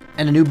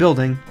 and a new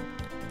building.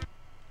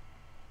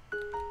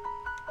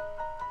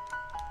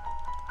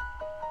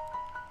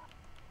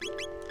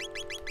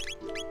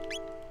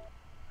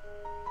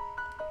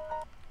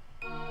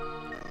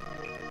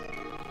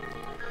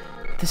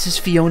 This is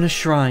Fiona's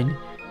shrine.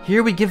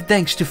 Here we give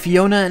thanks to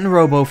Fiona and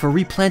Robo for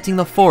replanting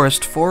the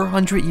forest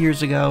 400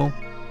 years ago.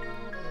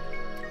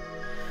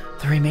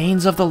 The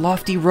remains of the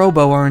lofty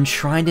Robo are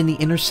enshrined in the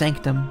inner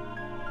sanctum.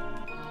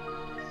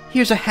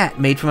 Here's a hat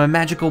made from a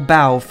magical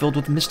bough filled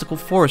with mystical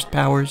forest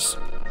powers.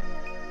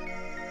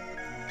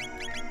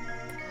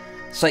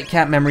 Sight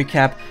cap, memory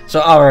cap. So,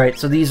 alright,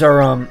 so these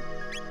are,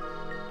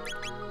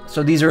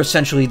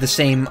 essentially the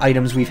same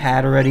items we've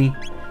had already.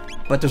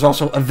 But there's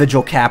also a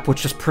vigil cap,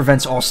 which just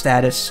prevents all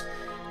status.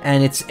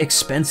 And it's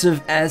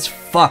expensive as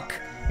fuck.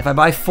 If I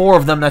buy 4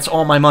 of them, that's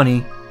all my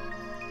money.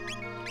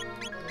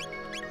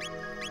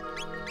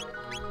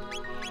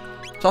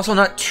 It's also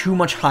not too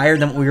much higher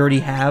than what we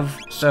already have,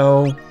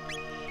 so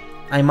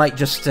I might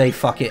just say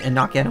fuck it and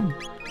not get them.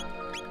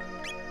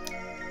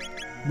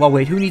 Well,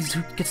 wait, who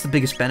gets the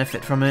biggest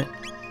benefit from it?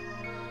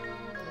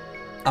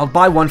 I'll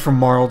buy one from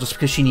Marl just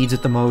because she needs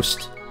it the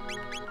most.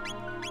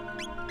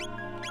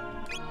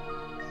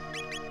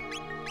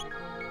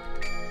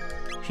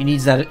 She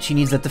needs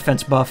that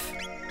defense buff.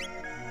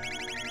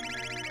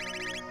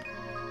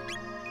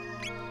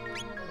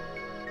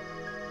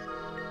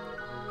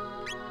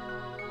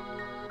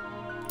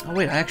 Oh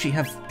wait, I actually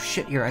have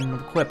shit here I'm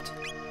equipped.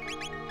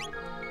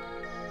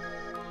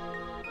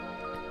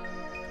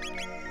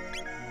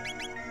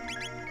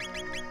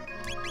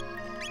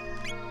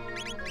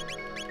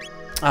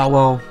 Oh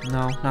well,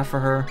 no, not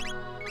for her.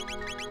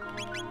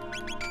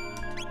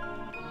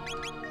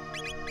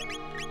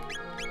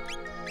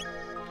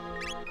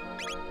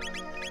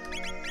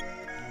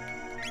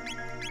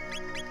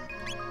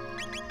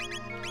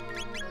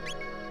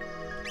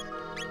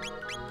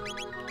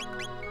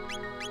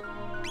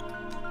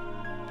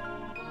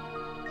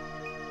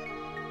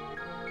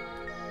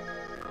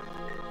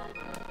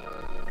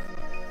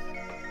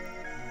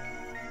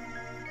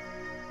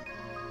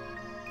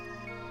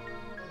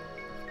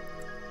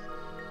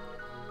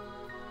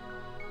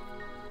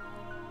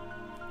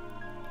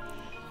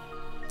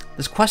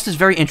 This quest is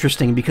very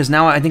interesting because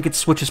now I think it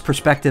switches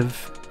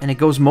perspective, and it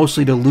goes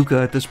mostly to Luca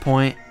at this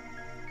point.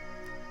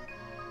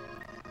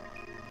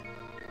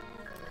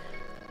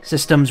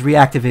 Systems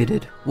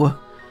reactivated.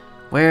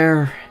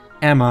 Where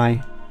am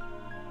I?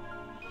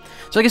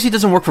 So I guess he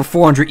doesn't work for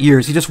 400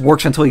 years, he just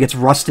works until he gets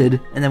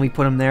rusted, and then we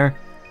put him there.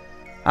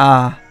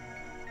 Ah,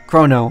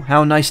 Chrono,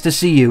 how nice to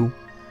see you.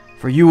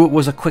 For you it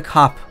was a quick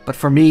hop, but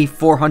for me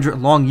 400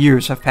 long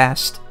years have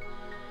passed.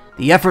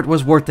 The effort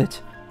was worth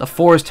it. The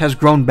forest has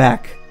grown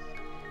back.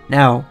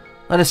 Now,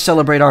 let us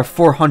celebrate our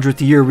 400th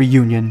year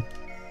reunion.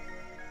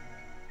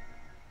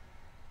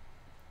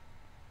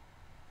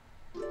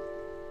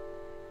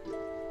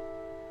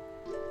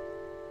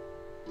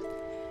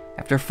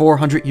 After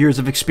 400 years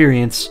of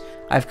experience,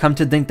 I've come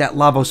to think that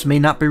Lavos may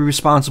not be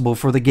responsible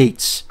for the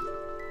gates.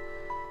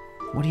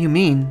 What do you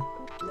mean?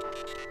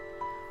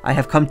 I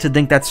have come to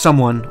think that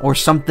someone or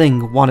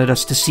something wanted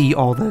us to see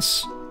all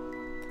this.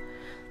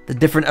 The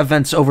different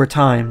events over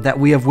time that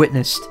we have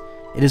witnessed,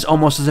 it is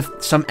almost as if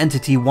some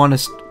entity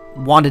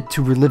wanted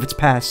to relive its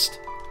past.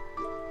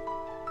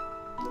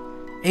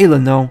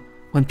 Aelin, though,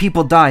 when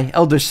people die,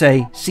 elders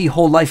say, see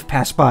whole life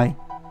pass by.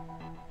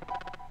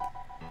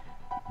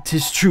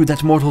 'Tis true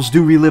that mortals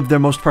do relive their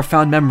most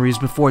profound memories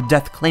before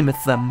death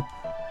claimeth them,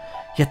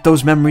 yet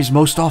those memories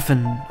most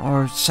often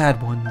are sad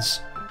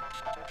ones.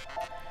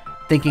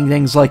 Thinking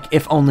things like,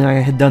 if only I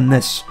had done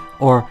this,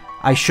 or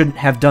I shouldn't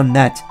have done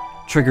that,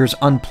 triggers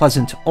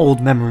unpleasant old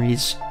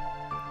memories.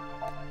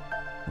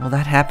 Will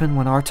that happen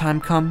when our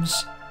time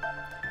comes?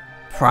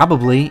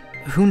 Probably.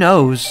 Who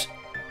knows?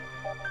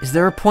 Is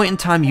there a point in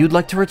time you'd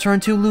like to return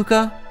to,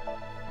 Luca?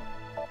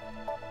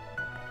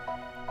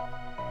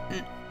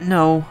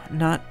 No,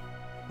 not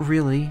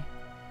really.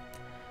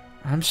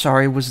 I'm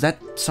sorry, was that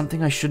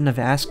something I shouldn't have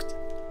asked?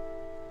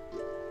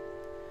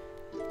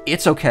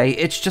 It's okay,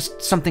 it's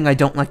just something I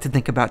don't like to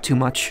think about too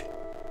much.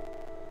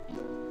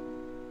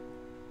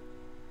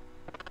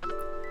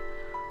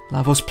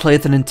 Lavos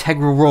playeth an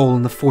integral role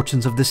in the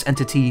fortunes of this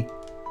entity.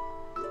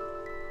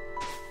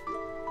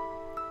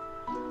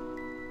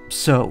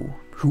 So,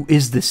 who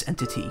is this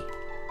entity?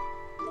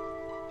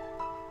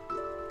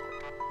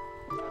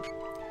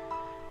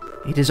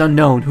 It is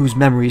unknown whose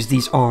memories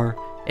these are.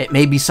 It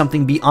may be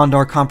something beyond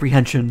our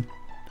comprehension.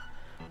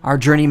 Our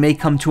journey may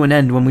come to an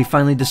end when we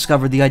finally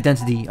discover the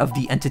identity of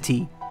the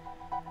entity.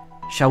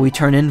 Shall we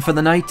turn in for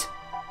the night?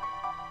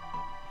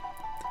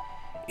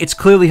 It's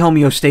clearly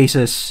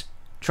homeostasis,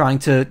 trying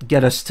to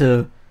get us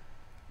to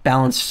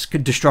balance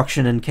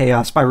destruction and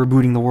chaos by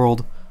rebooting the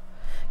world.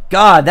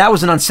 God, that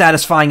was an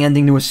unsatisfying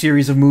ending to a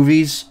series of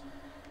movies.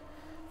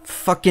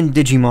 Fucking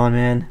Digimon,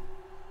 man.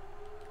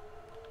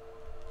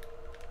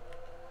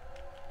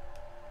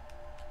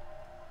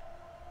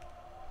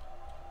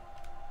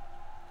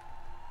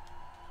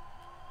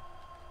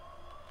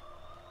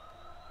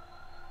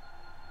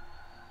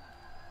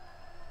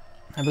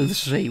 I believe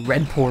this is a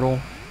red portal.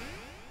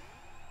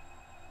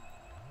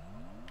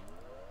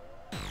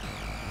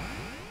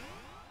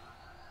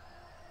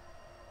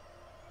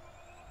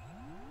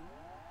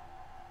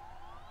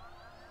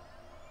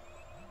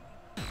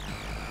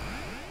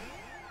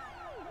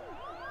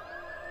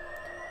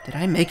 Did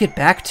I make it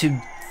back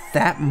to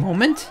that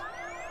moment?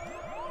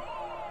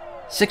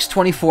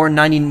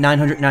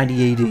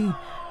 6/24/990 AD.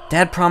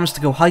 Dad promised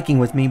to go hiking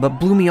with me, but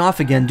blew me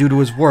off again due to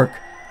his work.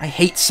 I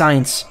hate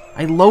science.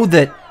 I loathe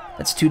it.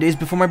 That's 2 days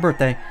before my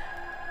birthday.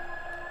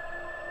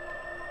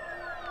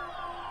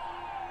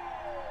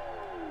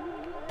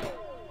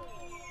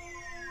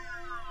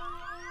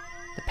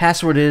 The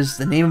password is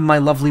the name of my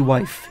lovely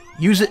wife.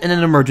 Use it in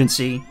an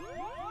emergency.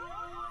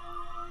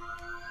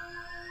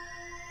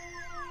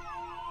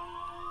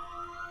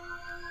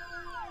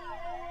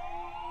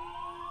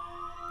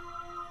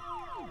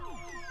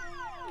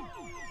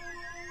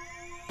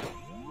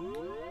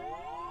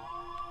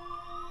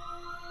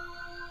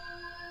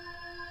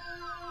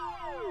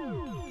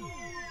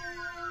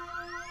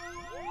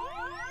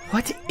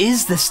 What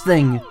is this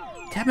thing?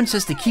 Tabin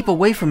says to keep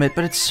away from it,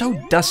 but it's so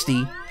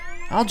dusty.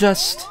 I'll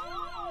just...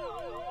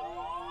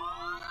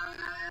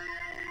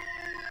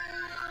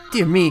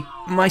 Dear me,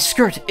 my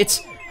skirt,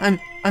 it's... I'm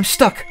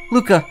stuck.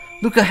 Luca,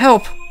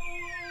 help!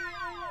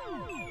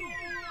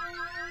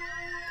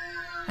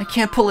 I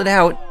can't pull it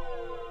out.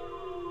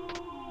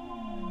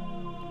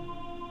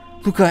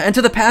 Luca,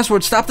 enter the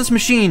password, stop this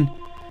machine!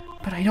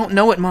 But I don't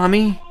know it,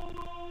 Mommy.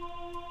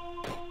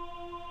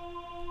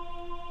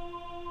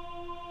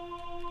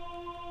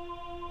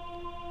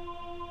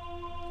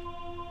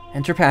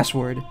 Enter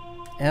password.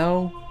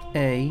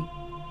 L-A-L-A-R-A.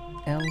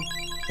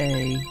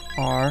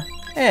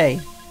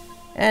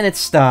 And it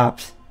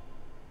stopped.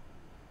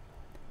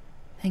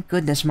 Thank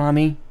goodness,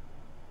 Mommy.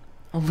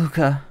 Oh,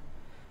 Luca.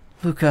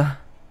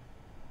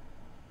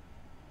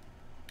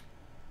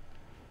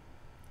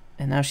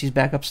 And now she's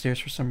back upstairs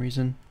for some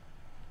reason.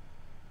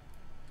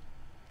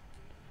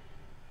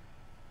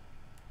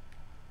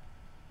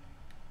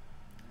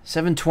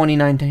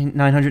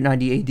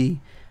 (7/20/990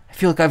 AD). I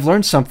feel like I've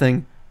learned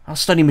something. I'll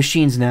study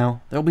machines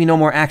now. There'll be no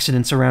more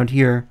accidents around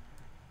here.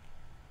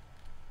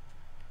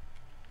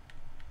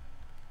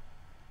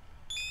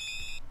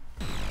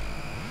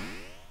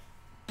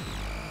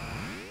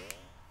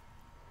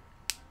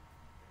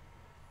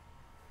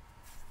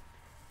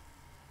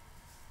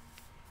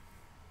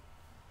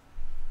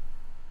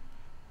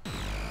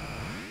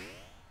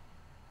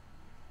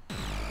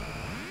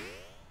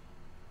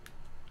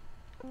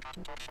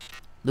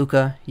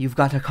 Luca, you've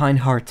got a kind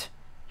heart.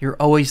 You're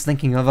always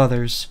thinking of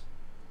others.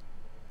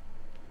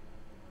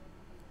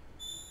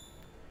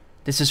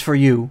 This is for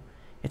you.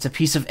 It's a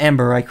piece of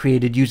amber I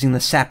created using the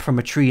sap from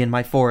a tree in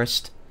my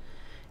forest.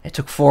 It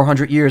took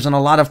 400 years and a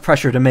lot of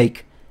pressure to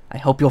make. I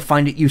hope you'll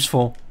find it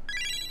useful.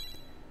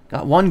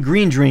 Got one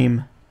green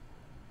dream.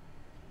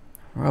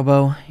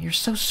 Robo, you're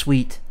so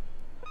sweet.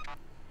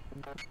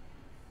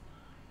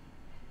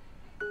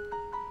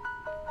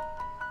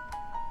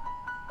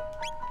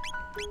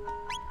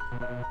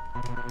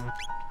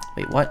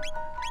 Wait, what?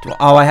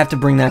 Oh, I have to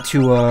bring that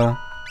to,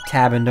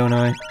 Tabin, don't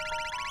I?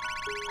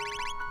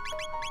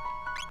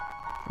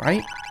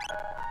 Right?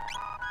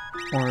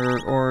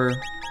 Or...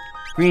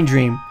 Green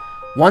Dream.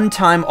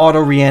 One-time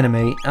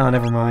auto-reanimate. Oh,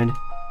 never mind.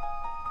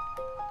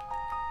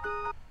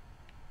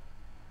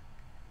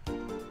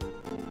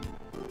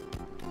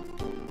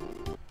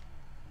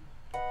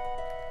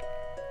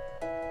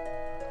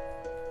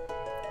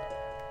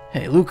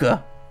 Hey,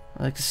 Luca.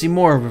 I'd like to see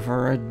more of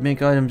her. I'd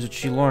make items that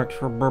she liked.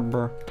 Her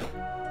burr.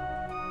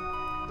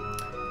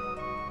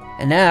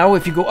 And now,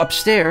 if you go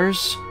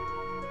upstairs,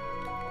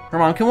 her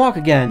mom can walk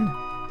again.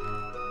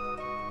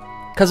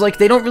 Because, like,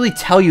 they don't really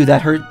tell you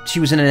that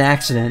she was in an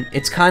accident.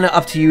 It's kind of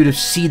up to you to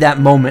see that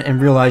moment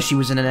and realize she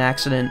was in an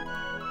accident.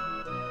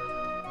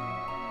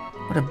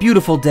 What a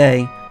beautiful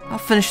day. I'll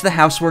finish the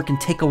housework and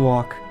take a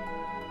walk.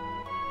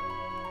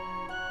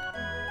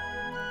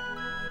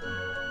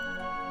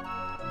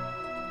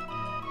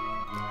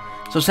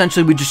 So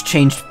essentially, we just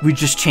changed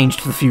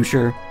the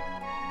future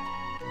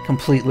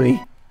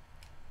completely.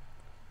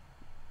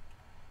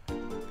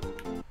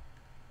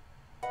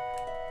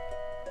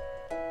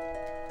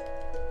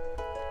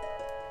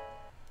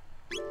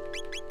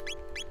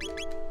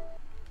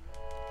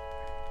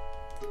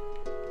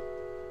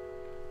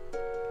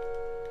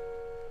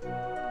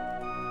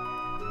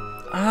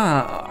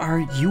 Are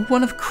you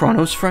one of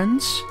Chrono's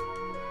friends?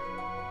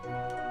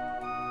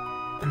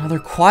 Another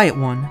quiet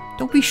one.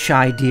 Don't be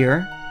shy,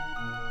 dear.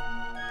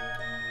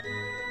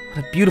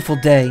 What a beautiful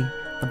day.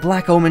 The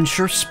black omen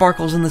sure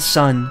sparkles in the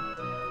sun.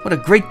 What a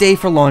great day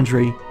for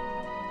laundry.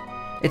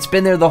 It's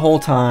been there the whole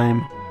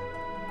time.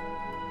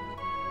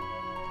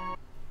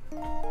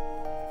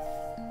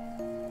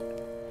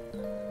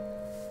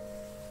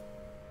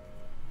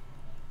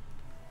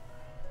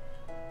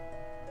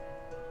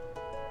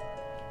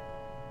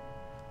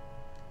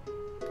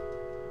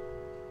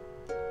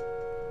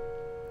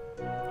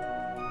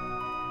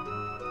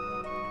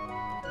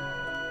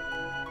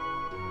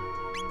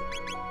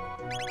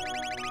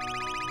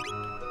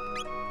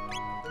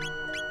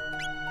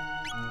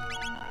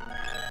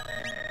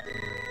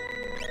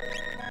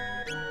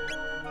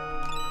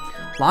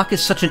 Lock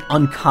is such an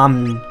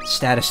uncommon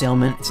status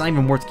ailment, it's not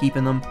even worth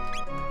keeping them.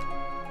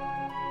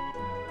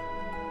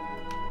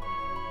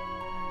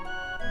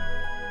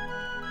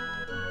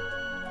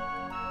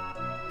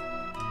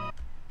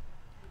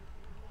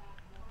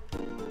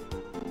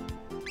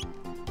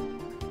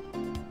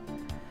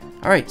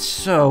 Alright,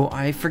 so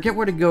I forget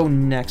where to go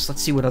next.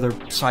 Let's see what other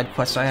side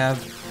quests I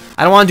have.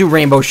 I don't want to do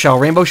Rainbow Shell.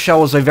 Rainbow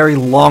Shell is a very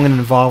long and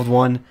involved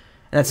one, and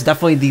that's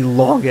definitely the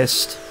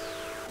longest.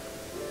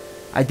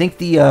 I think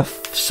the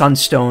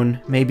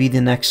Sunstone may be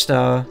the next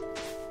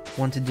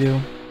one to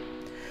do.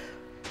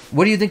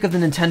 What do you think of the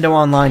Nintendo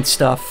Online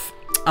stuff?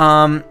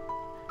 Well,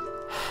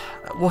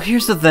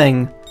 here's the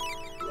thing.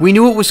 We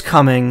knew it was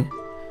coming.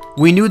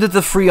 We knew that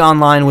the free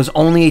online was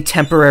only a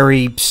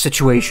temporary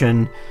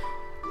situation.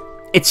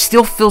 It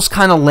still feels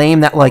kind of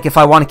lame that, like, if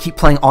I want to keep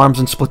playing ARMS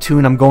and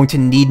Splatoon, I'm going to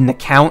need an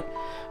account.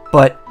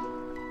 But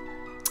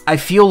I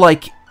feel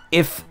like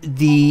if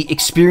the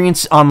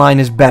experience online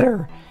is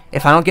better,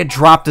 if I don't get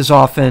dropped as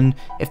often,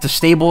 if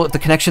the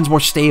connection's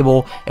more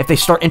stable, if they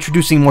start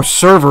introducing more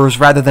servers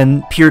rather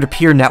than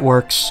peer-to-peer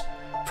networks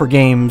for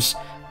games,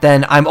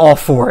 then I'm all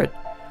for it.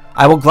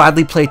 I will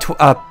gladly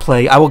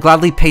I will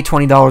gladly pay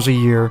 $20 a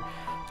year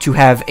to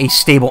have a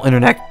stable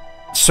internet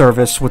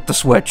service with the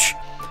Switch.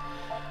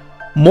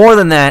 More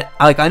than that,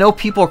 like, I know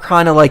people are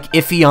kind of like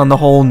iffy on the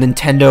whole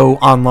Nintendo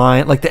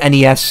Online, like the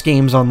NES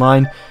games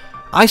online.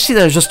 I see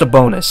that as just a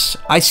bonus.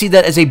 I see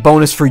that as a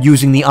bonus for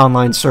using the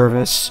online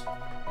service.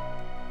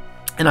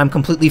 And I'm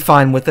completely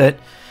fine with it.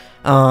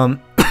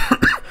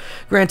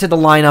 Granted, the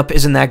lineup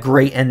isn't that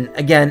great, and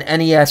again,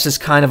 NES is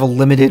kind of a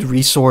limited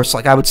resource.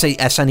 Like, I would say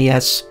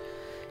SNES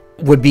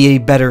would be a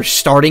better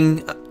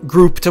starting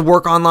group to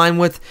work online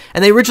with.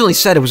 And they originally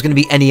said it was going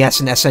to be NES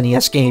and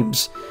SNES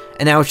games,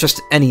 and now it's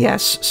just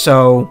NES.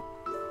 So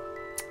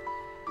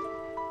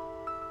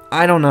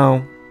I don't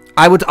know.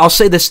 I'll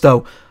say this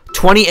though: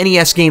 20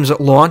 NES games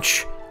at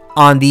launch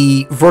on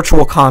the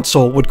Virtual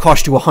Console would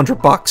cost you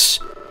 $100.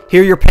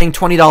 Here you're paying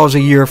 $20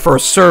 a year for a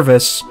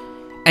service,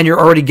 and you're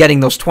already getting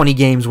those 20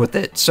 games with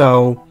it,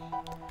 so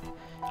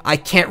I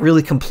can't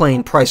really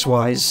complain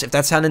price-wise. If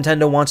that's how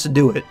Nintendo wants to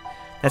do it,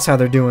 that's how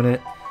they're doing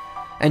it.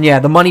 And yeah,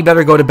 the money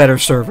better go to better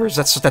servers.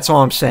 That's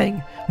all I'm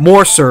saying.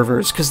 More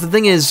servers, because the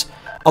thing is,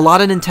 a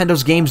lot of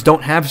Nintendo's games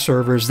don't have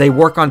servers. They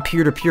work on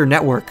peer-to-peer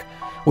network,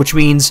 which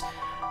means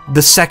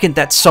the second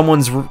that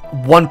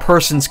one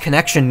person's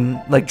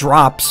connection, like,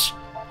 drops,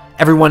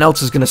 everyone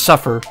else is going to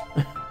suffer.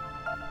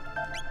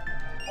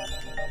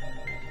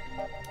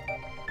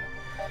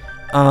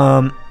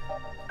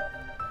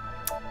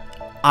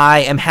 I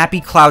am happy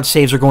cloud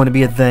saves are going to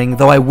be a thing,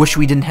 though I wish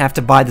we didn't have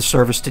to buy the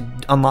service to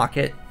unlock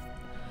it.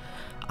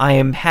 I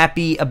am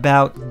happy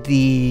about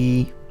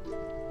the...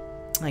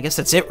 I guess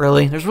that's it,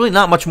 really. There's really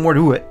not much more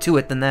to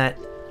it than that.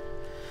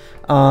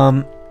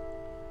 I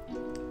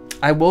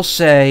will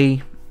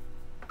say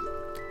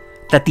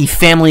that the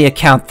family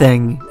account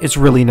thing is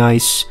really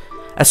nice,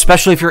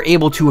 especially if you're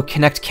able to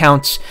connect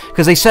accounts,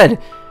 because they said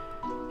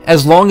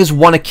as long as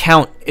one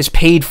account is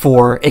paid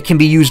for, it can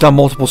be used on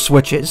multiple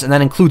Switches, and that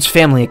includes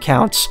family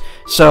accounts.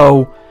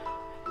 So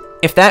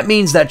if that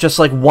means that just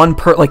like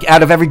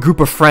out of every group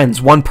of friends,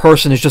 one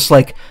person is just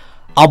like,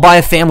 I'll buy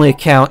a family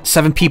account,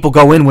 7 people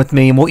go in with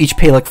me, and we'll each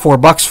pay like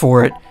 $4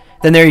 for it,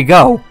 then there you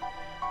go.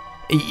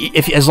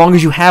 As long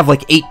as you have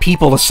like 8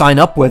 people to sign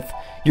up with,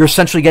 you're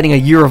essentially getting a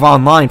year of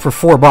online for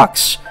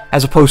 $4,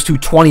 as opposed to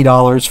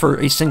 $20 for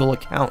a single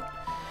account.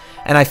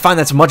 And I find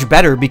that's much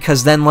better,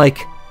 because then, like,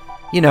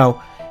 you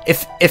know,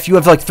 if you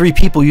have like 3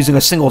 people using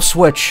a single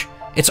Switch,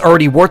 it's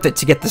already worth it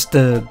to get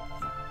the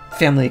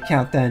family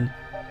account then.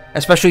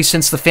 Especially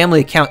since the family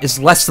account is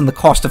less than the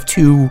cost of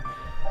 2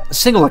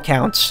 single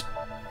accounts.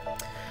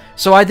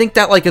 So I think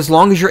that, like, as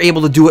long as you're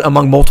able to do it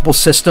among multiple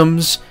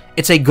systems,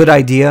 it's a good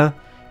idea,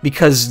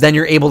 because then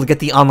you're able to get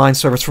the online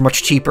service for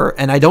much cheaper.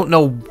 And I don't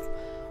know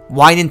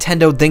why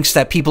Nintendo thinks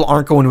that people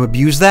aren't going to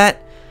abuse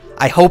that.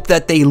 I hope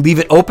that they leave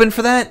it open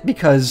for that,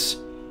 because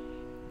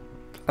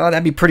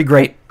that'd be pretty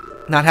great,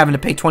 not having to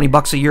pay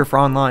 $20 a year for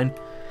online.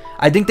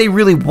 I think they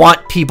really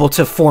want people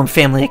to form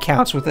family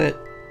accounts with it.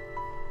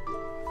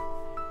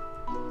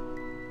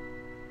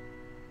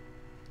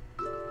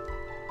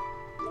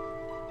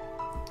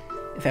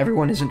 If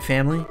everyone isn't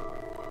family.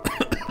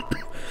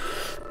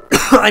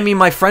 I mean,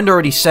 my friend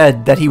already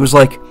said that he was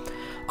like,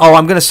 oh,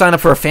 I'm going to sign up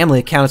for a family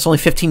account. It's only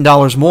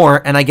 $15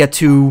 more, and I get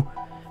to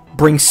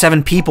bring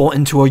 7 people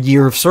into a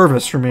year of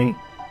service for me.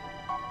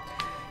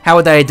 How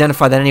would I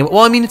identify that anyway?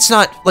 Well, I mean, it's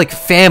not like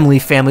family.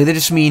 They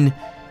just mean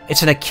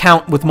it's an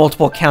account with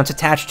multiple accounts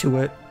attached to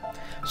it.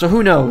 So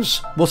who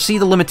knows? We'll see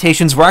the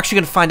limitations. We're actually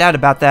going to find out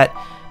about that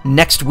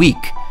next week.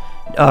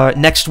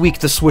 Next week,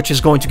 the Switch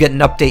is going to get an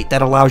update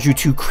that allows you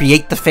to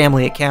create the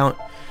family account.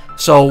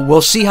 So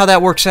we'll see how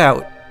that works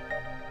out.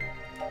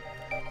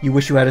 You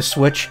wish you had a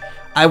Switch?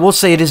 I will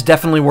say it is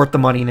definitely worth the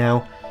money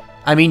now.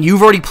 I mean,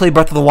 you've already played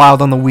Breath of the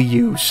Wild on the Wii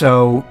U,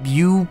 so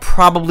you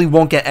probably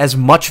won't get as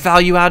much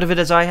value out of it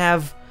as I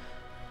have.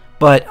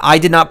 But I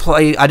did not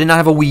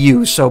have a Wii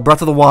U, so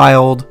Breath of the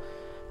Wild,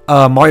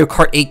 Mario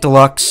Kart 8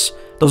 Deluxe,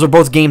 those are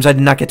both games I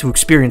did not get to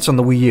experience on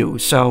the Wii U,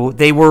 so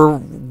they were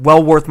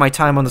well worth my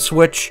time on the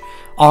Switch.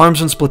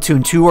 ARMS and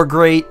Splatoon 2 are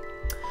great.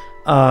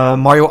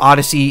 Mario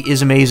Odyssey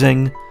is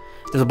amazing.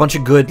 There's a bunch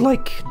of good,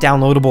 like,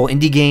 downloadable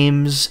indie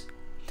games.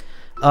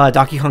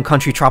 Donkey Kong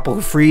Country Tropical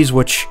Freeze,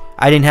 which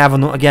I didn't have,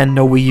 again,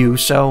 no Wii U,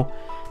 so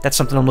that's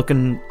something I'm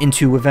looking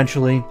into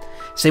eventually.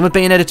 Same with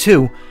Bayonetta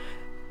 2.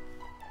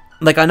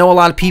 Like, I know a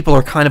lot of people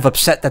are kind of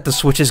upset that the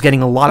Switch is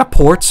getting a lot of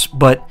ports,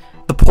 but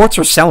the ports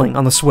are selling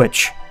on the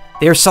Switch.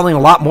 They are selling a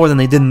lot more than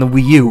they did in the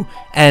Wii U,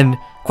 and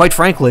quite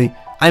frankly,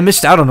 I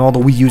missed out on all the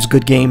Wii U's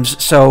good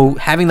games, so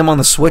having them on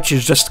the Switch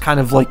is just kind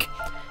of like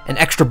an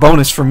extra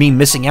bonus for me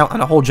missing out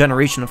on a whole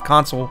generation of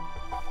console.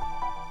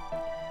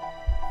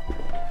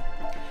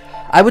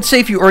 I would say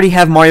if you already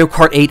have Mario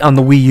Kart 8 on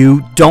the Wii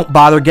U, don't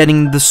bother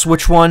getting the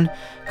Switch one,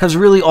 because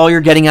really all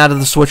you're getting out of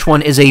the Switch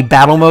one is a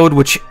battle mode,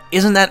 which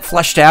isn't that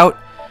fleshed out.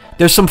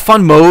 There's some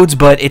fun modes,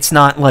 but it's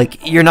not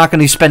like, you're not going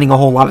to be spending a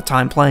whole lot of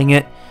time playing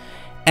it.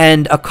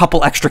 And a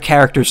couple extra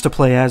characters to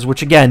play as,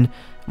 which again,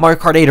 Mario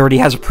Kart 8 already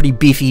has a pretty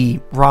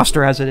beefy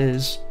roster as it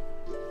is.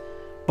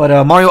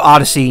 But Mario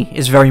Odyssey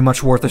is very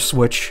much worth a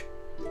Switch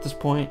at this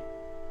point.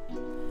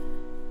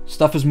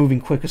 Stuff is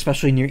moving quick,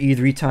 especially near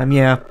E3 time,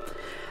 yeah.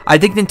 I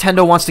think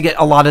Nintendo wants to get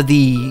a lot of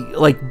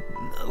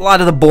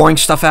the boring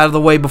stuff out of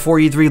the way before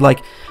E3. Like,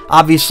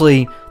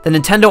 obviously, the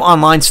Nintendo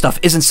Online stuff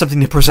isn't something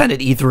to present at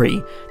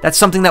E3. That's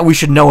something that we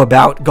should know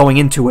about going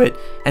into it,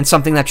 and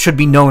something that should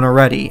be known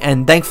already.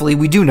 And thankfully,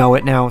 we do know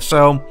it now,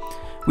 so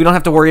we don't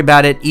have to worry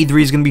about it.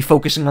 E3 is going to be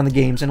focusing on the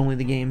games, and only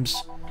the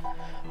games.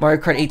 Mario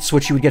Kart 8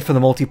 Switch you would get for the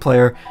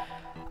multiplayer.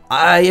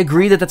 I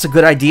agree that that's a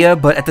good idea,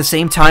 but at the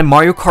same time,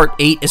 Mario Kart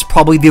 8 is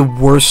probably the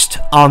worst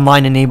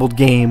online-enabled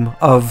game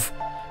of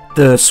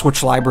the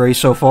Switch library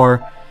so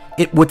far.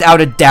 It, without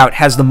a doubt,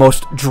 has the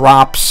most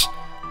drops,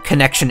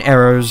 connection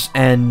errors,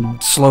 and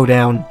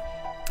slowdown,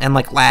 and,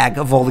 like, lag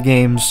of all the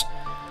games.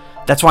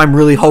 That's why I'm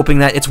really hoping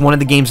that it's one of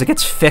the games that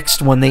gets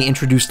fixed when they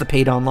introduce the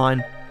paid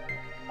online.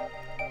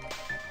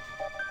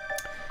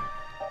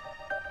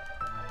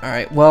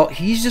 Alright, well,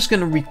 he's just going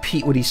to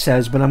repeat what he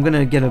says, but I'm going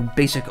to get a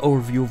basic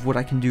overview of what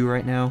I can do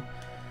right now.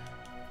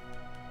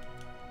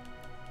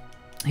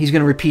 He's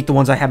going to repeat the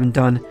ones I haven't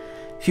done.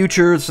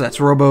 Futures,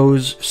 that's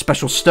Robo's.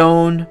 Special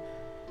Stone,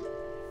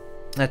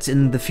 that's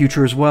in the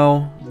future as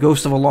well.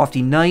 Ghost of a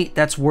Lofty Night,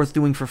 that's worth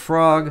doing for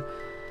Frog.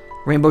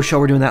 Rainbow Show,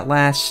 we're doing that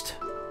last.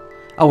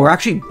 Oh, we're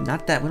actually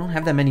not that, we don't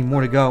have that many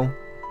more to go.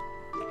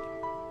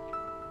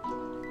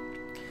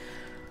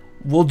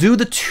 We'll do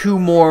the 2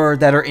 more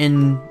that are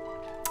in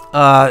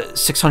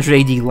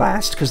 600 AD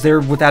last, because they're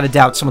without a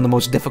doubt some of the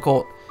most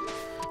difficult.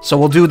 So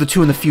we'll do the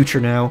 2 in the future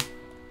now.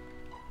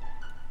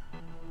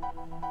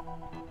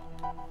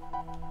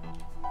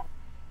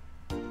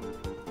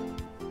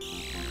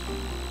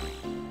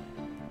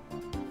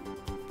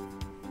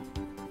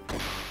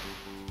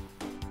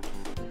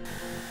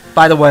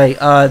 By the way,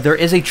 there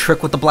is a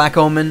trick with the Black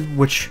Omen,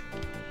 which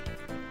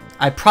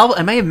I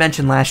may have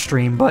mentioned last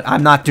stream, but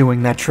I'm not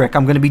doing that trick.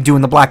 I'm going to be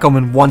doing the Black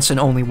Omen once and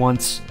only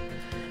once.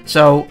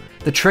 So,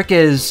 the trick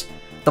is,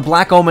 the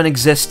Black Omen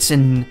exists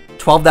in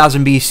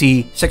 12,000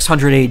 BC,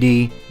 600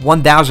 AD,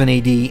 1000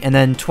 AD, and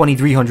then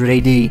 2300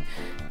 AD.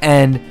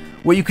 And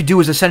what you could do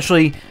is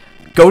essentially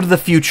go to the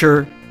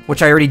future,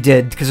 which I already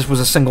did because this was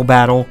a single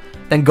battle,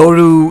 then go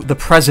to the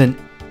present,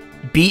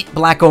 beat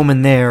Black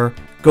Omen there,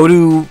 go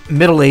to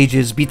Middle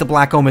Ages, beat the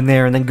Black Omen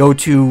there, and then go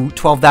to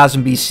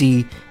 12,000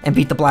 BC and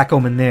beat the Black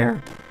Omen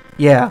there.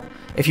 Yeah,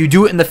 if you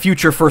do it in the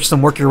future first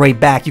and work your way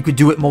back, you could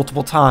do it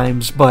multiple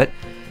times, but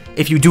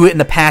if you do it in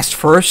the past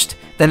first,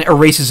 then it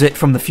erases it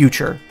from the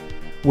future,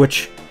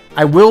 which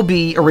I will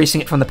be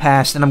erasing it from the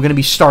past, and I'm going to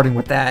be starting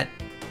with that.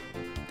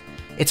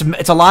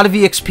 It's a lot of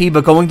EXP,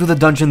 but going through the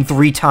dungeon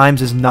 3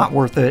 times is not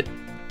worth it.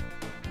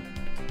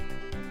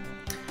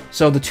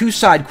 So the 2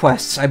 side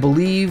quests, I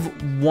believe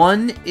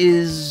one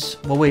is...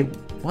 Well, wait,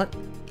 what?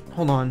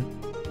 Hold on.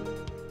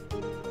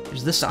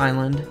 There's this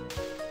island.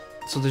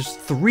 So there's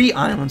 3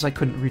 islands I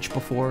couldn't reach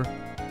before.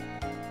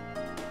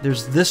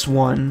 There's this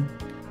one.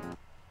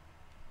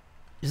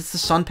 Is this the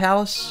Sun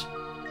Palace?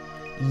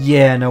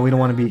 Yeah, no, we don't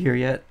want to be here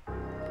yet.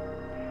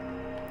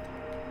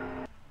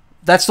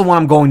 That's the one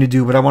I'm going to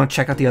do, but I want to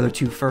check out the other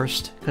 2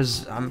 first,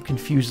 because I'm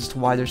confused as to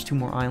why there's 2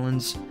 more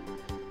islands.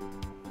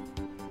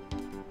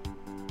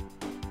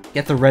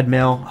 Get the red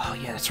mail. Oh,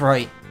 yeah, that's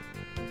right.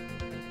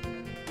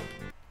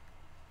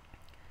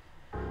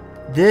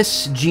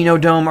 This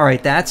Genodome,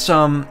 alright, that's,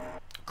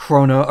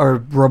 Chrono, or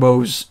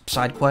Robo's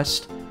side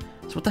quest.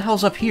 So what the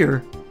hell's up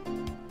here?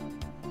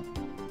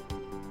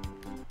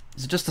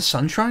 Is it just the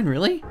Sun Shrine,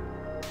 really?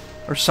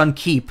 Or Sun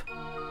Keep?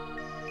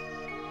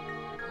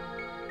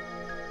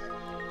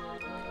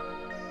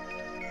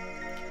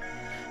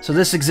 So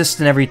this exists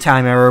in every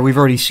time era, we've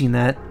already seen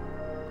that.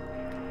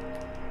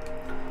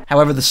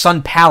 However, the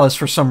Sun Palace,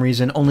 for some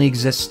reason, only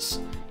exists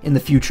in the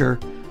future.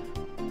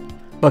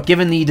 But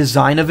given the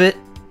design of it,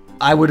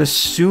 I would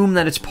assume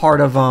that it's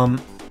part of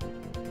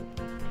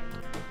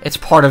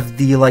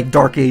the, like,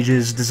 Dark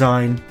Ages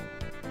design.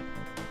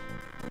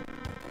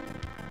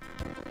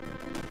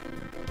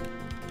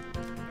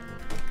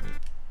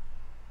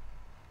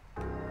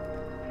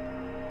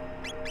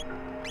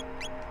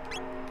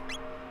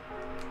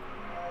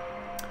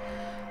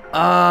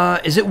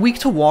 Is it weak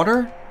to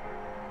water?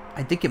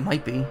 I think it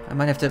might be. I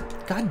might have to...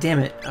 God damn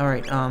it.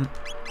 Alright,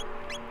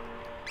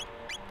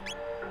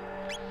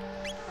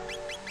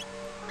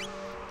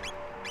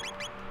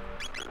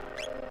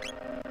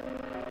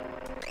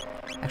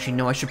 Actually,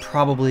 no, I should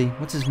probably...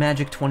 What's his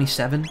magic?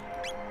 27?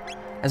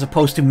 As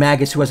opposed to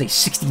Magus, who has a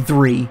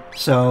 63,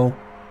 so...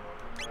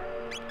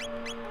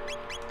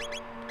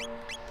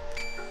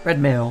 Red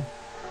mail.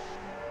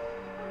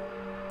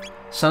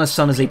 Son of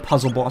Sun is a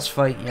puzzle boss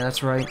fight. Yeah,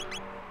 that's right.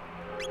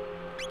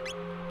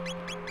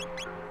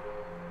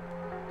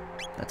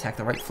 Attack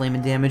the right flame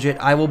and damage it.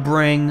 I will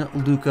bring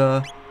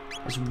Luca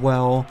as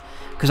well.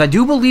 Because I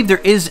do believe there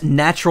is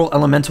natural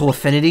elemental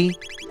affinity.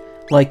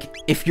 Like,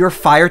 if you're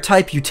fire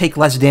type, you take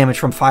less damage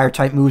from fire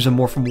type moves and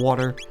more from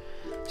water.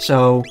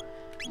 So,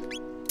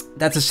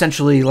 that's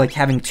essentially like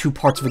having two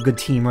parts of a good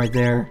team right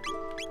there.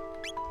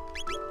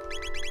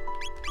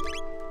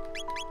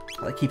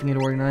 I like keeping it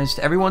organized.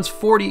 Everyone's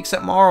 40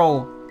 except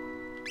Marl.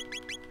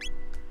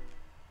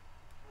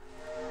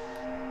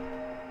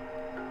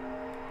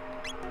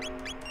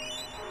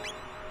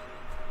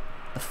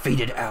 The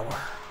fated hour.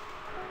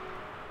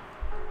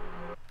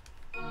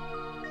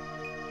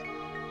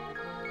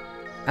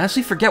 I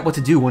honestly forget what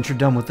to do once you're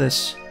done with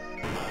this.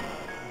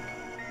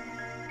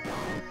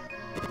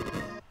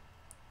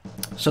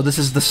 So this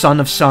is the Son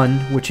of Sun,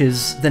 which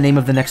is the name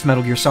of the next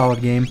Metal Gear Solid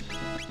game.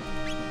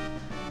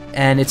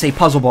 And it's a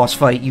puzzle boss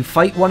fight. You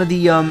fight one of the,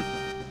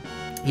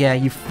 yeah,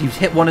 you've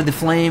hit one of the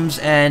flames,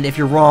 and if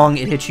you're wrong,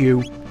 it hits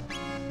you.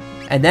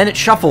 And then it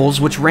shuffles,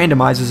 which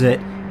randomizes it.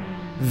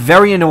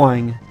 Very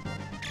annoying.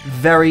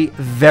 Very,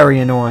 very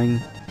annoying.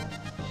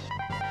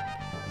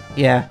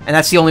 Yeah, and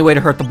that's the only way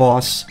to hurt the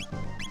boss.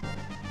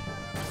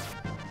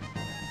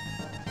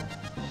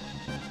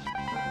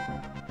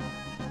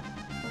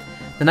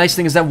 The nice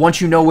thing is that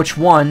once you know which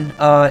one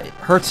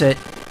hurts it,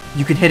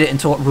 you can hit it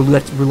until it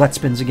roulette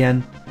spins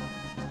again.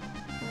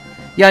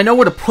 Yeah, I know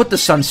where to put the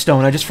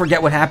Sunstone, I just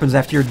forget what happens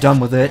after you're done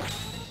with it.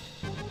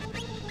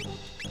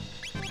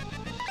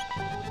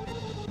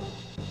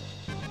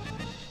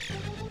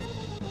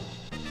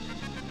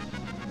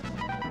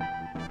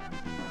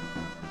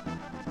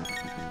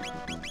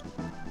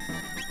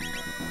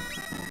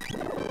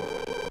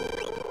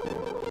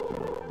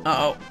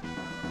 Uh-oh.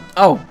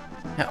 Oh.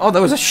 Oh,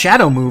 that was a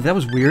shadow move. That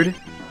was weird.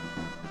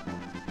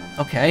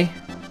 Okay.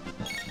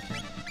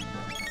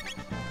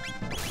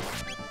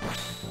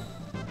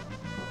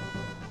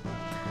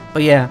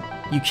 But yeah,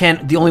 you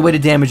can't... The only way to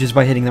damage is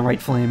by hitting the right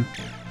flame.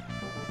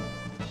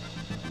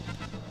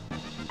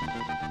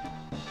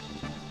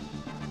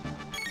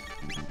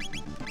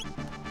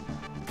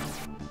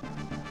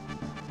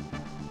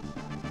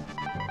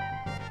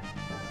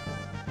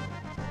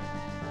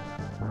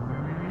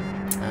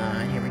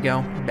 Here we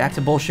go. Back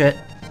to bullshit.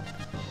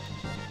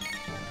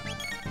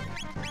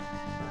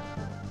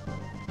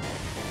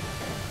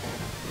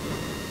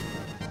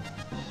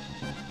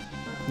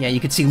 Yeah, you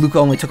can see Luca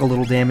only took a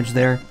little damage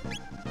there.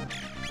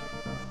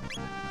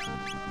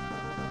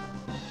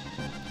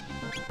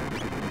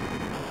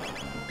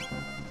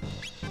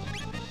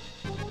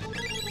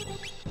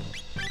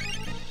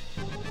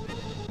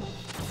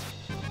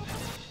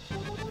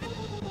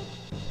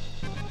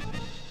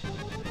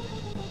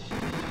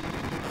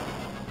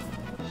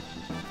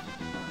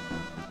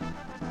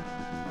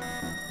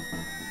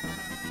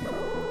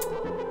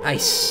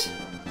 Nice.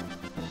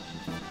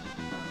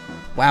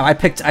 Wow, I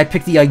picked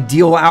the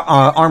ideal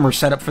armor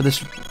setup for this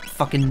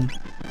fucking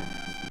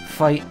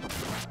fight.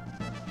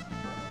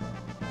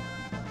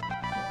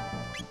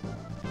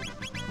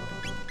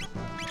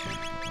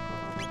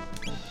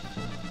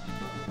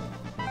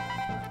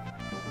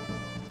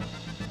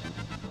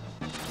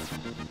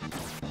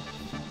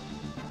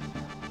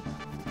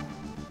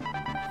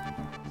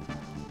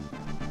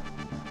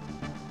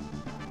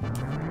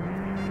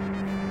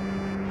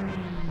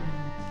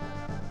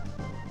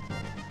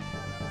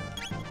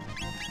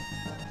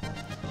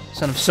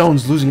 Son of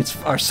Stone's losing its...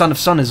 Or Son of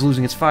Sun is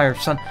losing its fire.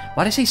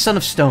 Why'd I say Son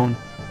of Stone?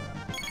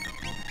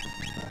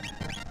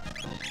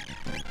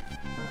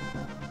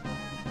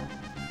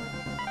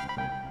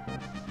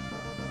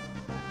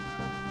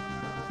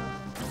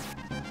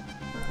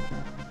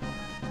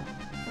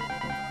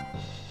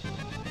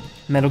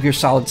 Metal Gear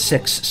Solid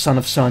 6, Son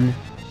of Sun.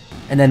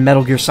 And then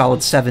Metal Gear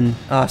Solid 7,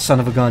 Son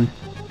of a Gun.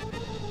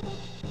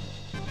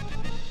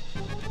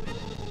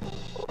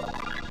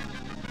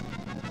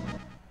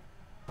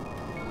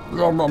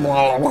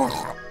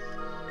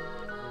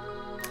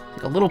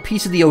 Like a little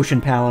piece of the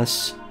Ocean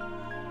Palace.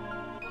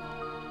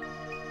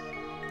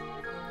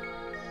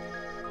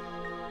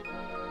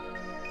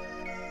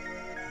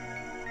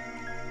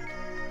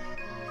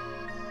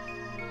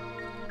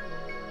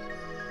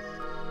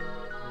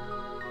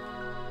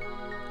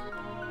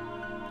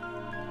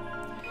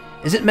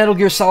 Is it Metal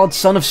Gear Solid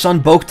Son of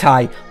Sun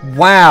Boktai?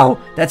 Wow,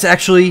 that's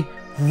actually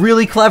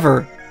really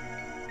clever.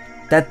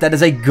 That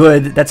is a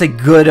good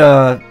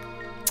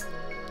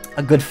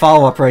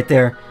follow-up right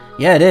there.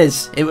 Yeah, it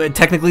is.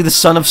 Technically, the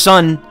Son of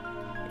Sun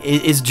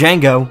is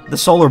Django, the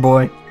Solar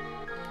Boy.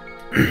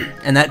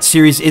 And that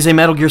series is a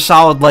Metal Gear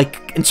Solid,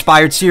 like,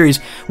 inspired series.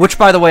 Which,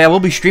 by the way, I will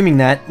be streaming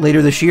that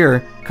later this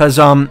year. Because,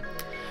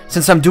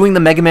 since I'm doing the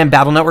Mega Man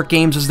Battle Network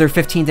games as their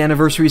 15th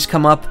anniversaries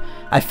come up,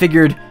 I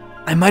figured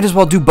I might as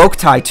well do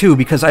Boktai, too.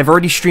 Because I've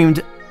already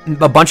streamed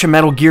a bunch of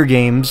Metal Gear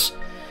games.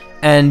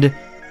 And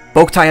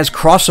Boktai has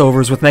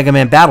crossovers with Mega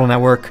Man Battle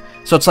Network.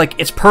 So it's like,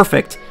 it's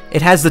perfect.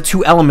 It has the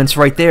two elements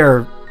right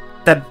there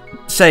that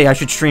say I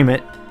should stream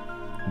it.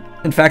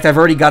 In fact, I've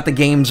already got the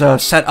games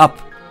set up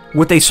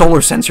with a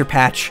solar sensor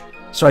patch,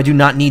 so I do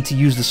not need to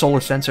use the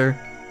solar sensor.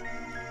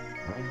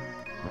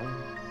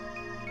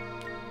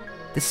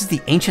 This is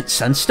the Ancient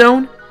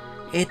Sunstone?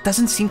 It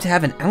doesn't seem to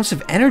have an ounce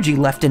of energy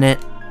left in it.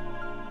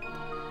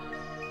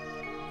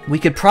 We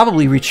could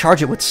probably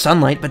recharge it with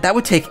sunlight, but that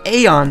would take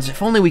aeons.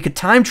 If only we could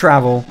time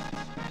travel.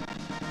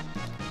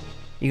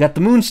 You got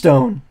the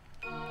Moonstone.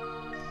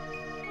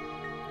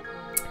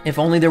 If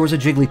only there was a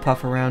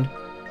Jigglypuff around.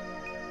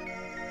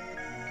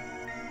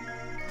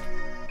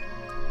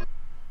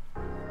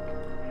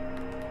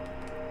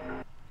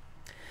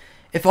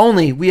 If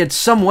only we had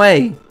some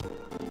way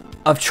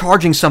of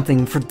charging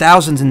something for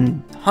thousands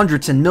and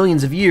hundreds and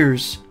millions of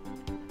years.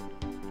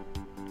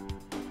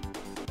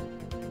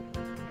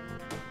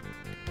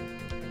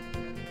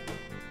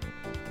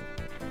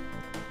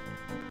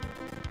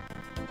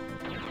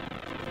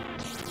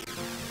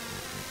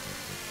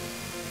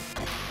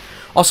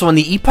 Also, when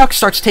the epoch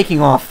starts taking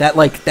off, that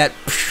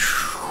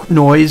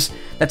noise,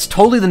 that's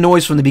totally the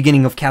noise from the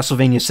beginning of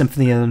Castlevania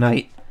Symphony of the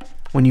Night.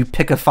 When you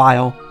pick a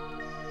file.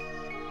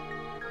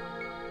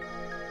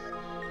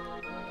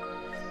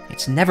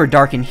 It's never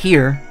dark in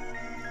here.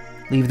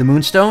 Leave the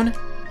Moonstone?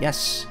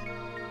 Yes.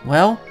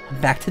 Well,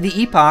 back to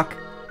the epoch.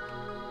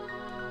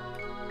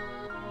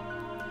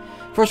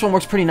 First one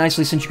works pretty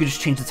nicely since you could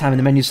just change the time in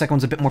the menu. Second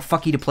one's a bit more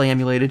fucky to play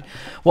emulated.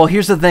 Well,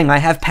 here's the thing. I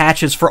have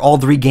patches for all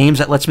 3 games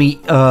that lets me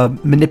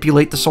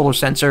manipulate the solar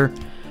sensor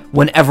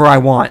whenever I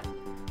want.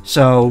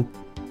 So,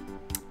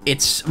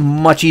 it's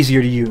much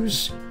easier to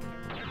use.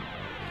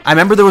 I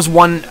remember there was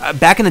one...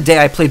 back in the day,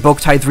 I played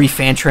Boktai 3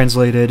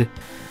 fan-translated,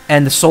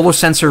 and the solar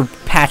sensor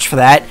patch for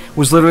that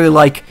was literally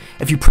like,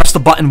 if you press the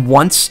button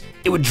once,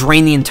 it would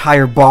drain the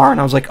entire bar, and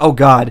I was like, oh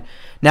god.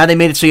 Now they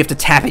made it so you have to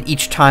tap it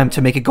each time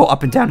to make it go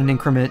up and down in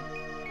increment.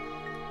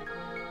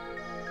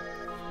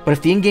 But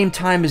if the in-game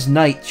time is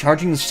night,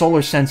 charging the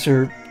solar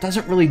sensor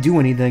doesn't really do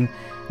anything.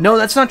 No,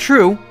 that's not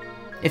true.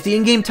 If the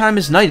in-game time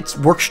is night, it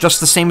works just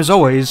the same as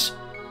always.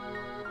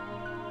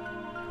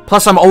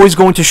 Plus, I'm always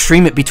going to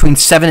stream it between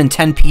 7 and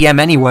 10 PM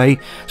anyway,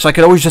 so I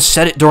could always just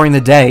set it during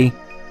the day.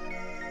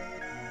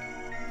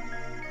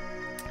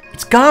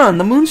 It's gone!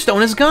 The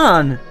Moonstone is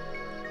gone!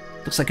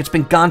 Looks like it's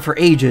been gone for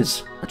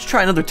ages. Let's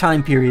try another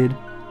time period.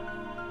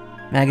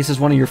 Magus is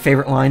one of your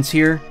favorite lines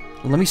here.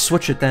 Well, let me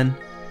switch it then.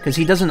 Because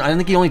he doesn't... I don't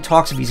think he only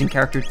talks if he's in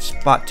character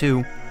spot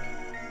 2.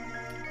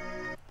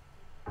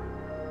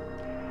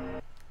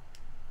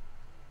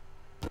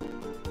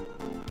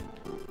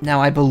 Now,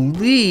 I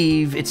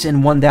believe it's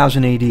in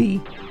 1000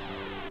 AD.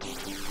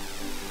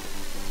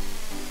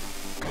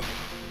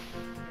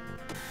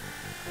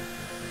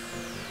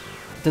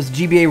 Does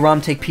the GBA ROM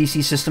take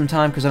PC system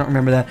time? Because I don't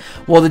remember that.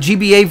 Well, the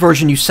GBA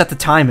version, you set the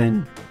time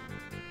in.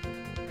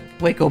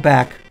 Wait, go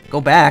back.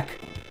 Go back.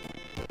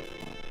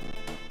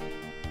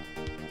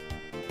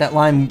 That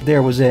line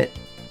there was it.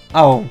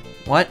 Oh,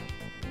 what?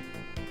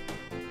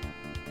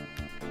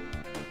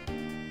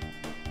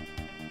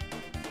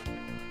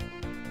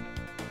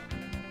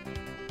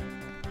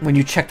 When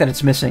you check that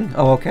it's missing.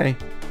 Oh, okay.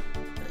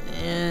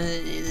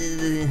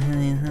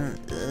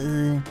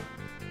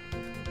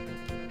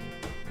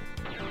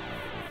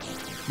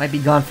 Might be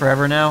gone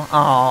forever now.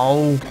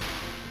 Oh.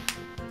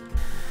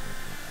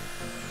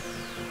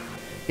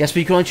 Yes, but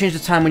you can only change the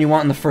time when you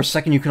want in the first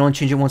second. You can only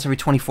change it once every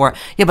 24 hours.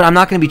 Yeah, but I'm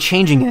not going to be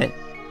changing it.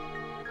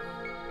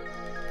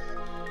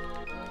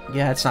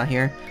 Yeah, it's not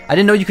here. I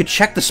didn't know you could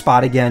check the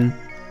spot again.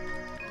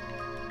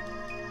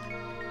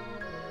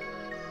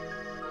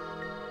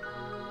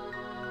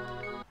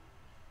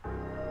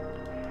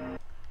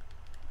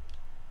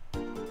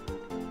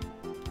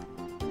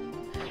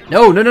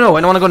 No, no, no, no.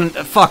 I don't want to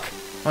go to... fuck.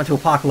 I went to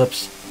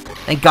Apocalypse.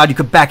 Thank God you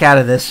could back out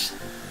of this.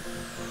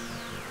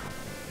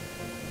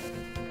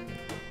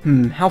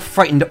 How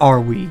frightened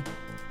are we?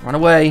 Run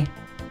away.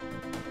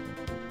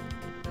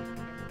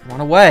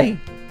 Run away.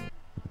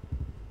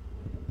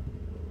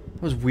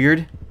 That was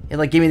weird. It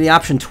like gave me the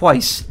option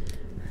twice.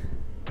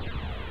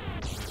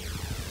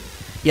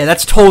 Yeah,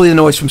 that's totally the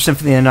noise from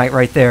Symphony of the Night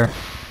right there.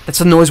 That's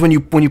the noise when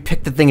you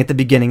pick the thing at the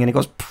beginning and it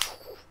goes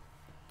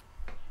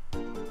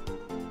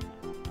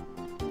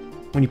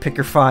when you pick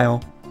your file.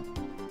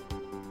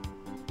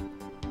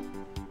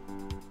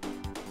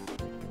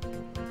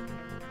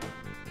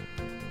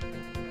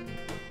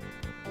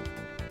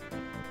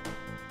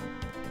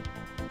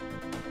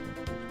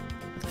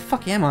 Where the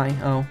fuck am I?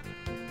 Oh.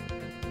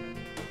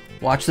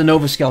 Watch the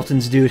Nova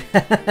Skeletons, dude.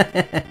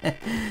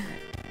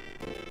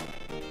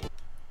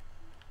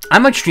 I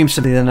might stream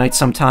Symphony of the Night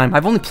sometime.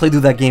 I've only played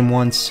through that game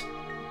once.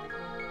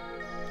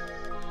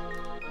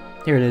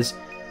 Here it is.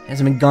 It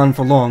hasn't been gone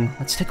for long.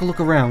 Let's take a look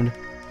around.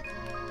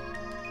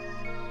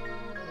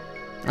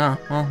 Oh,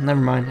 well, never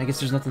mind. I guess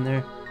there's nothing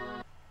there.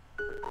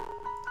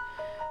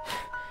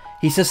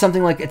 He says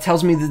something like, it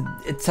tells me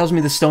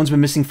the stone's been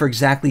missing for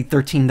exactly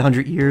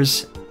 1,300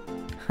 years.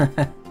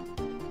 I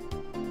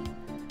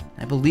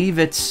believe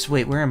it's...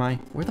 Wait, where am I?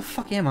 Where the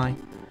fuck am I?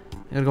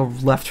 I gotta go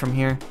left from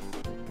here.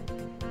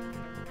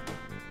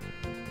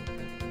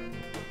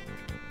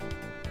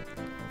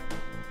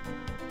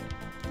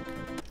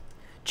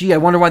 Gee, I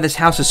wonder why this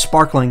house is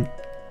sparkling.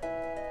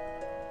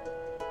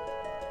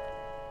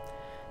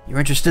 You're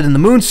interested in the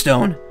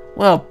Moonstone?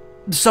 Well,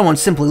 someone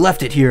simply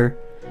left it here.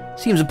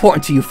 Seems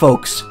important to you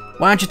folks.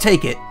 Why don't you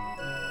take it?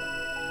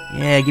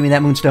 Yeah, give me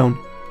that Moonstone.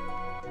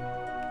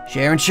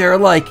 Share and share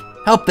alike.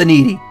 Help the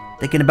needy.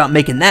 Thinking about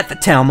making that the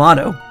town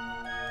motto.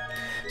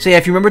 So yeah,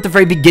 if you remember at the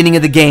very beginning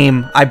of the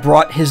game, I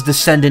brought his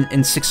descendant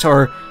in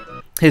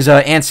his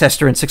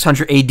ancestor in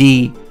 600 AD,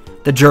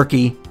 the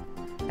Jerky.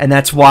 And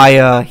that's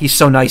why he's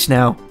so nice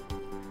now.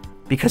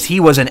 Because he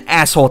was an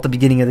asshole at the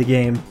beginning of the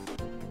game.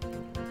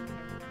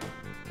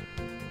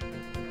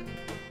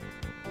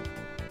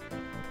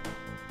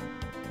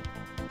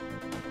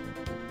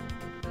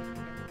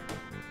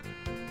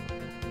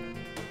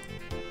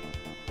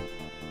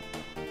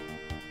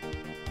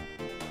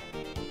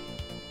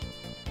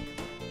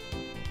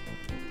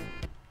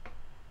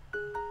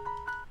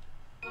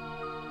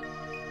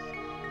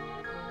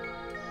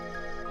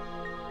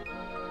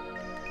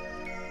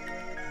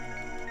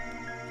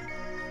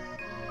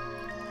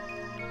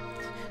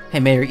 Hey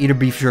Mayor, eat a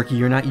beef jerky.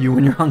 You're not you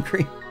when you're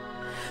hungry.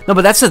 No,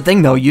 but that's the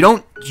thing though. You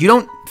don't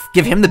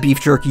give him the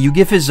beef jerky. You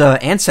give his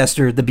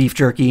ancestor the beef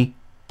jerky.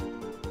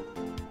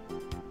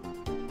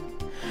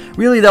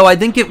 Really though, I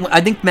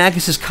think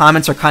Magus's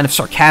comments are kind of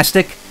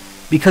sarcastic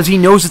because he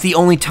knows that the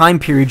only time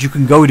periods you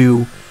can go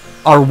to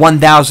are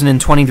 1,000 and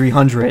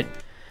 2,300.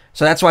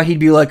 So that's why he'd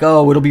be like,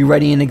 "Oh, it'll be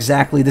ready in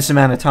exactly this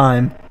amount of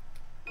time."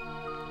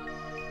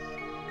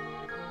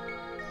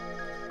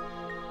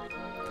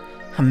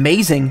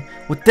 Amazing!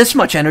 With this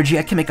much energy,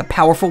 I can make a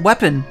powerful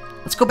weapon.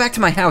 Let's go back to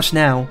my house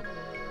now.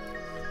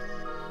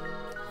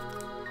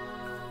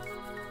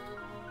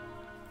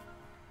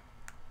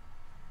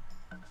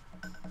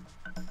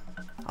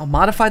 I'll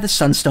modify the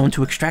Sunstone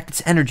to extract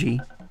its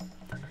energy.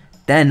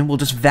 Then we'll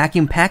just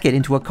vacuum pack it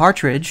into a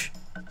cartridge.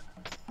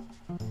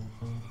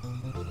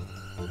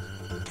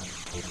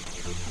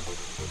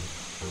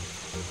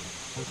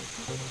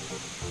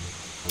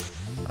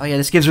 Oh yeah,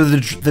 this gives her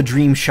the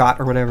dream shot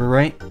or whatever,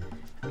 right?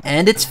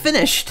 And it's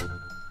finished!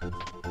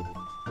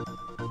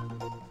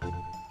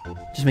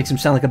 Just makes him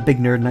sound like a big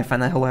nerd, and I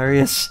find that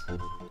hilarious.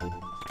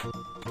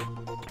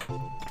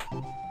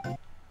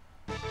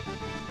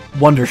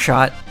 Wonder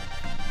shot.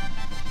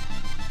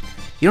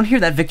 You don't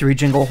hear that victory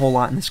jingle a whole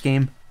lot in this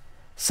game.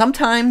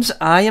 Sometimes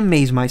I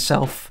amaze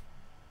myself.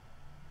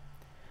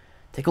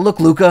 Take a look,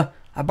 Luca.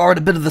 I borrowed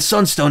a bit of the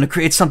Sunstone to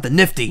create something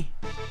nifty.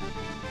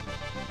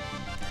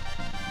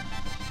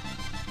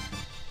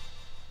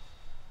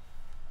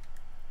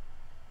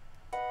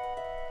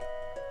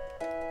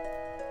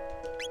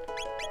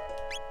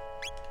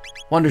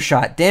 Wonder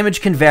shot. Damage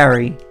can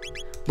vary.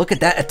 Look at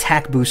that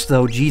attack boost,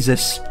 though.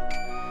 Jesus.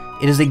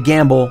 It is a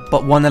gamble,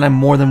 but one that I'm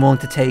more than willing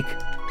to take.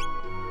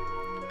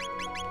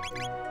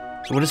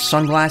 So what does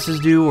sunglasses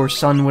do, or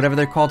sun, whatever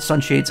they're called,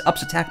 sunshades?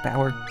 Ups attack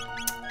power.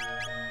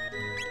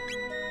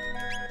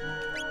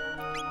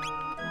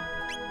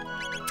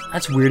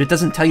 That's weird. It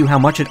doesn't tell you how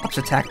much it ups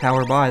attack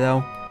power by,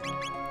 though.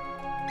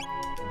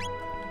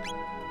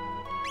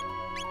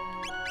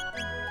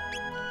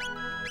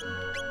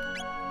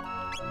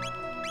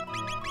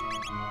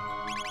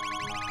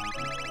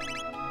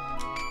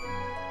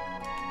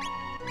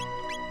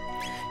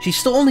 She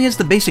still only has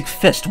the basic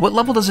fist. What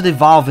level does it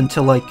evolve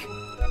into, like...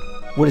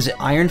 What is it,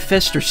 Iron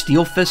Fist, or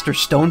Steel Fist, or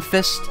Stone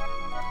Fist?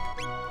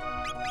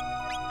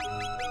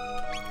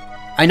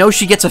 I know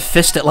she gets a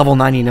fist at level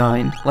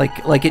 99.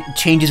 Like it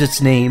changes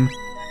its name.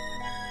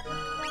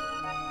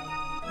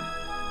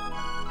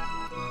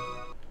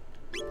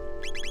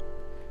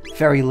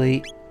 Very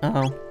late.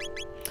 Uh-oh.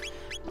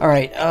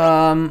 Alright,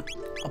 I'll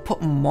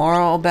put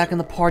Marl back in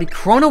the party.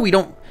 Chrono, we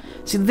don't...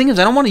 See, the thing is,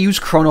 I don't want to use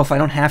Chrono if I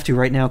don't have to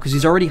right now, because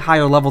he's already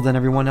higher level than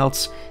everyone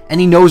else, and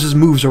he knows his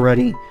moves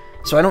already,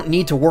 so I don't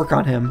need to work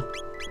on him.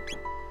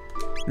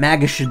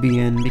 Magus should be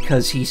in,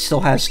 because he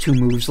still has 2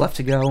 moves left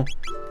to go.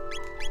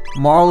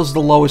 Marl is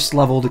the lowest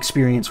leveled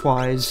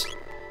experience-wise.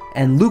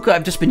 And Luca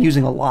I've just been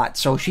using a lot,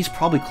 so she's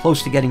probably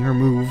close to getting her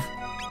move.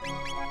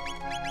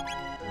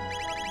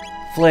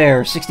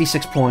 Flare,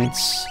 66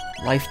 points.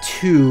 Life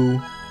 2,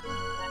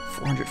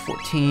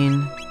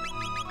 414.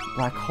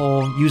 Black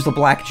hole, use the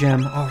black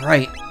gem.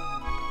 Alright.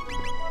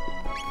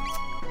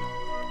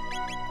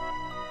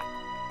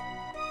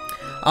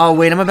 Oh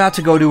wait, I'm about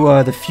to go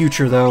to the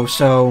future though,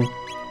 so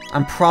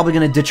I'm probably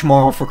gonna ditch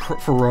Marl for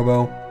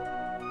Robo.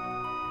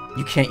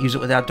 You can't use it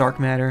without dark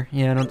matter.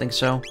 Yeah, I don't think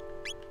so.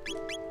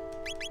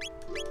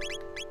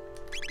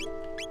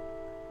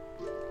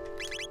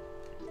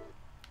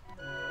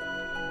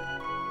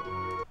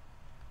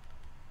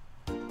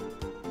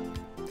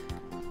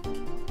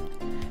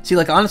 See,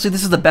 like, honestly,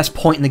 this is the best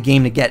point in the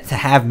game to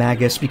have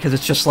Magus, because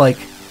it's just, like,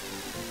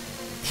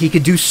 he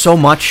could do so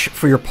much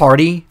for your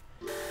party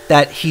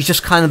that he's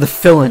just kind of the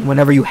fill-in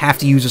whenever you have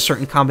to use a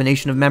certain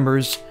combination of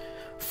members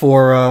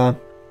for,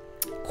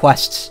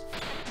 quests.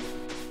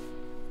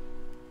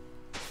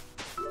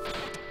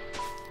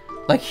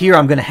 Like, here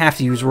I'm gonna have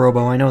to use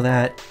Robo, I know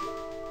that.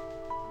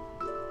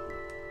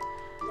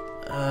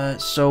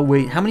 So,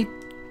 wait, how many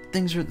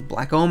things are the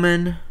Black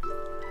Omen?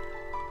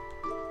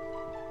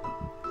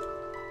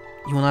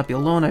 You will not be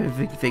alone. I have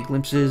vague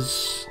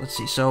glimpses. Let's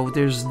see. So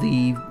there's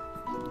the...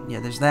 Yeah,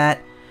 there's that.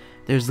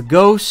 There's the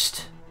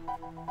ghost.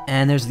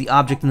 And there's the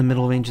object in the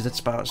middle range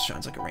that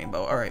shines like a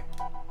rainbow. Alright.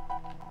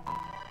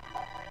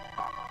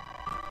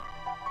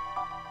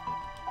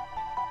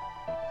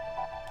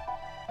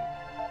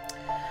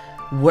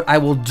 What I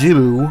will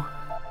do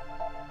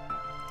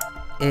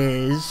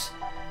is...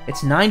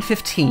 It's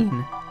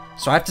 9:15,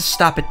 so I have to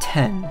stop at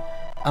 10.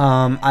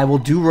 I will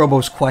do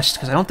Robo's quest,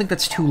 because I don't think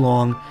that's too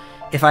long.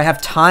 If I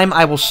have time,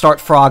 I will start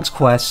Frog's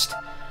quest,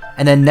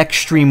 and then next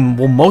stream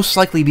will most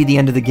likely be the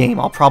end of the game.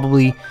 I'll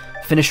probably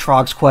finish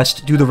Frog's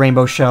quest, do the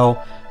Rainbow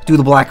Shell, do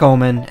the Black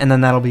Omen, and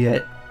then that'll be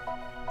it.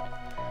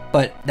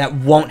 But that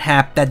won't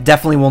happen. That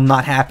definitely will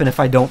not happen if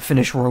I don't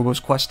finish Robo's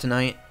quest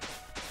tonight.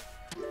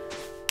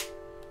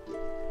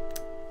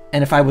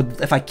 And if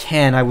I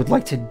can, I would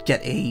like to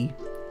get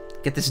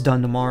this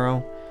done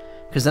tomorrow,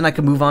 because then I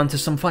can move on to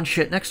some fun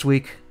shit next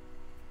week.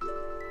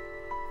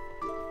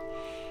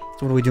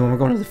 So what are we doing? We're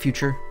going to the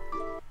future.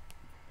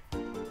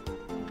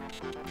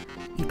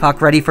 Epoch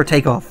ready for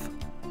takeoff.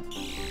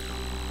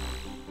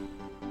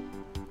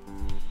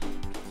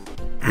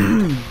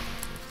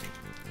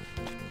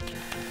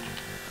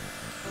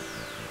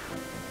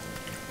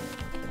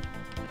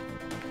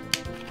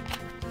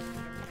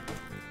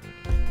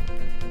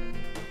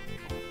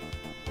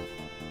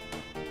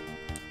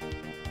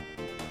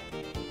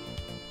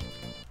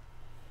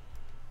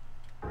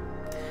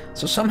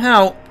 So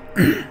somehow...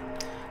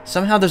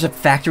 Somehow there's a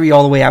factory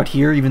all the way out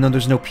here, even though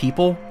there's no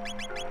people.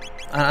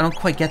 I don't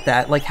quite get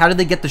that. Like, how did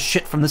they get the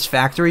shit from this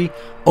factory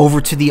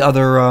over to the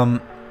other,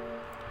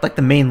 like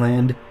the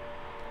mainland?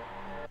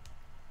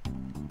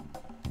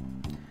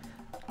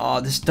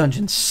 Oh, this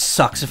dungeon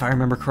sucks, if I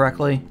remember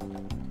correctly.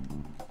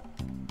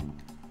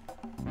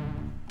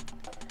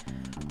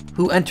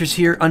 Who enters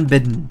here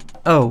unbidden?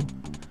 Oh.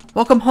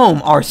 Welcome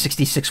home,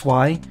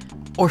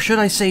 R66Y. Or should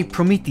I say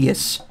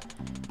Prometheus?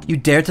 You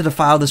dare to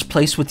defile this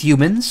place with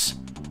humans?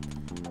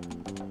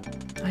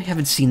 I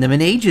haven't seen them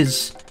in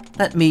ages.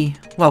 Let me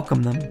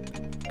welcome them.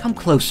 Come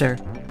closer.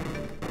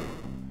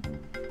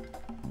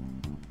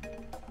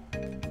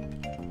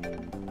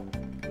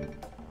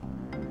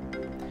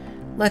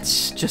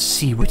 Let's just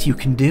see what you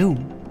can do.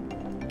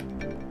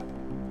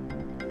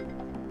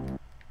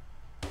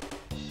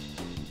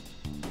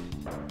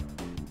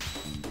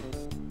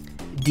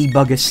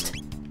 Debuggist.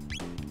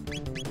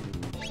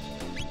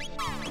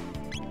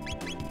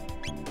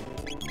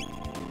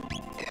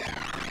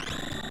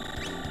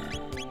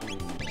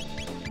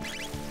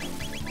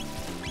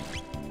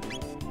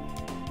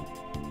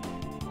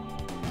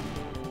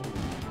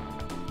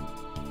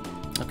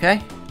 Okay.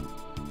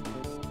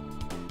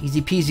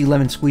 Easy peasy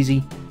lemon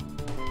squeezy.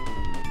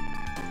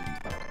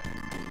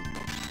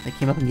 They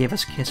came up and gave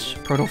us a kiss.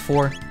 Proto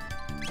 4.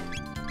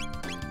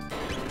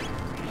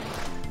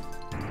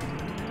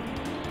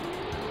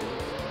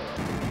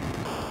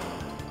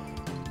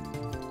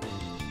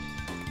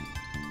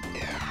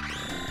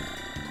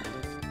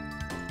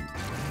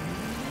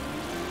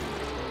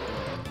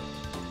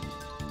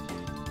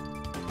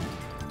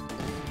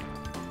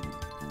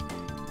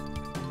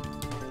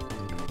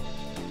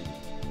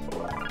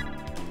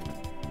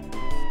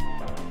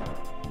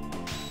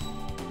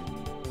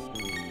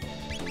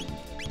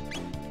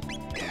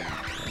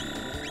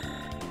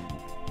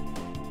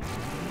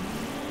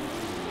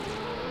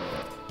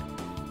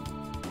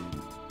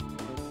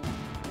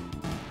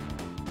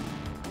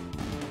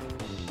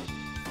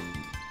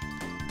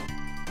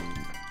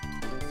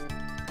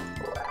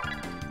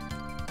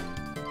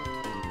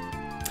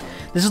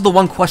 This is the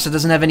one quest that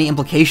doesn't have any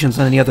implications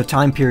on any other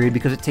time period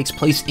because it takes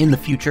place in the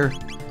future,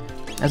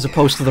 as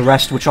opposed to the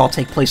rest, which all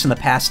take place in the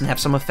past and have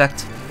some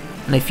effect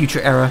in a future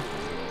era.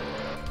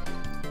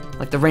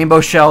 Like the Rainbow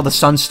Shell, the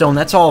Sunstone,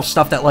 that's all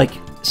stuff that, like,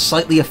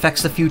 slightly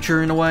affects the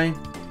future in a way.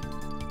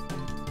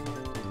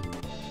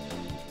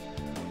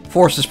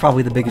 Force is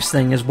probably the biggest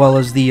thing, as well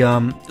as the,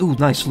 ooh,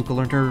 nice, Luca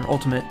learned her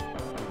ultimate.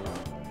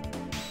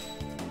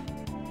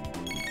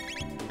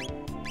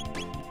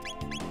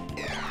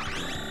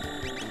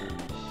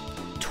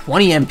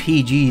 $20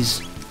 MP,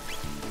 geez.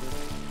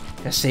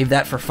 Gotta save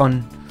that for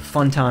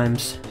fun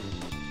times.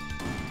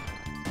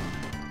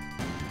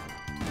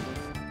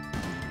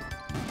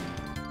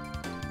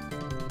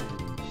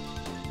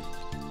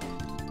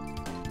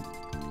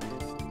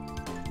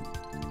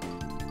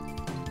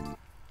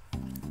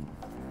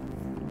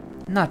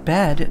 Not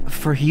bad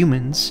for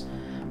humans,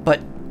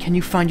 but can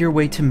you find your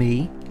way to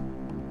me?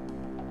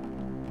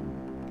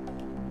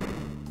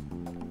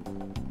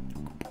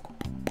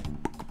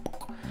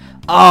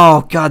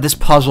 Oh god, this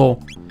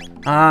puzzle.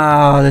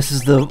 Ah, this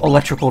is the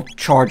electrical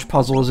charge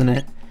puzzle, isn't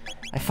it?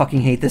 I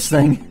fucking hate this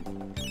thing.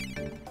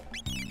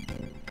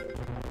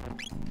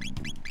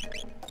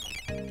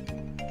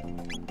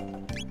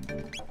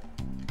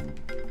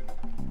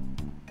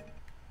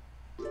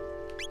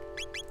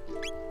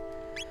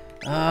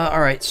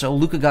 Alright, so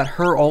Luca got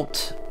her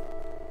ult.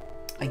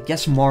 I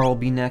guess Mara will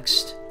be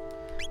next.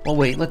 Well,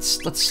 wait,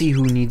 let's see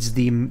who needs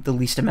the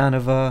least amount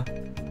of of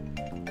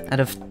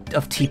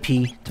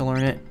TP to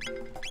learn it.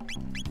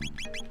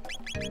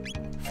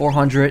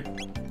 400,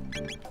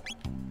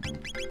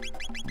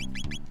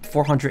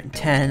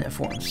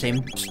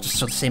 410, just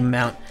the same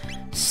amount.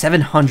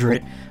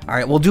 700. All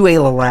right, we'll do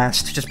Ayla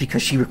last, just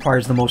because she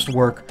requires the most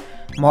work.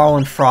 Marl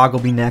and Frog will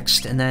be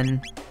next, and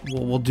then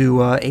we'll do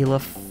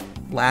Ayla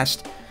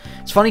last.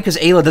 It's funny because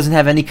Ayla doesn't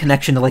have any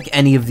connection to like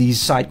any of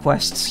these side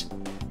quests.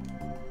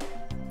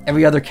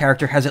 Every other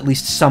character has at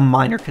least some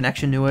minor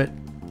connection to it.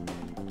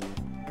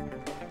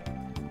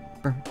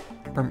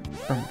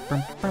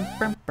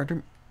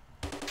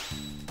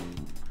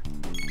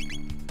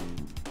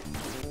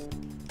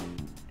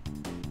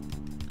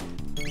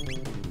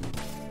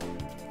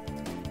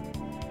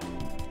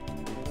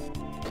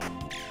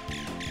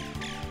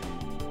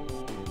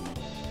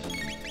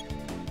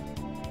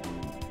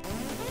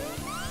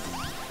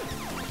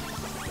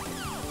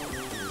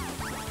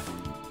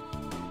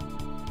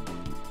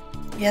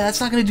 Yeah,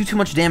 that's not going to do too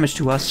much damage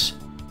to us.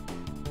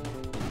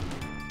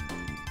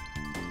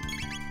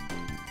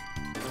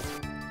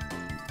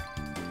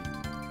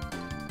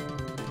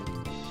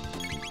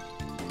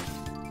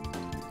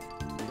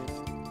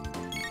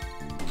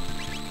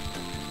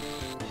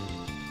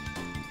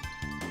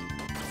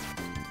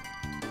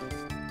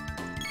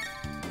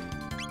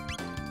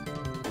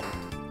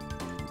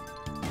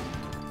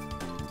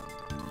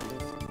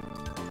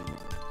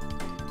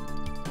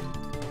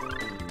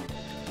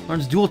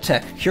 Learns dual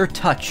tech, Cure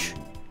Touch.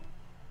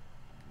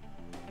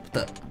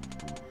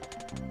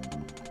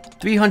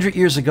 300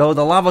 years ago,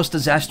 the Lavos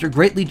disaster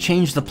greatly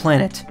changed the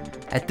planet.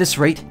 At this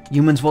rate,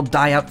 humans will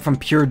die out from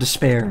pure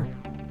despair.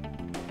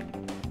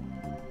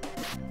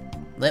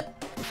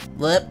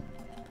 Lip.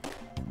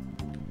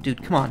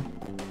 Dude, come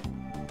on.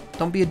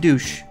 Don't be a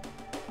douche.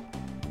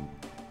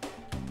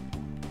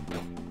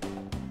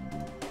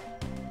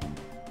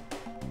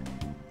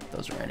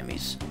 Those are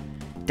enemies.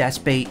 Das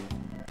bait.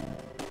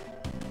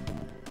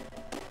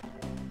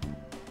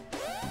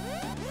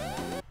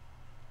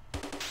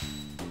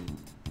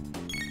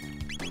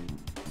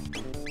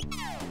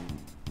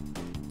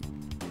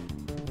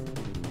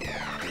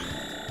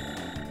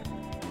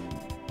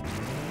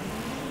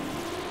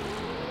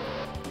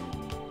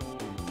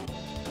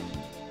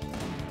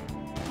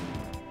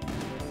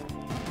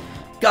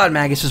 God,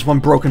 Magus is one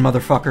broken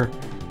motherfucker.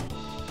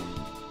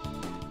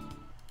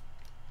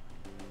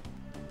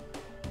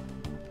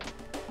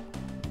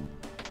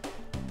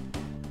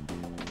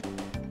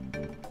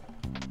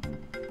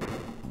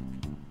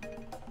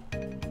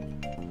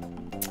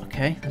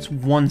 Okay, that's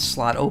one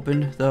slot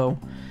opened, though.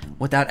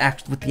 Without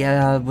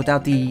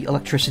the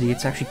electricity,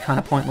 it's actually kind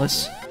of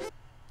pointless.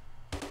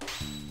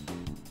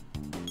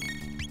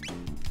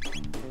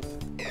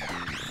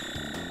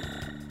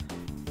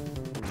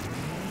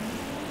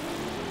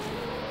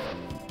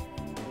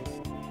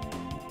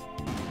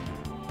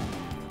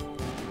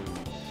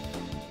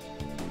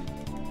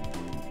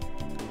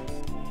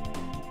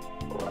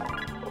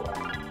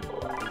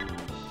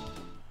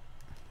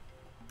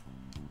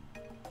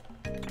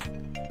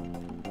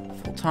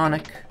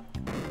 Tonic.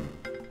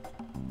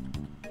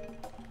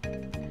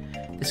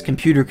 This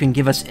computer can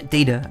give us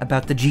data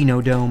about the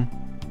Genodome.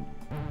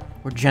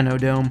 Or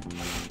Genodome.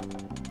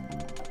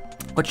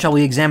 What shall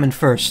we examine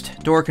first?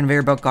 Door,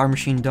 conveyor belt, guard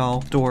machine, doll,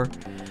 door.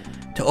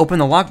 To open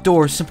the locked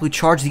door, simply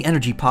charge the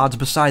energy pods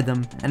beside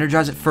them.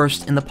 Energize it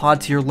first in the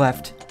pod to your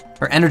left.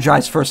 Or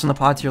energize first in the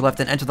pod to your left,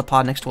 then enter the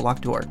pod next to a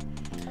locked door.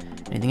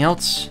 Anything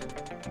else?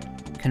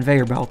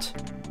 Conveyor belt.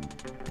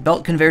 The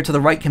belt conveyor to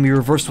the right can be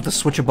reversed with a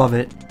switch above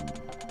it.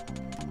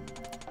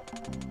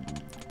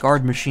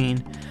 Guard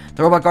machine.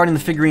 The robot guarding the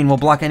figurine will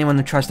block anyone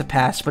who tries to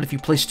pass, but if you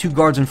place two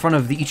guards in front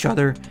of each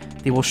other,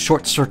 they will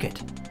short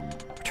circuit.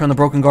 Return the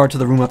broken guard to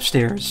the room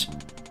upstairs.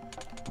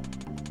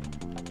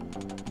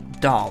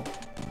 Doll.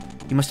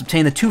 You must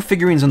obtain the two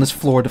figurines on this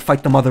floor to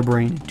fight the Mother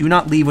Brain. Do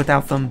not leave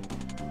without them.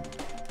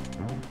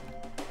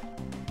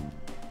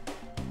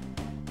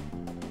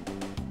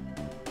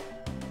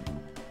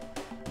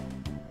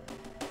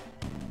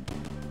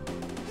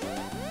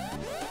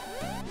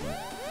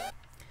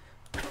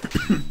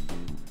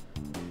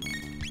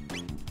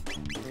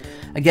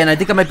 Again, I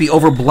think I might be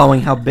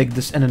overblowing how big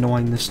this and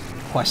annoying this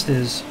quest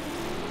is.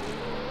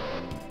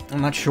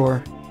 I'm not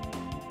sure.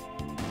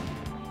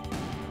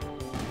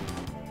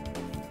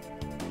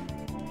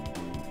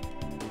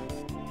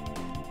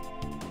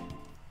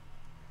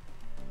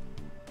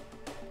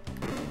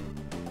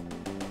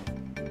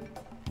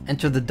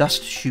 Enter the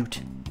dust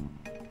chute.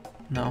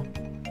 No,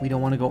 we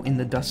don't want to go in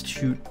the dust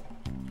chute.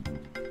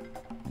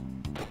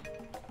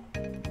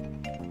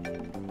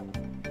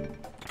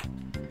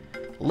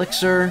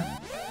 Elixir.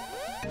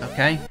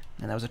 Okay,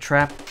 and that was a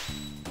trap.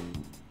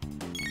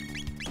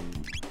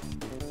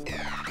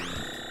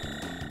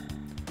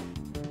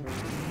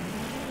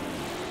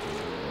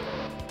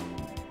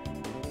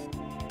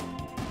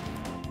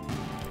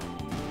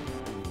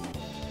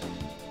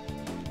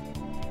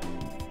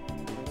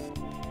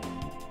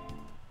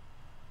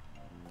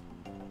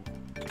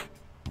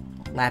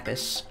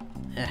 Lapis.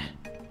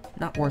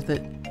 Not worth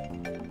it.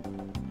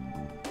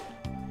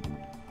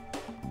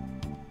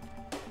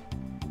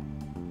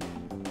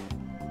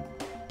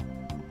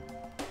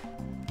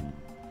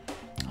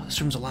 Oh, this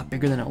room's a lot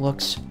bigger than it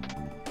looks.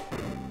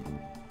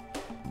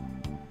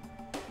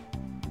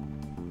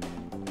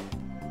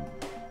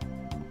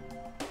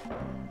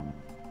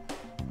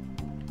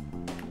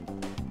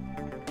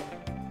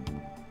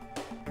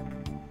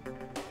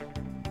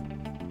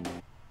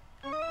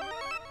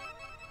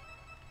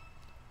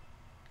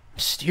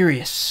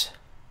 Mysterious.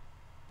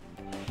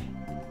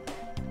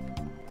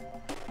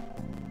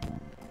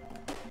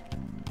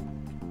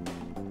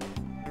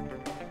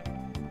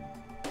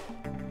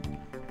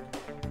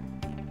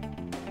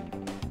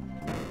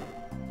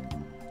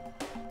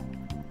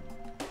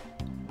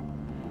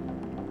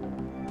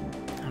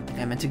 I don't think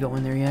I meant to go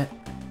in there yet.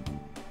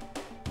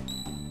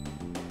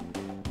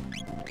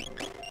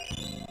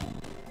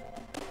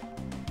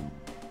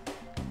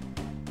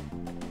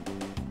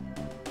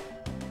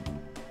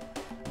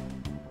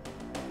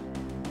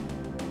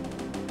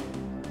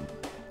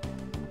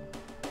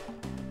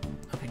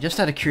 Just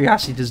out of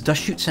curiosity, does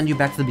Dust Chute send you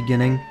back to the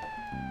beginning?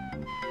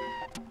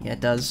 Yeah, it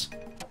does.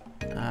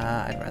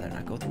 I'd rather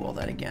not go through all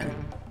that again.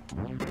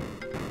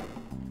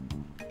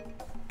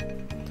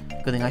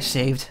 Good thing I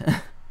saved.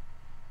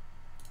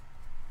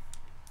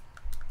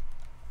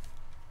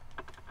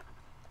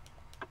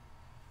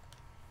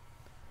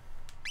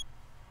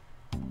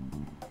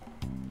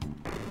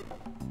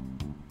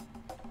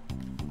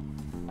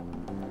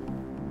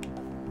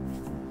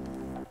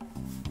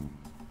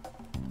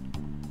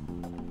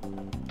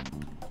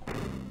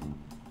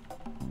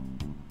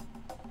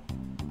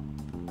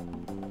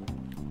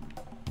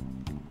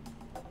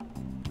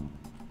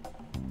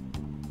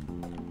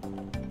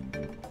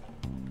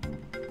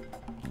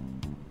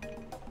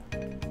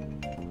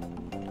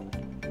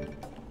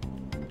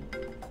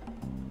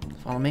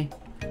 Follow me.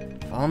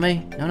 Follow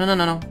me. No, no, no,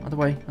 no, no. Other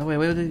way. Other way.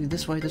 Wait,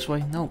 this way, this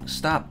way. No,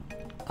 stop.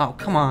 Oh,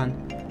 come on.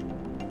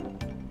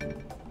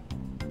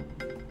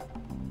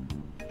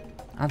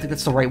 I don't think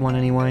that's the right one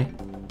anyway.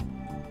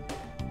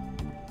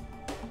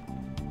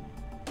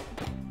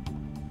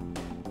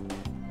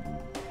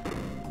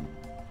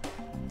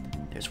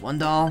 There's one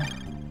doll.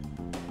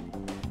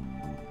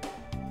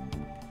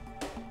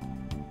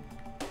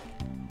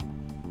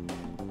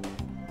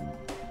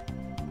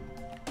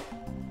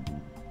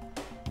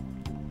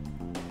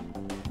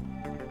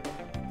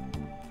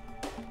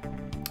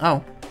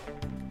 Oh.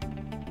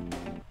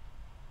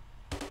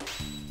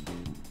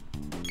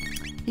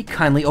 He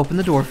kindly opened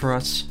the door for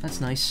us.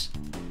 That's nice.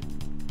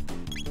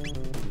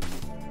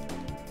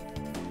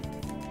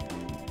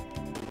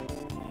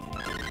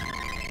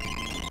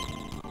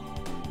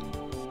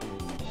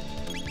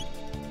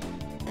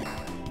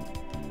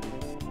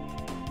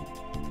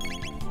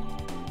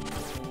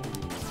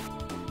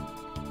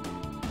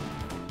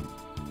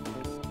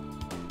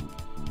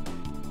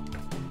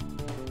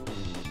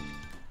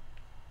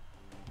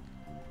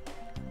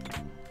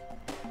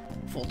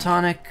 Full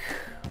tonic,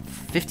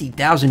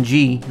 50,000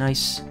 G,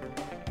 nice.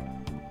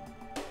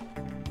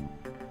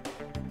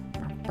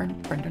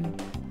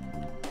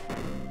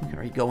 We can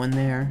already go in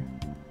there.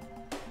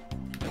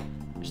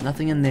 There's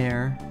nothing in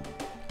there.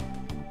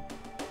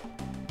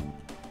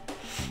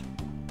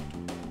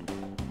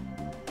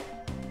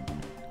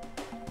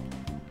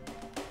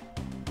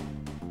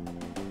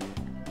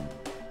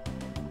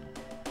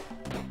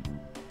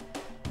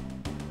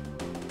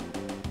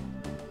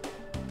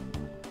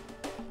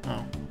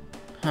 Oh.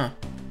 Huh.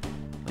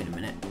 Wait a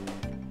minute.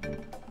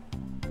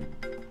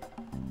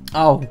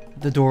 Oh,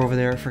 the door over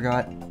there, I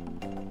forgot.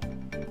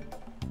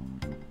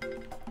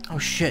 Oh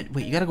shit,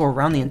 wait, you gotta go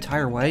around the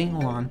entire way?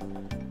 Hold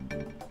on.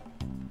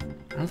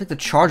 I don't think the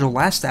charge will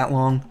last that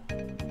long.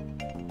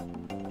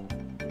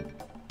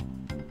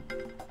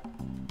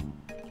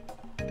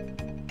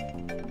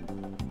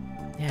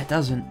 Yeah, it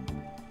doesn't.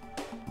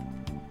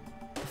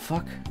 The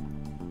fuck?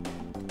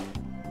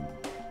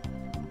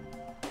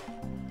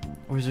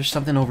 Or is there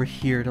something over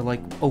here to,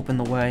 like, open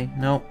the way?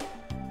 Nope.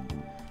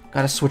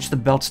 Gotta switch the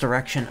belt's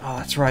direction. Oh,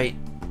 that's right.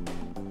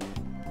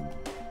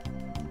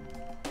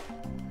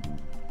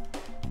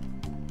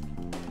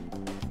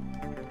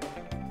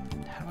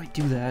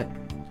 do that?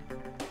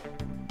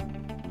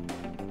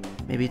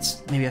 Maybe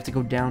I have to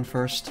go down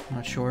first. I'm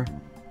not sure.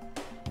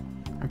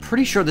 I'm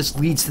pretty sure this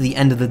leads to the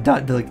end of the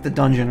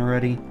dungeon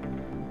already.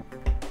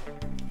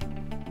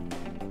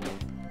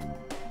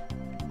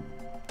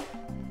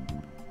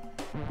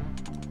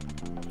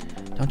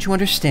 Don't you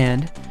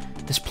understand?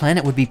 This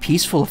planet would be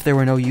peaceful if there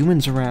were no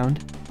humans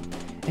around.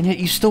 And yet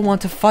you still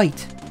want to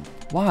fight.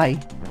 Why?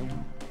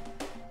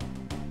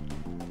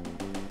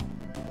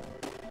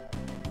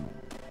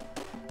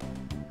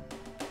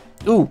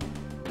 Ooh!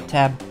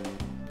 Tab.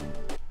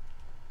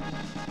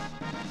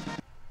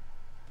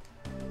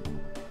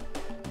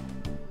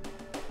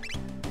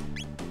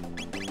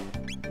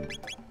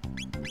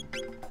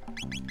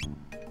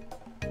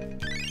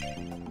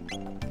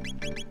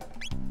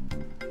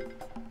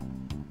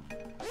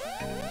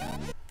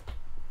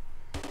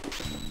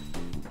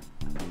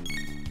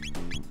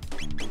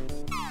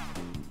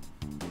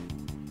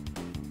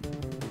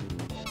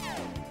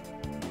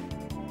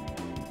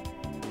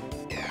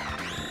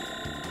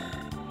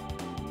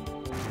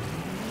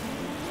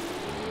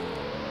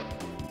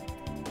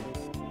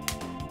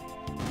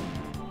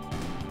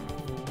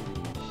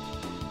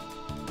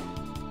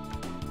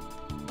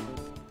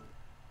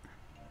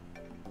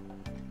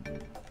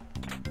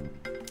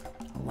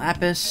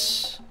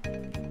 Lapis.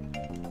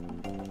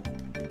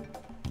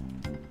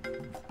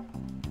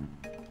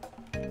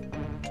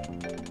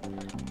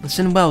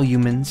 Listen well,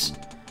 humans.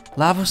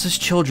 Lavos'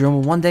 children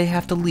will one day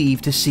have to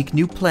leave to seek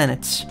new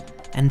planets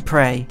and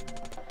prey.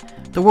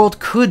 The world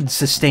could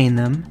sustain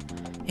them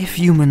if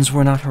humans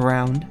were not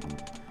around.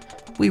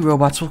 We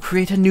robots will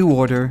create a new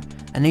order,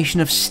 a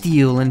nation of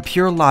steel and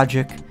pure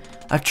logic,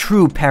 a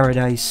true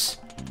paradise.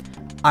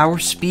 Our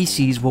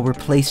species will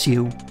replace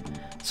you.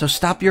 So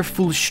stop your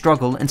foolish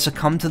struggle and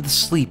succumb to the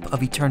sleep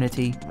of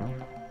eternity.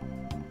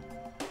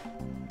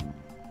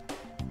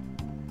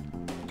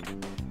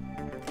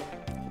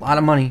 A lot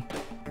of money.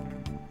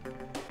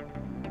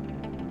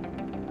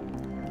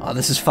 Oh,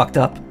 this is fucked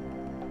up.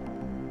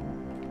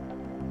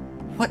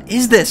 What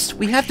is this?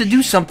 We have to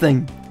do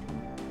something.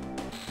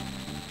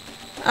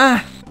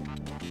 Ah!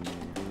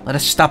 Let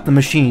us stop the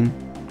machine.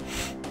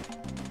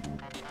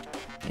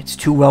 It's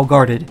too well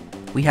guarded.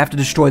 We have to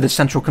destroy the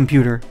central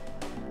computer.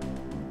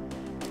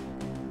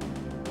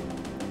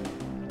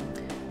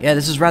 Yeah,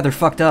 this is rather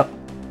fucked up.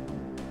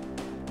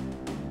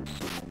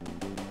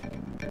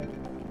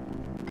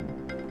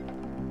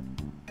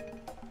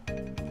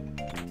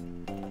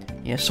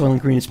 Yeah, Soylent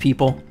Green is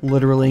people,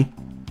 literally.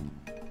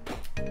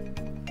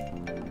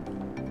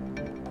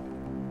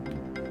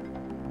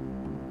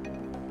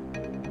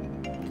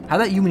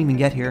 How'd that human even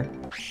get here?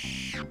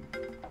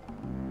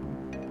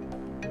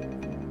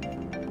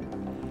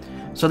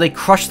 So they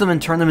crush them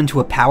and turn them into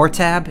a power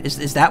tab?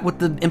 Is that what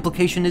the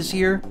implication is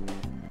here?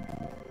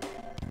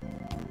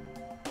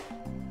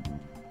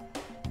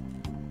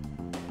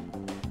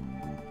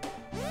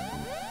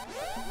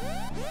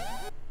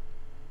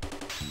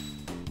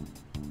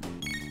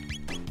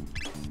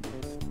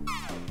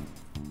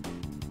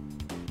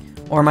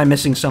 Or am I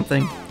missing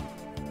something?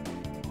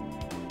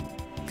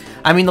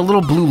 I mean, the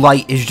little blue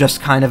light is just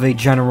kind of a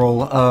general,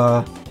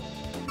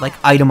 like,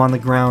 item on the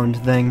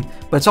ground thing.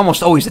 But it's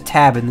almost always a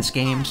tab in this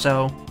game,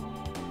 so...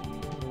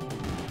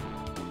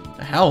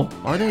 The hell?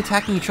 Why are they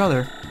attacking each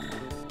other?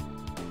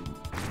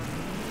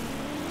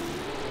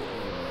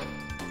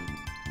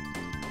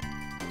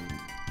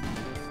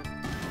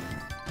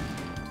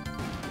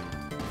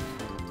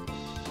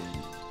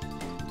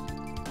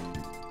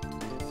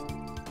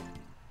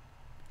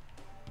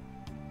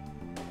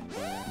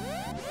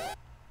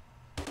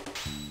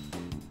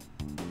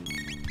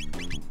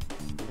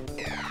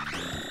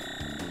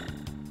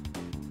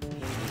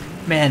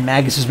 Man,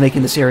 Magus is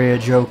making this area a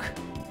joke.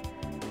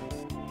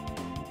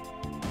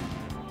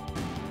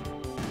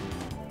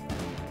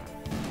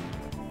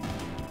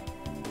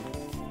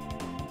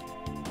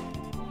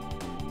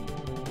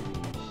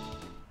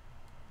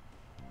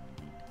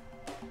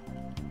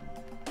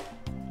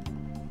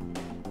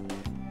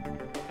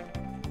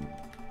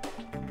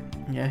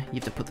 Yeah, you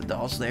have to put the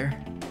dolls there,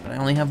 but I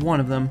only have one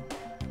of them.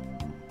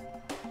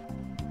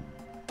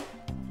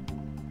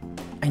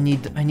 I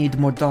need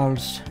more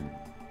dolls.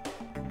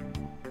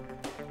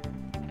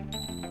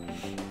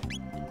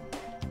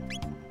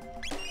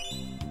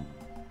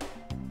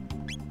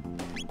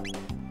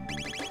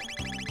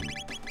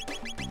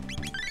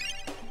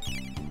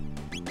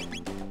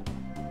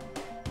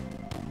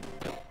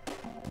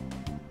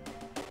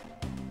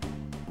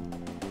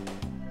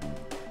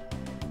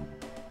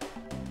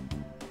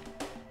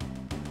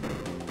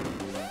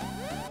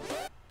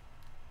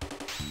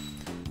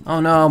 Oh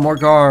no, more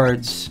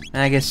guards.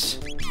 Magus.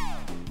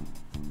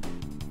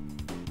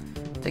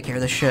 Take care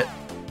of this shit.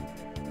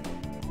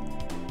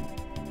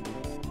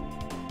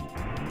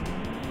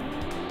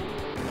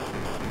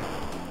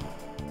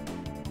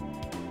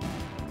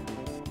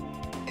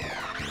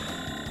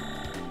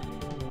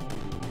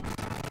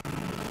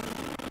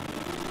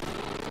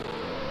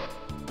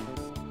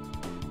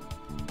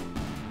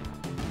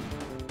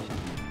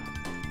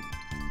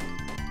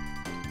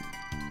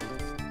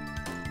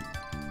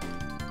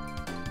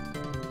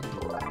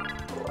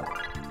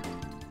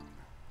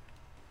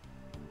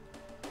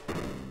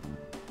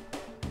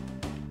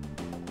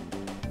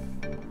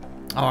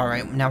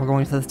 Alright, now we're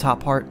going to the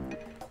top part.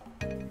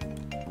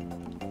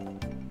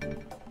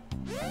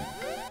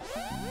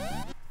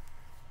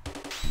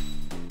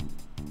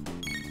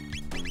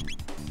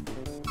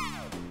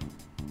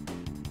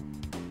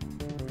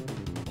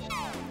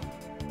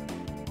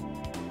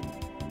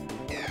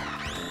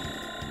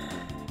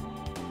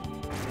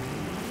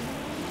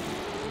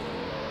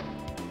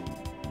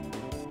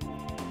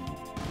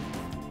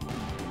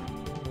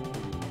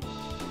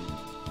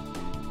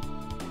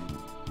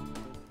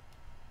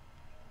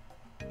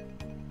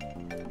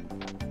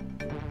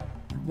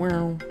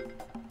 Well...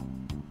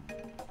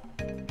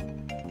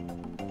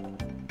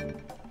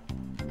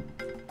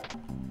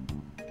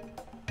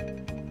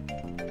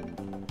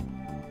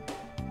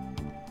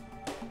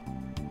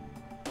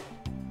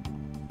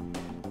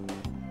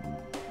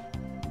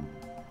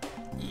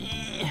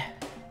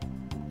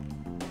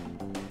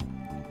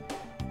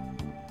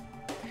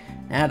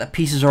 Now the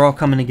pieces are all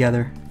coming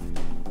together.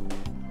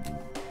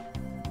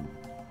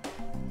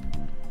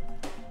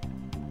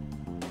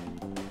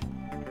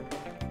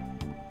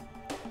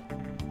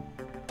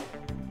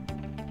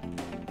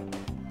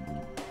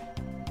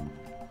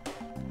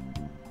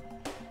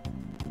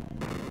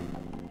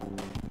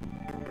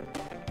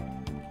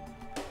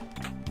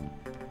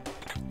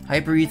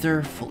 Hyper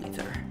ether, full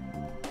ether.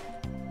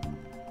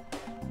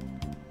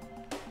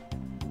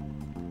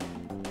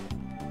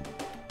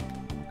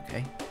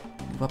 Okay,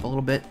 move up a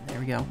little bit.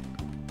 There we go.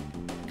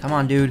 Come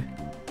on, dude.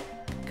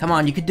 Come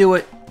on, you could do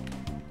it.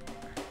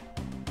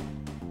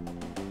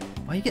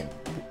 Why you get...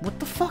 What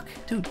the fuck?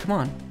 Dude, come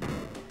on.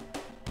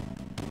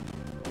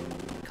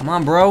 Come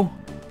on, bro.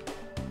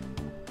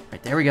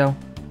 Right, there we go.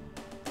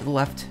 To the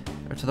left.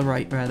 Or to the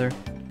right, rather.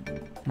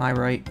 My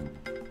right.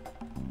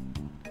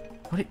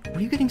 What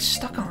are you getting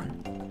stuck on?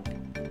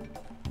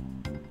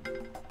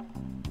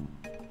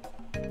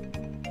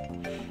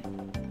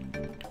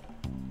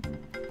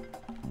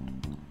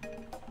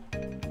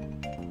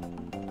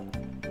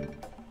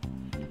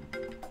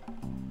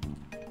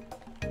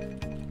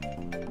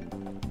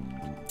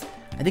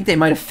 I think they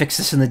might have fixed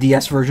this in the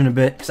DS version a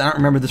bit, because I don't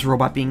remember this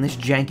robot being this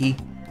janky.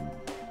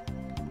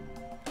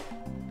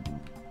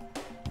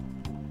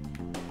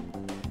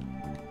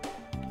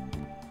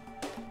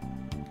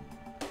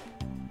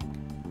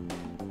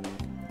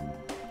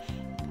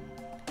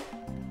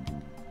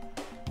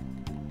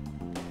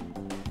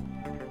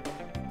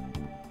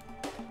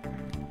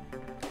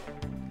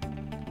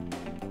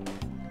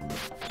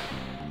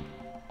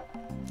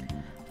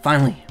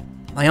 Finally,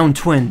 my own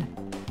twin.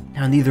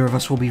 Now neither of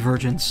us will be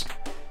virgins.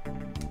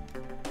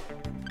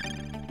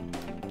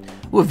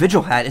 Ooh, a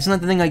Vigil hat. Isn't that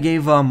the thing I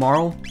gave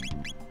Marl?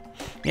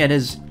 Yeah, it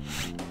is.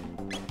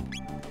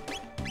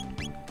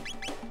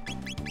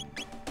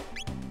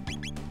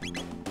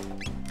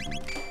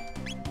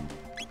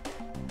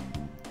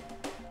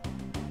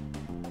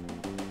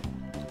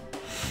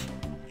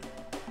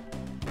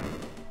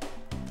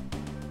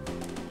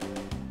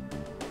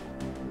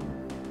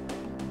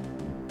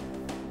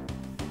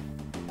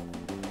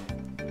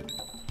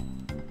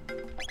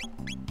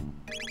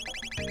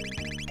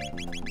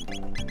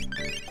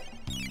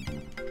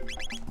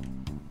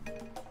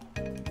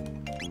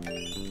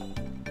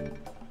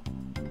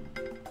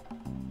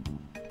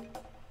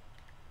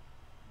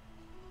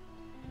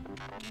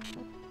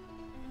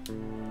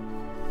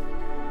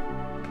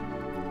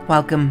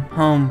 Welcome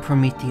home,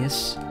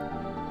 Prometheus.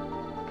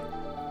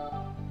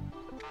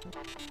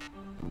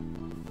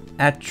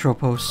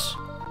 Atropos.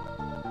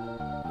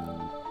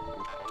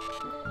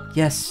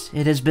 Yes,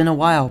 it has been a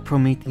while,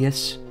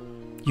 Prometheus.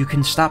 You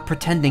can stop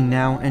pretending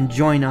now and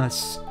join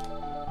us.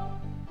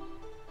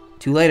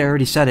 Too late, I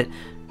already said it.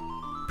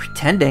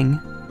 Pretending?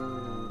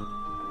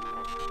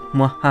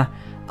 Mwaha.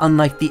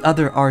 Unlike the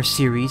other R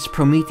series,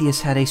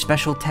 Prometheus had a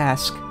special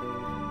task: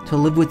 to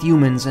live with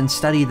humans and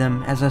study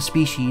them as a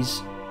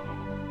species.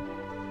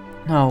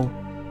 No.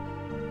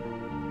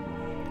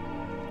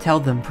 Tell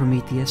them,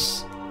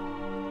 Prometheus.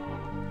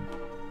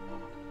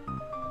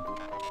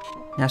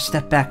 Now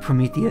step back,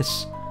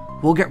 Prometheus.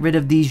 We'll get rid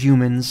of these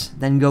humans,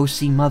 then go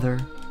see Mother.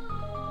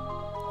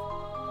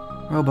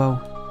 Robo.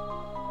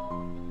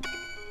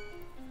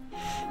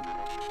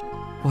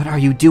 What are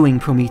you doing,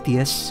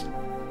 Prometheus?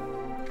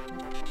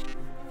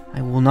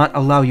 I will not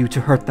allow you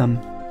to hurt them.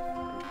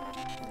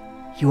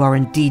 You are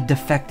indeed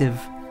defective.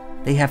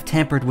 They have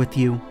tampered with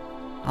you.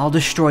 I'll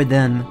destroy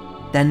them,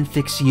 then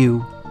fix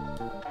you.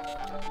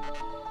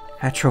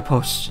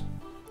 Atropos,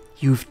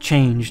 you've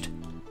changed.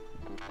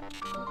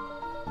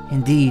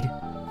 Indeed,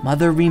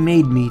 Mother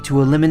remade me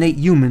to eliminate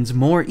humans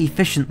more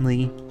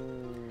efficiently.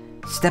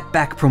 Step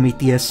back,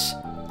 Prometheus.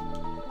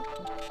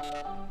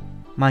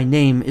 My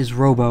name is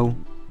Robo.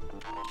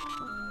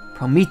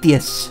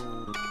 Prometheus!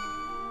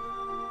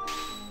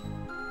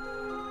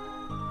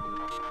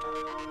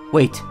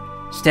 Wait,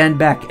 stand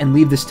back and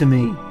leave this to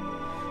me.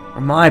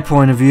 From my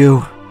point of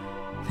view,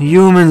 the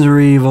humans are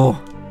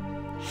evil.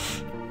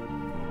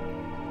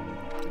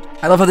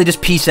 I love how they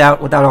just peace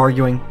out without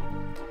arguing.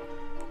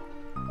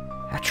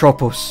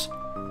 Atropos.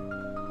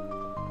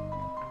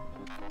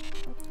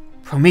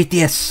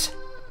 Prometheus.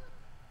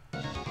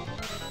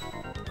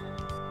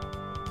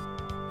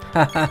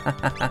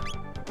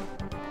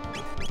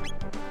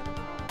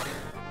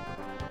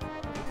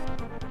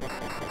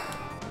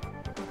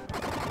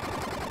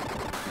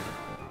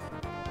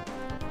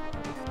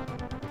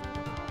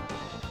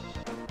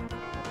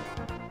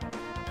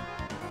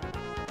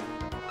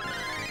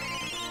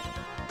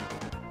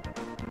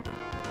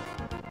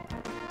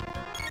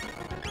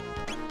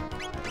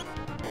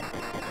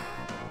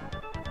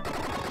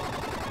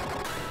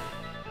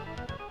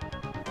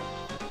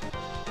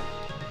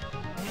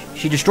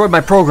 She destroyed my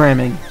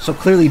programming, so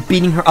clearly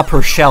beating her up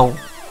her shell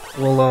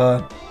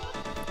will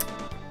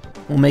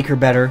make her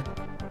better.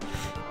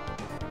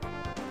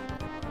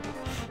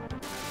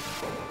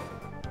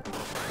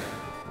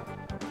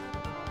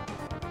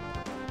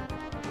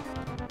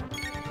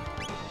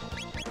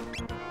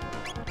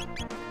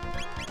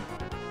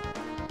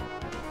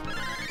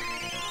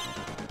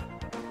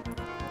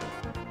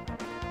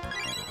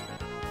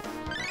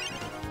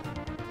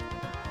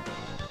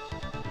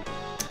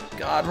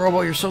 God, Robo,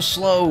 you're so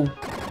slow.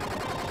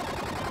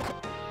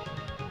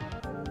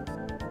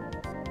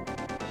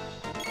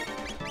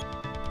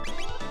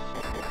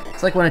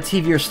 It's like when a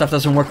TV or stuff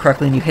doesn't work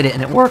correctly and you hit it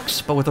and it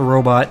works, but with a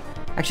robot.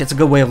 Actually, it's a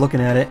good way of looking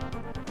at it.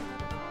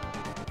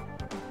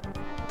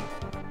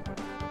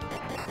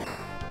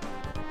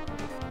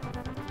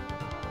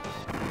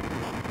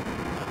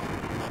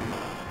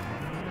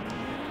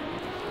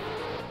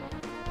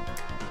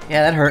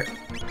 Yeah, that hurt.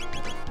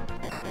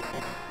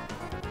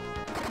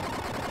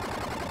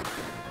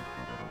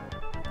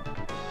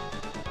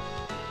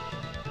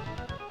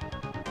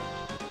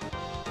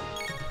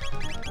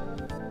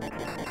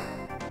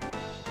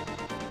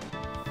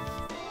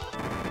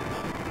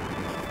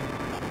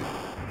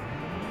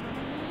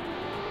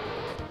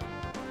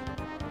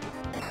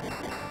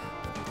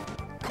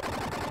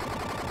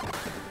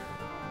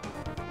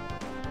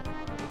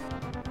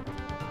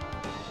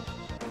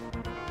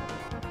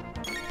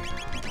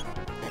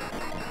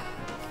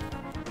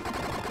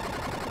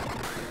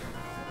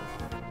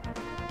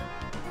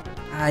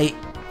 I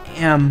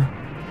am...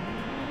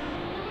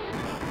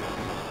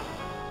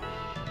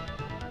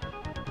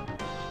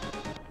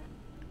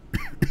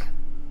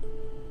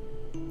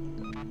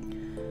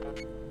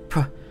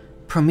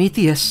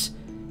 Prometheus,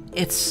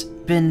 it's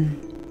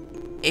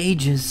been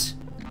ages.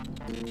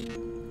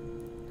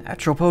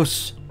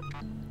 Atropos,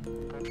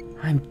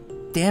 I'm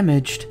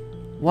damaged.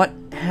 What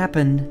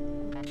happened?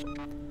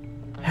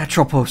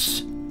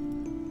 Atropos,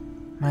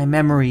 my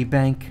memory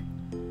bank.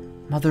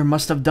 Mother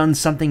must have done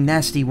something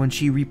nasty when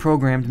she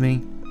reprogrammed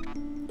me.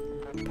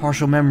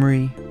 Partial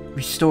memory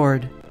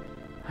restored.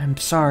 I'm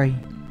sorry,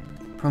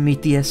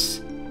 Prometheus.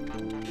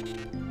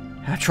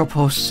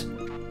 Atropos,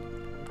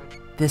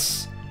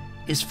 this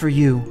is for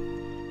you.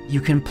 You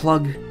can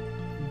plug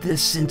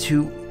this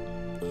into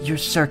your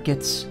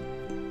circuits.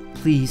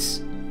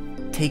 Please,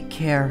 take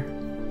care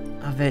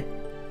of it.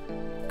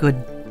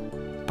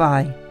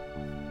 Goodbye,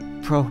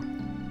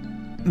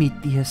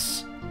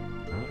 Prometheus.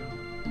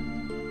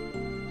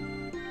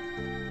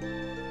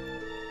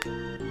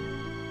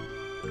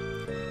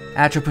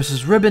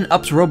 Atropos' ribbon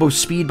ups Robo's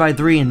speed by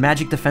 3 and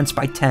magic defense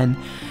by 10.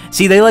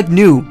 See, they like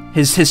knew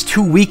his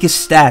two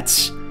weakest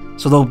stats,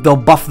 so they'll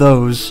buff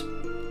those.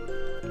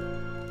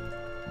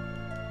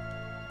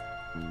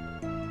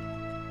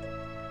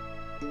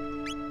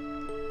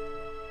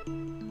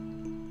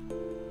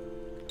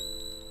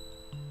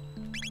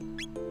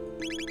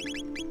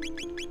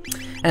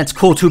 And it's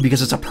cool too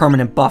because it's a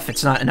permanent buff,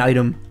 it's not an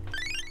item.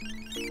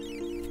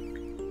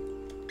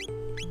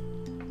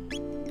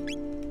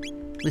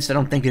 At least I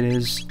don't think it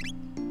is.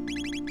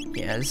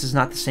 Yeah, this is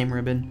not the same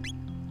ribbon.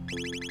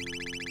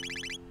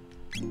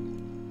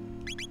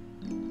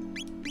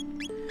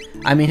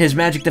 I mean, his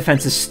magic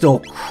defense is still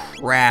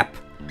crap.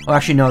 Oh,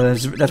 actually, no,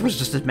 that was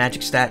just his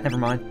magic stat. Never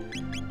mind.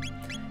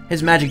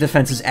 His magic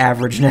defense is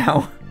average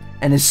now,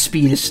 and his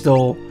speed is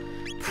still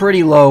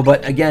pretty low,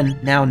 but again,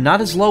 now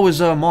not as low as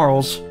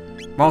Marl's.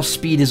 Marl's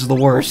speed is the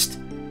worst.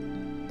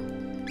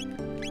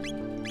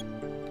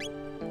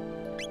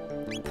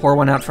 Pour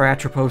one out for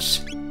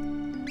Atropos.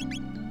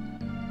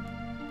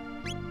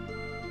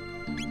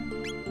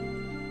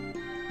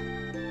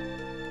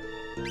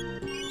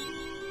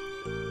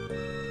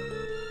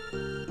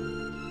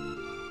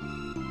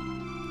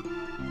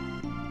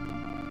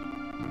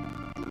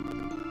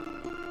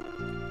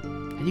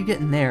 How do you get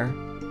in there?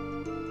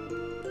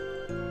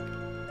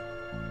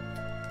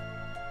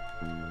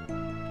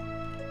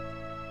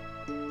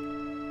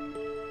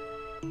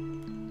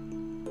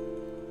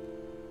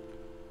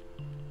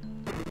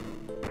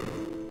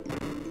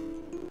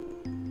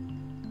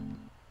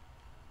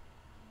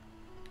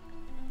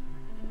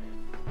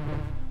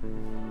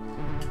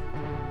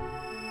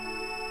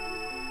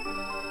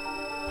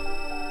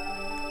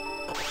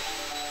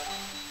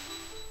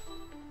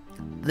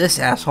 This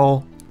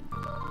asshole.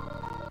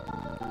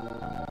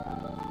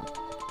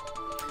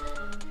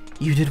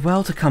 You did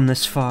well to come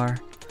this far.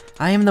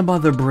 I am the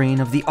mother brain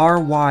of the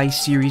RY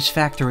series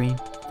factory.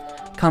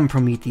 Come,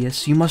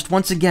 Prometheus, you must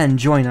once again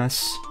join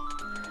us.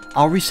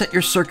 I'll reset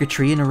your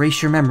circuitry and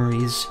erase your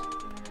memories.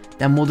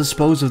 Then we'll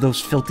dispose of those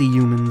filthy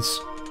humans.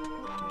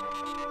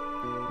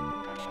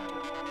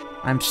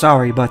 I'm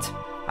sorry, but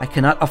I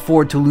cannot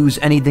afford to lose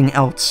anything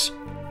else.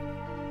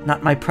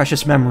 Not my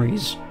precious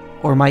memories,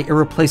 or my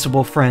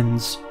irreplaceable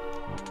friends.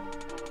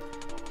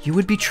 You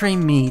would betray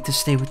me to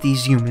stay with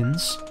these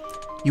humans?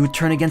 You would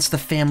turn against the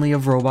family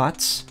of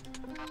robots?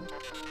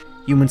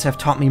 Humans have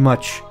taught me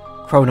much.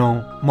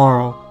 Chrono,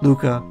 Marl,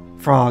 Luca,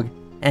 Frog,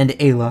 and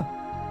Ayla.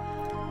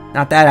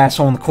 Not that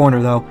asshole in the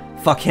corner, though.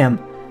 Fuck him.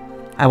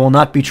 I will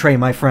not betray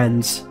my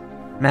friends.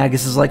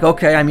 Magus is like,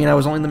 okay, I mean, I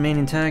was only the main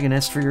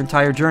antagonist for your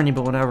entire journey,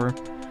 but whatever.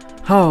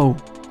 Oh.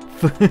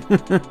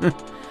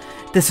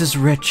 This is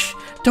rich.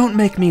 Don't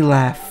make me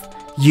laugh.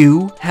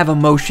 You have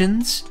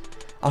emotions?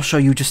 I'll show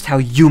you just how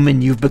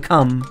human you've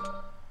become.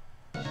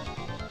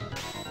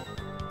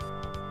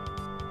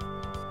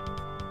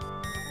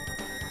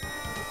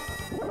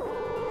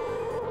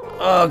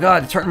 Oh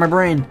god, it's hurting my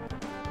brain.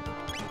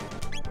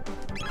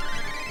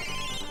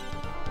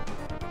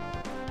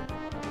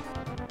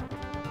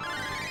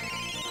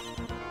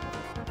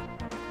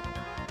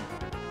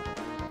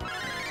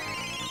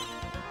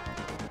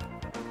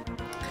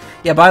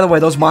 Yeah, by the way,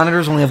 those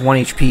monitors only have 1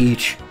 HP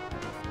each.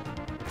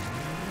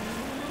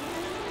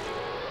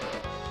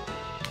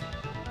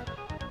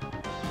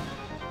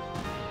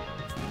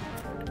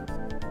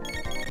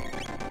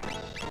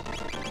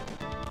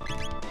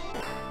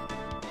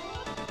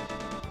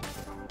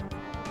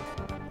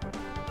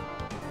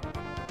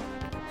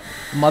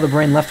 Mother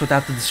Brain left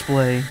without the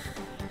display.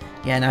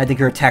 Yeah, now I think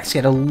her attacks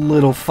get a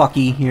little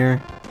fucky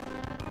here.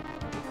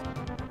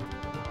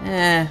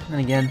 Then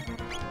again.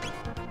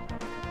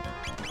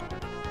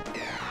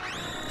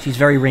 She's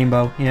very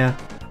rainbow, yeah.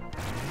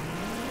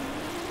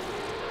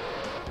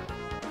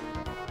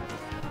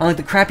 Unlike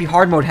the crappy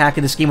hard mode hack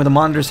in this game where the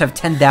monitors have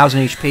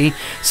 10,000 HP.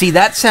 See,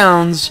 that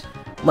sounds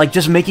like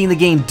just making the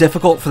game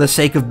difficult for the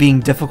sake of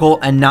being difficult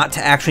and not to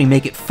actually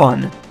make it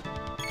fun.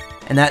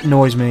 And that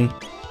annoys me.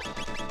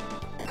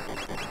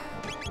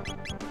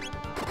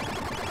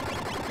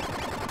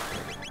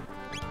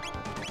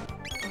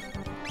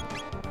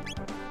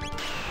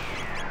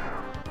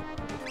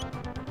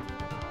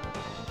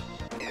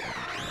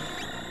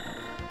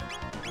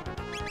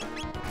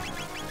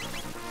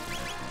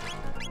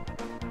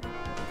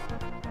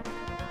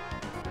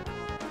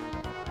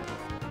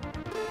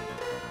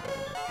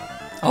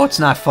 Oh, it's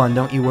not fun,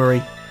 don't you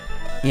worry.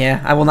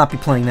 Yeah, I will not be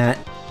playing that.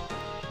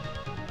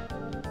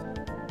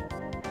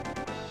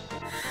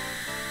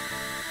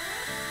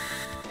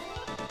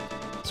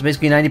 So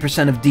basically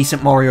 90% of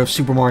decent Mario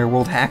Super Mario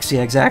World hacks,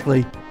 yeah,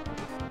 exactly.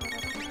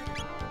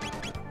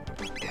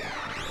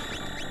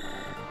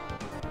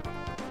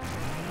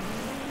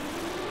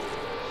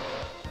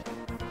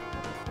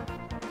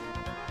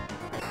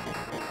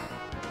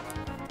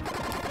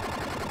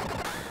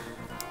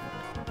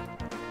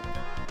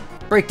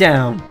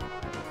 Breakdown.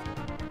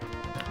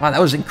 Wow, that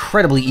was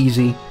incredibly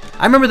easy.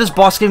 I remember this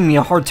boss giving me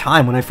a hard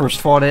time when I first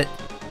fought it.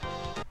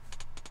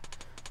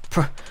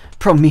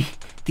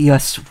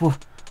 Prometheus,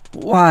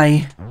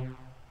 why?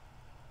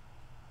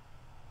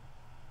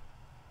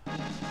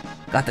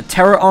 Got the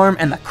Terror Arm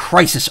and the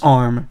Crisis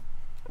Arm.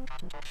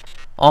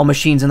 All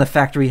machines in the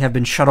factory have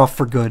been shut off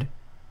for good.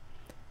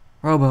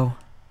 Robo.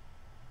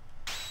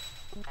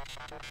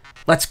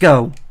 Let's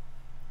go.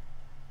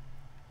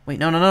 Wait,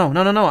 no,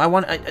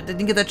 I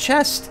didn't get that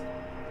chest.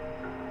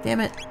 Damn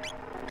it.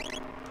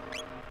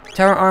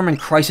 Terror Arm and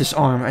Crisis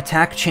Arm.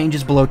 Attack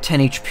changes below 10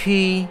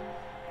 HP.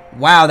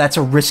 Wow, that's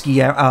a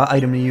risky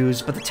item to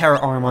use. But the Terror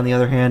Arm, on the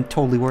other hand,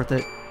 totally worth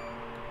it.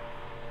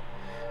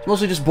 It's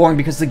mostly just boring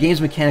because the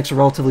game's mechanics are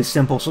relatively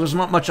simple, so there's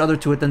not much other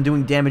to it than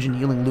doing damage and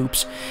healing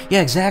loops.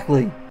 Yeah,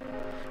 exactly.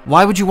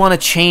 Why would you want to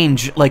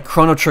change, like,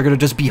 Chrono Trigger to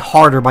just be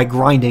harder by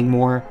grinding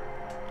more?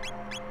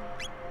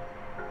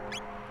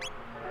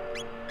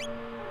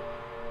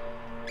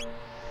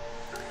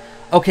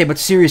 Okay, but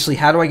seriously,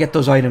 how do I get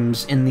those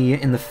items in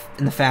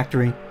the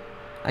factory?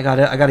 I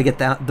gotta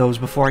get those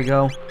before I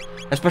go.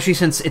 Especially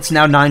since it's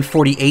now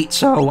 9:48,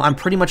 so I'm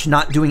pretty much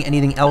not doing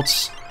anything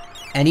else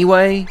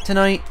anyway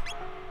tonight.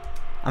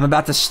 I'm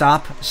about to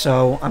stop,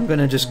 so I'm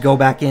gonna just go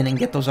back in and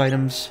get those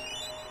items.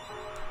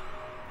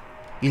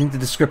 You think the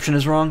description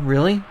is wrong?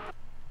 Really?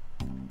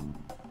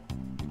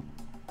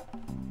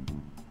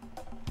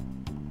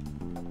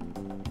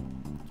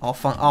 All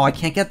fun. Oh, I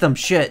can't get them.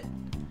 Shit.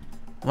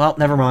 Well,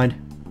 never mind.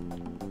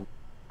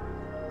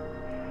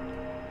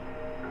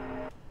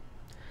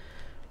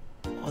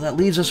 Well, that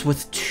leaves us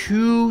with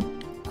 2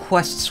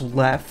 quests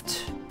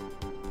left.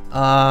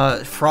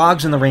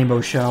 Frogs and the Rainbow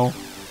Shell.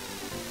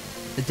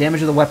 The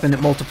damage of the weapon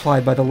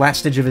multiplied by the last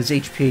stage of his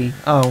HP.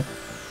 Oh.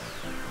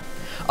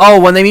 Oh,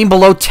 when they mean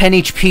below 10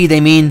 HP, they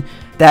mean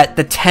that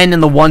the 10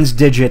 and the 1's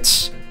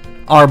digits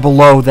are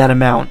below that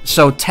amount.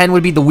 So 10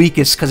 would be the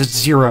weakest because it's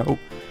 0.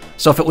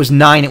 So if it was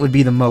 9, it would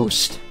be the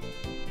most.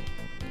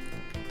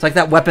 It's like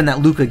that weapon that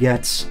Luca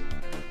gets.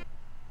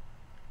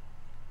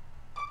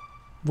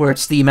 Where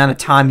it's the amount of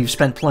time you've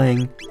spent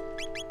playing.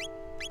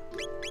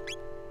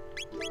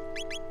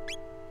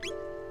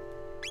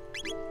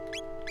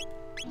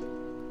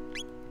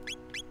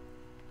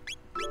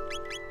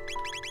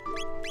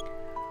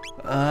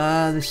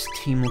 This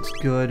team looks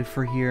good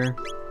for here.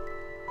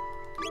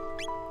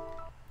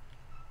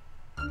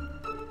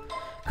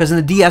 Because in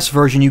the DS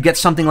version, you get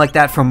something like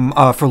that from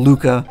for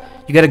Luca.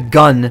 You get a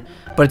gun,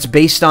 but it's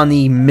based on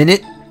the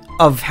minute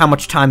of how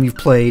much time you've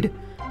played.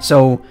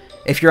 So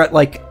if you're at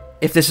like,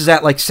 if this is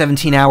at like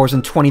 17 hours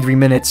and 23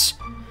 minutes,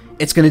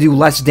 it's going to do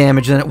less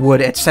damage than it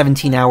would at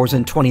 17 hours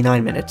and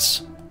 29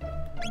 minutes.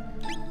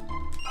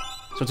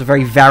 So it's a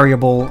very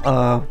variable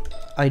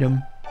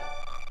item.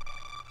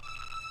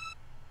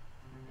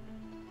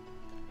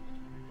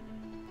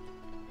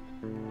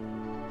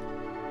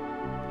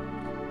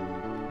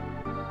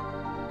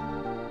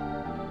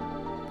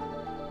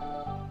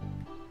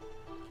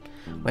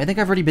 Wait, I think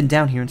I've already been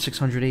down here in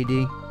 600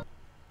 AD.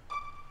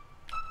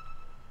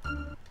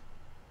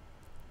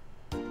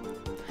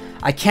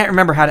 I can't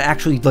remember how to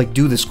actually, like,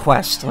 do this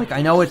quest. Like,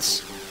 I know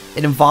it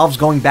involves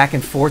going back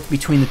and forth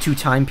between the two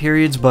time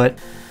periods, but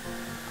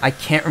I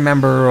can't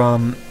remember,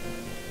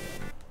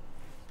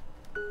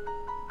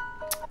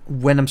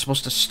 when I'm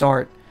supposed to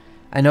start.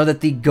 I know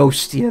that the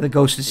ghost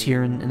is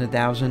here in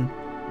 1000.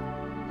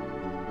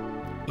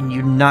 And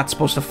you're not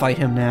supposed to fight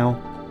him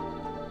now.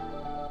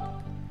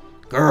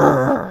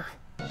 Grrr.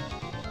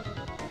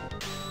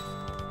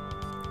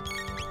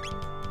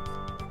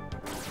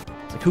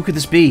 Who could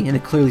this be? And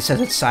it clearly says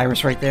it's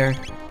Cyrus right there.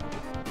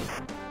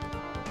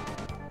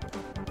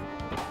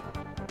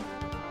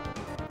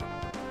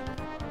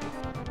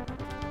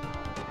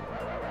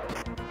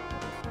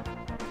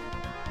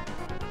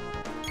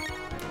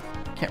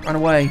 Can't run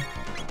away.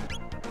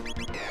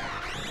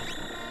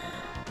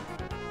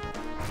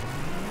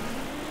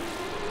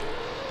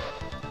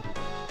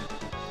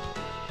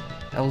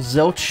 El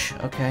Zilch?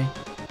 Okay.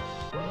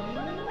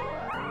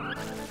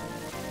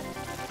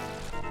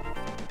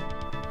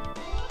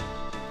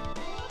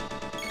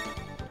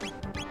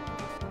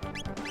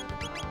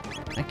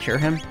 Can I cure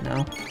him?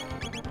 No.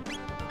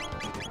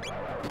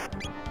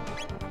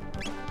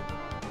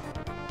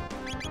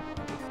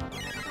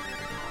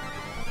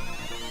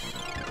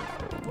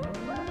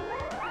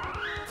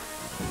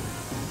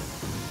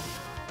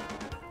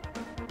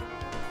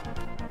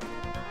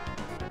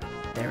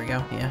 There we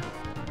go, yeah.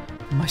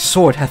 My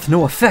sword hath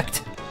no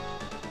effect.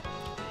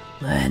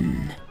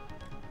 Glenn.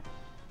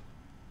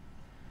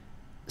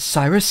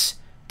 Cyrus,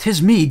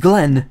 'tis me,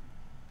 Glenn.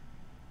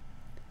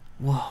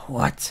 Whoa,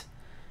 what?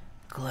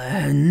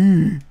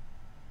 Glenn.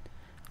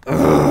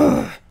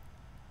 Ugh.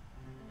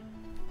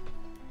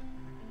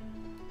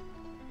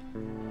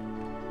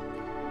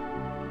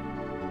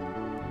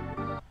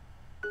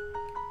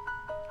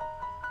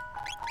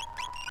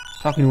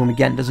 Talking to him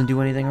again doesn't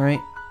do anything, right?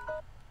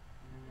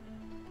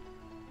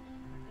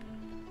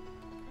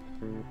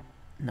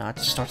 No, it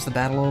just starts the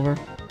battle over.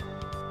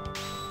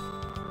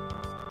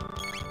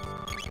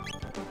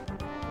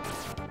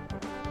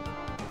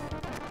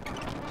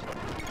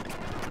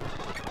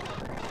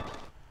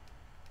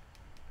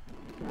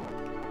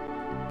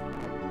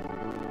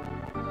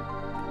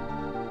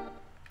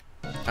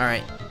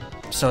 Alright,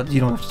 so you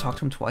don't have to talk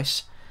to him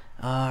twice.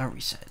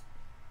 Reset.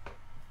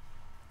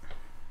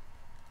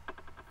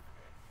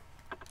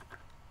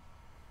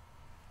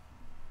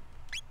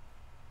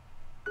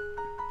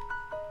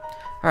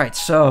 Alright,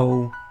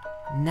 so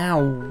now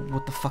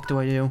what the fuck do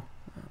I do?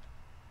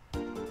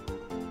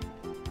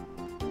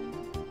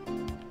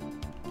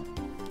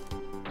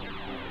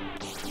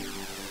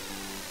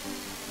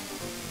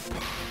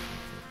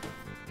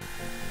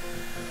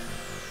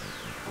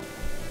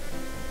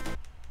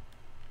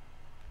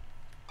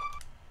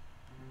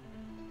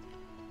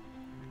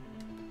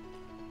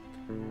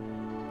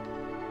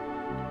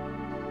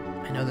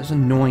 I know there's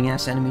annoying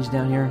ass enemies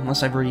down here,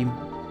 unless I've already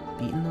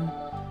beaten them.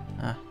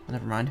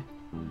 Never mind.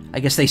 I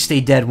guess they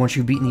stay dead once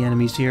you've beaten the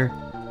enemies here.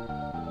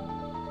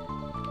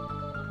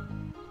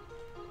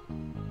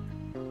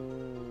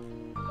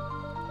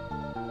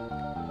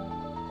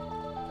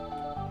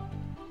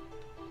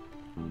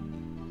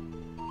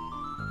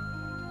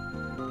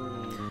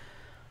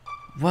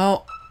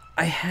 Well,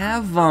 I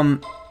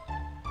have,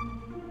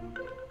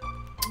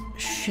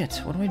 shit,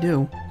 what do I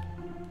do?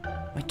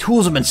 My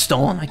tools have been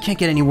stolen. I can't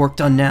get any work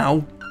done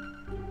now.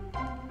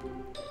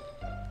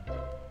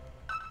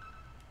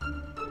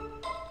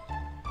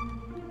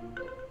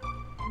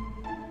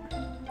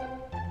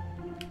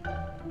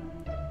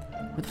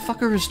 Where the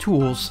fuck are his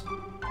tools?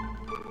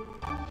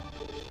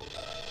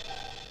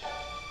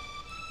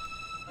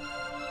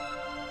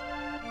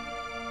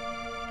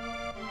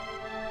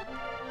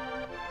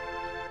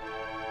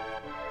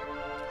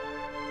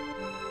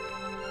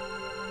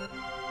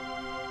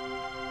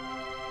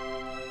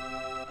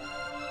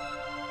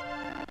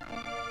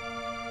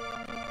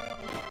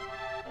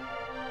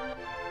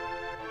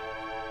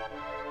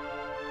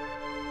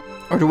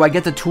 Or do I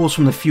get the tools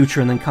from the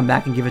future and then come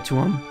back and give it to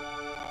him?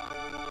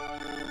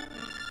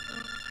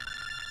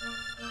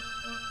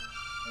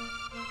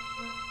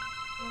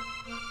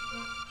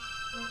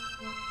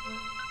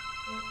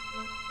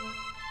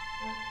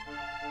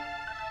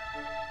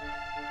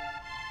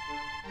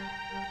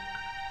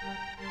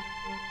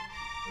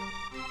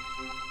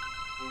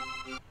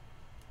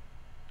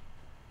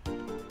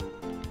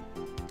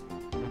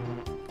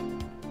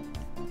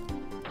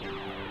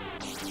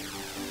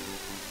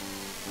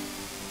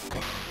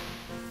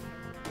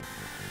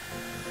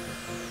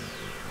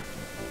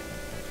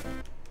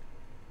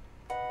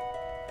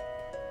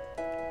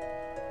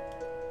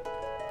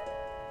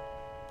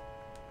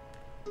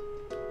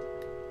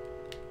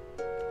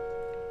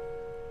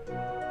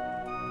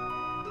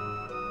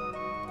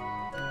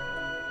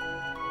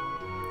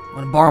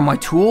 Want to borrow my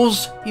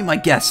tools? Be my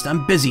guest.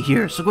 I'm busy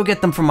here, so go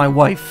get them from my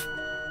wife.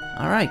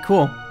 Alright,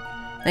 cool.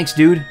 Thanks,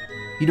 dude.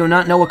 You do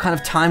not know what kind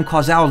of time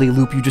causality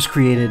loop you just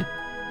created.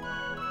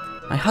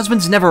 My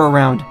husband's never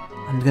around.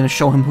 I'm gonna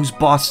show him who's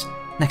boss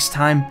next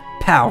time.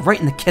 Pow, right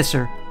in the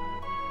kisser.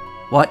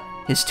 What?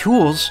 His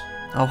tools?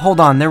 Oh, hold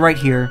on, they're right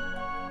here.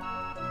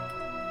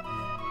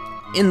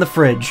 In the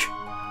fridge.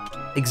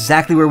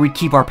 Exactly where we'd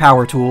keep our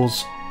power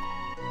tools.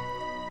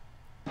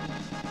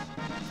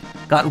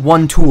 Got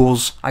one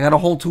tools. I got a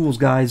whole tools,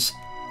 guys.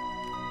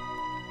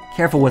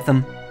 Careful with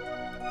them.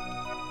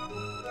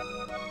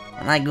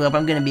 When I grow up,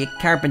 I'm gonna be a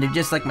carpenter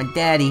just like my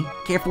daddy.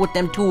 Careful with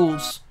them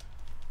tools.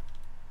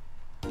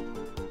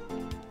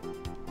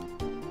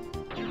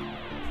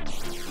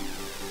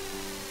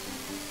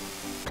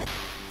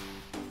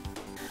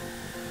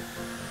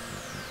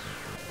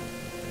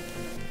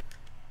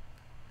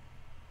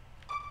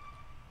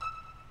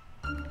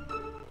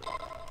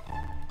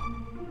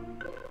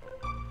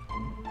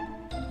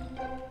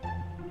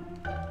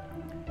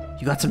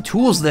 You got some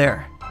tools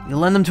there. You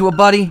lend them to a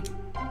buddy?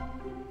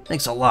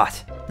 Thanks a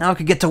lot. Now I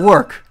could get to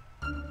work.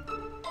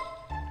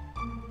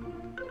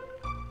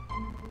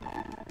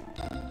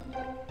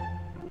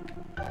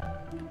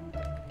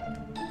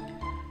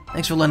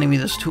 Thanks for lending me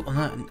this tool.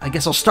 I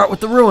guess I'll start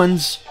with the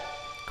ruins.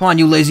 Come on,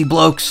 you lazy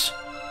blokes.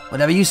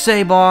 Whatever you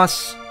say,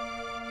 boss.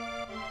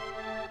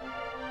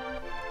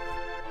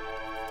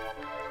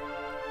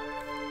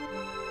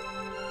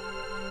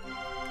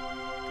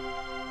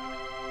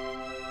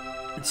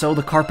 And so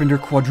the carpenter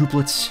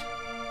quadruplets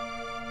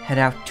head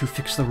out to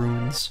fix the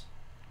ruins.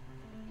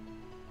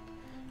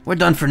 We're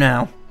done for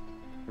now.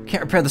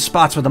 Can't repair the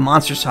spots where the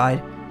monsters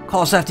hide.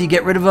 Call us after you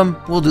get rid of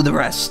them, we'll do the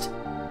rest.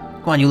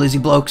 Come on, you lazy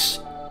blokes.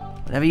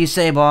 Whatever you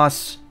say,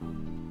 boss.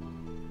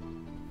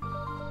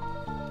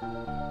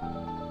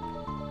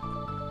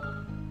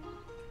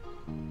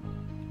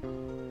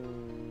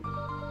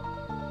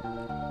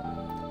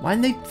 Why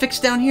didn't they fix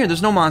down here?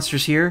 There's no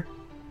monsters here.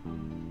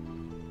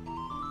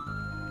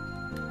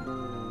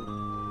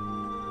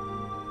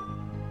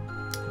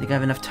 I think I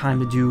have enough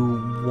time to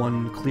do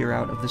one clear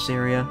out of this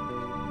area.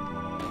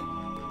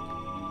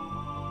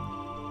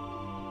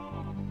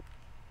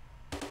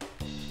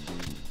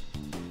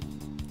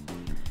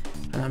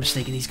 If I'm not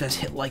mistaken, these guys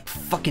hit like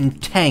fucking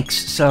tanks,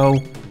 so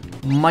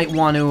might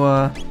want to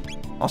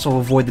also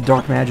avoid the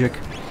dark magic.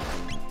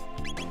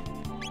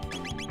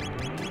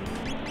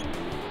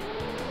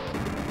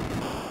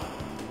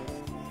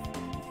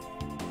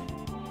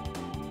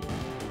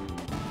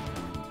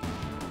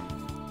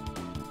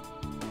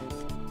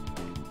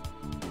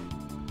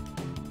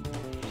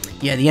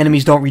 Yeah, the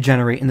enemies don't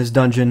regenerate in this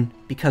dungeon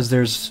because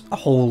there's a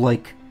whole,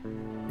 like,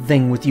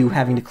 thing with you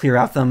having to clear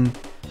out them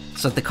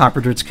so that the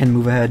carpenters can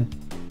move ahead.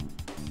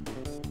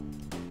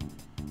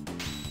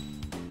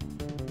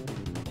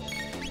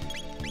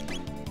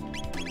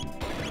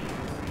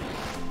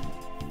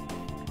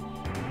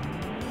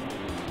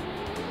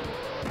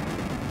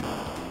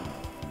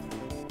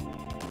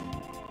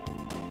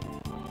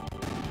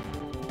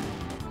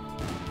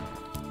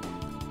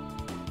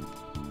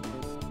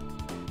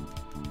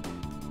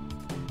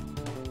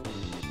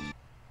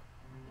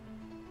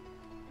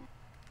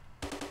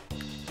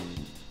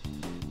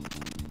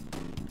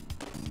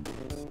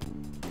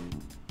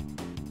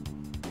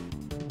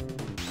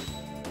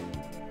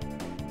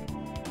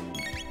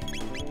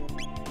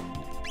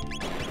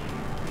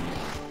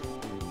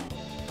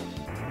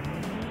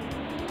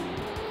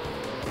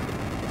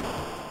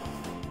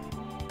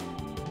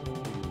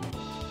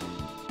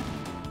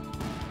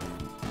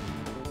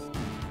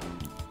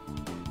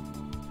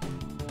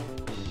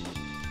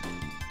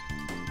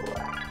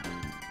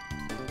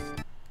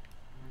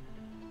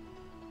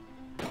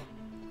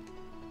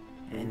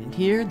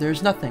 Here,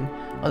 there's nothing.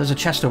 Oh, there's a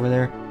chest over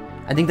there.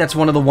 I think that's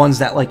one of the ones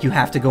that, like, you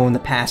have to go in the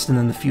past and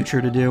then the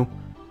future to do.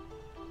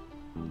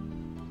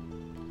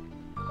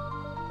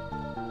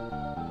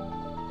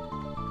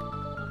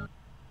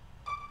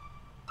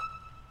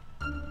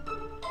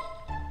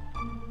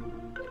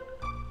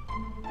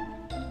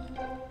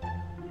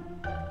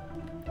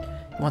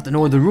 You want to know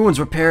where the ruins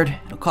repaired?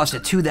 It'll cost you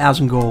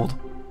 2,000 gold.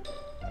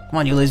 Come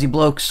on, you lazy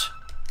blokes.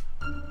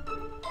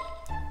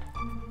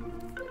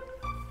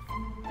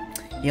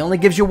 He only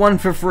gives you one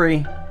for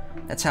free.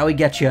 That's how he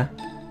gets you.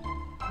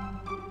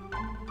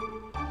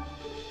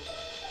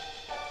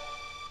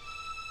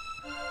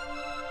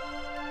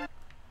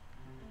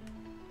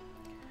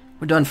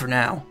 We're done for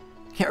now.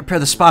 Can't repair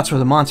the spots where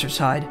the monsters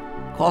hide.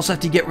 Call us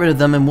after you get rid of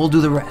them and we'll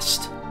do the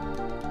rest.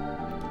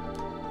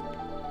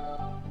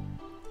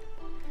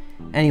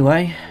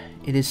 Anyway,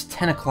 it is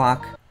 10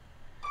 o'clock.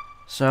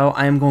 So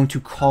I am going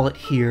to call it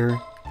here.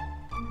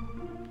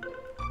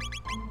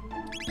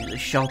 The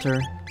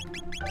shelter.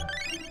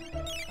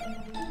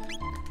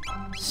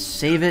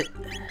 Save it.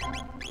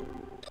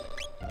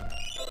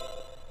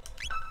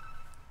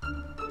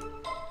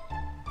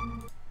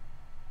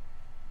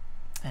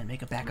 And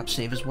make a backup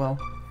save as well.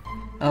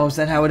 Oh, is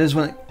that how it is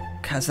when it...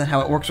 Is that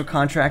how it works with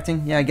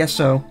contracting? Yeah, I guess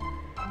so.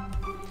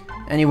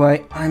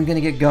 Anyway, I'm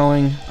gonna get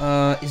going.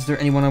 is there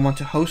anyone I want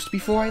to host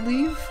before I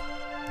leave?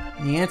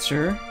 And the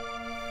answer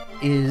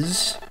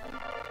is...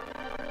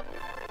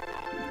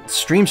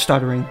 stream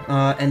stuttering.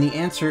 And the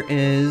answer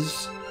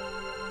is...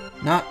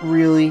 not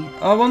really.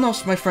 Oh, well, no,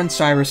 my friend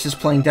Cyrus is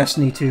playing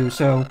Destiny 2,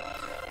 so...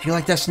 if you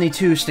like Destiny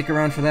 2, stick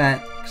around for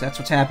that, because that's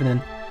what's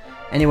happening.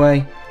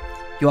 Anyway,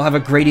 you all have a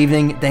great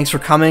evening. Thanks for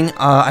coming.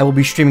 I will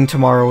be streaming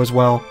tomorrow as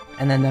well,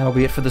 and then that'll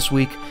be it for this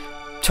week.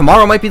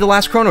 Tomorrow might be the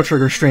last Chrono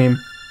Trigger stream,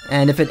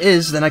 and if it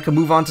is, then I can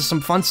move on to some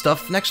fun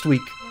stuff next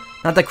week.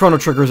 Not that Chrono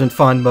Trigger isn't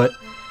fun, but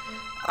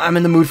I'm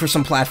in the mood for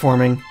some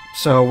platforming,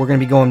 so we're going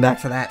to be going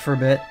back to that for a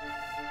bit.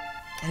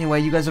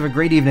 Anyway, you guys have a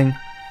great evening.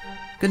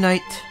 Good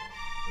night.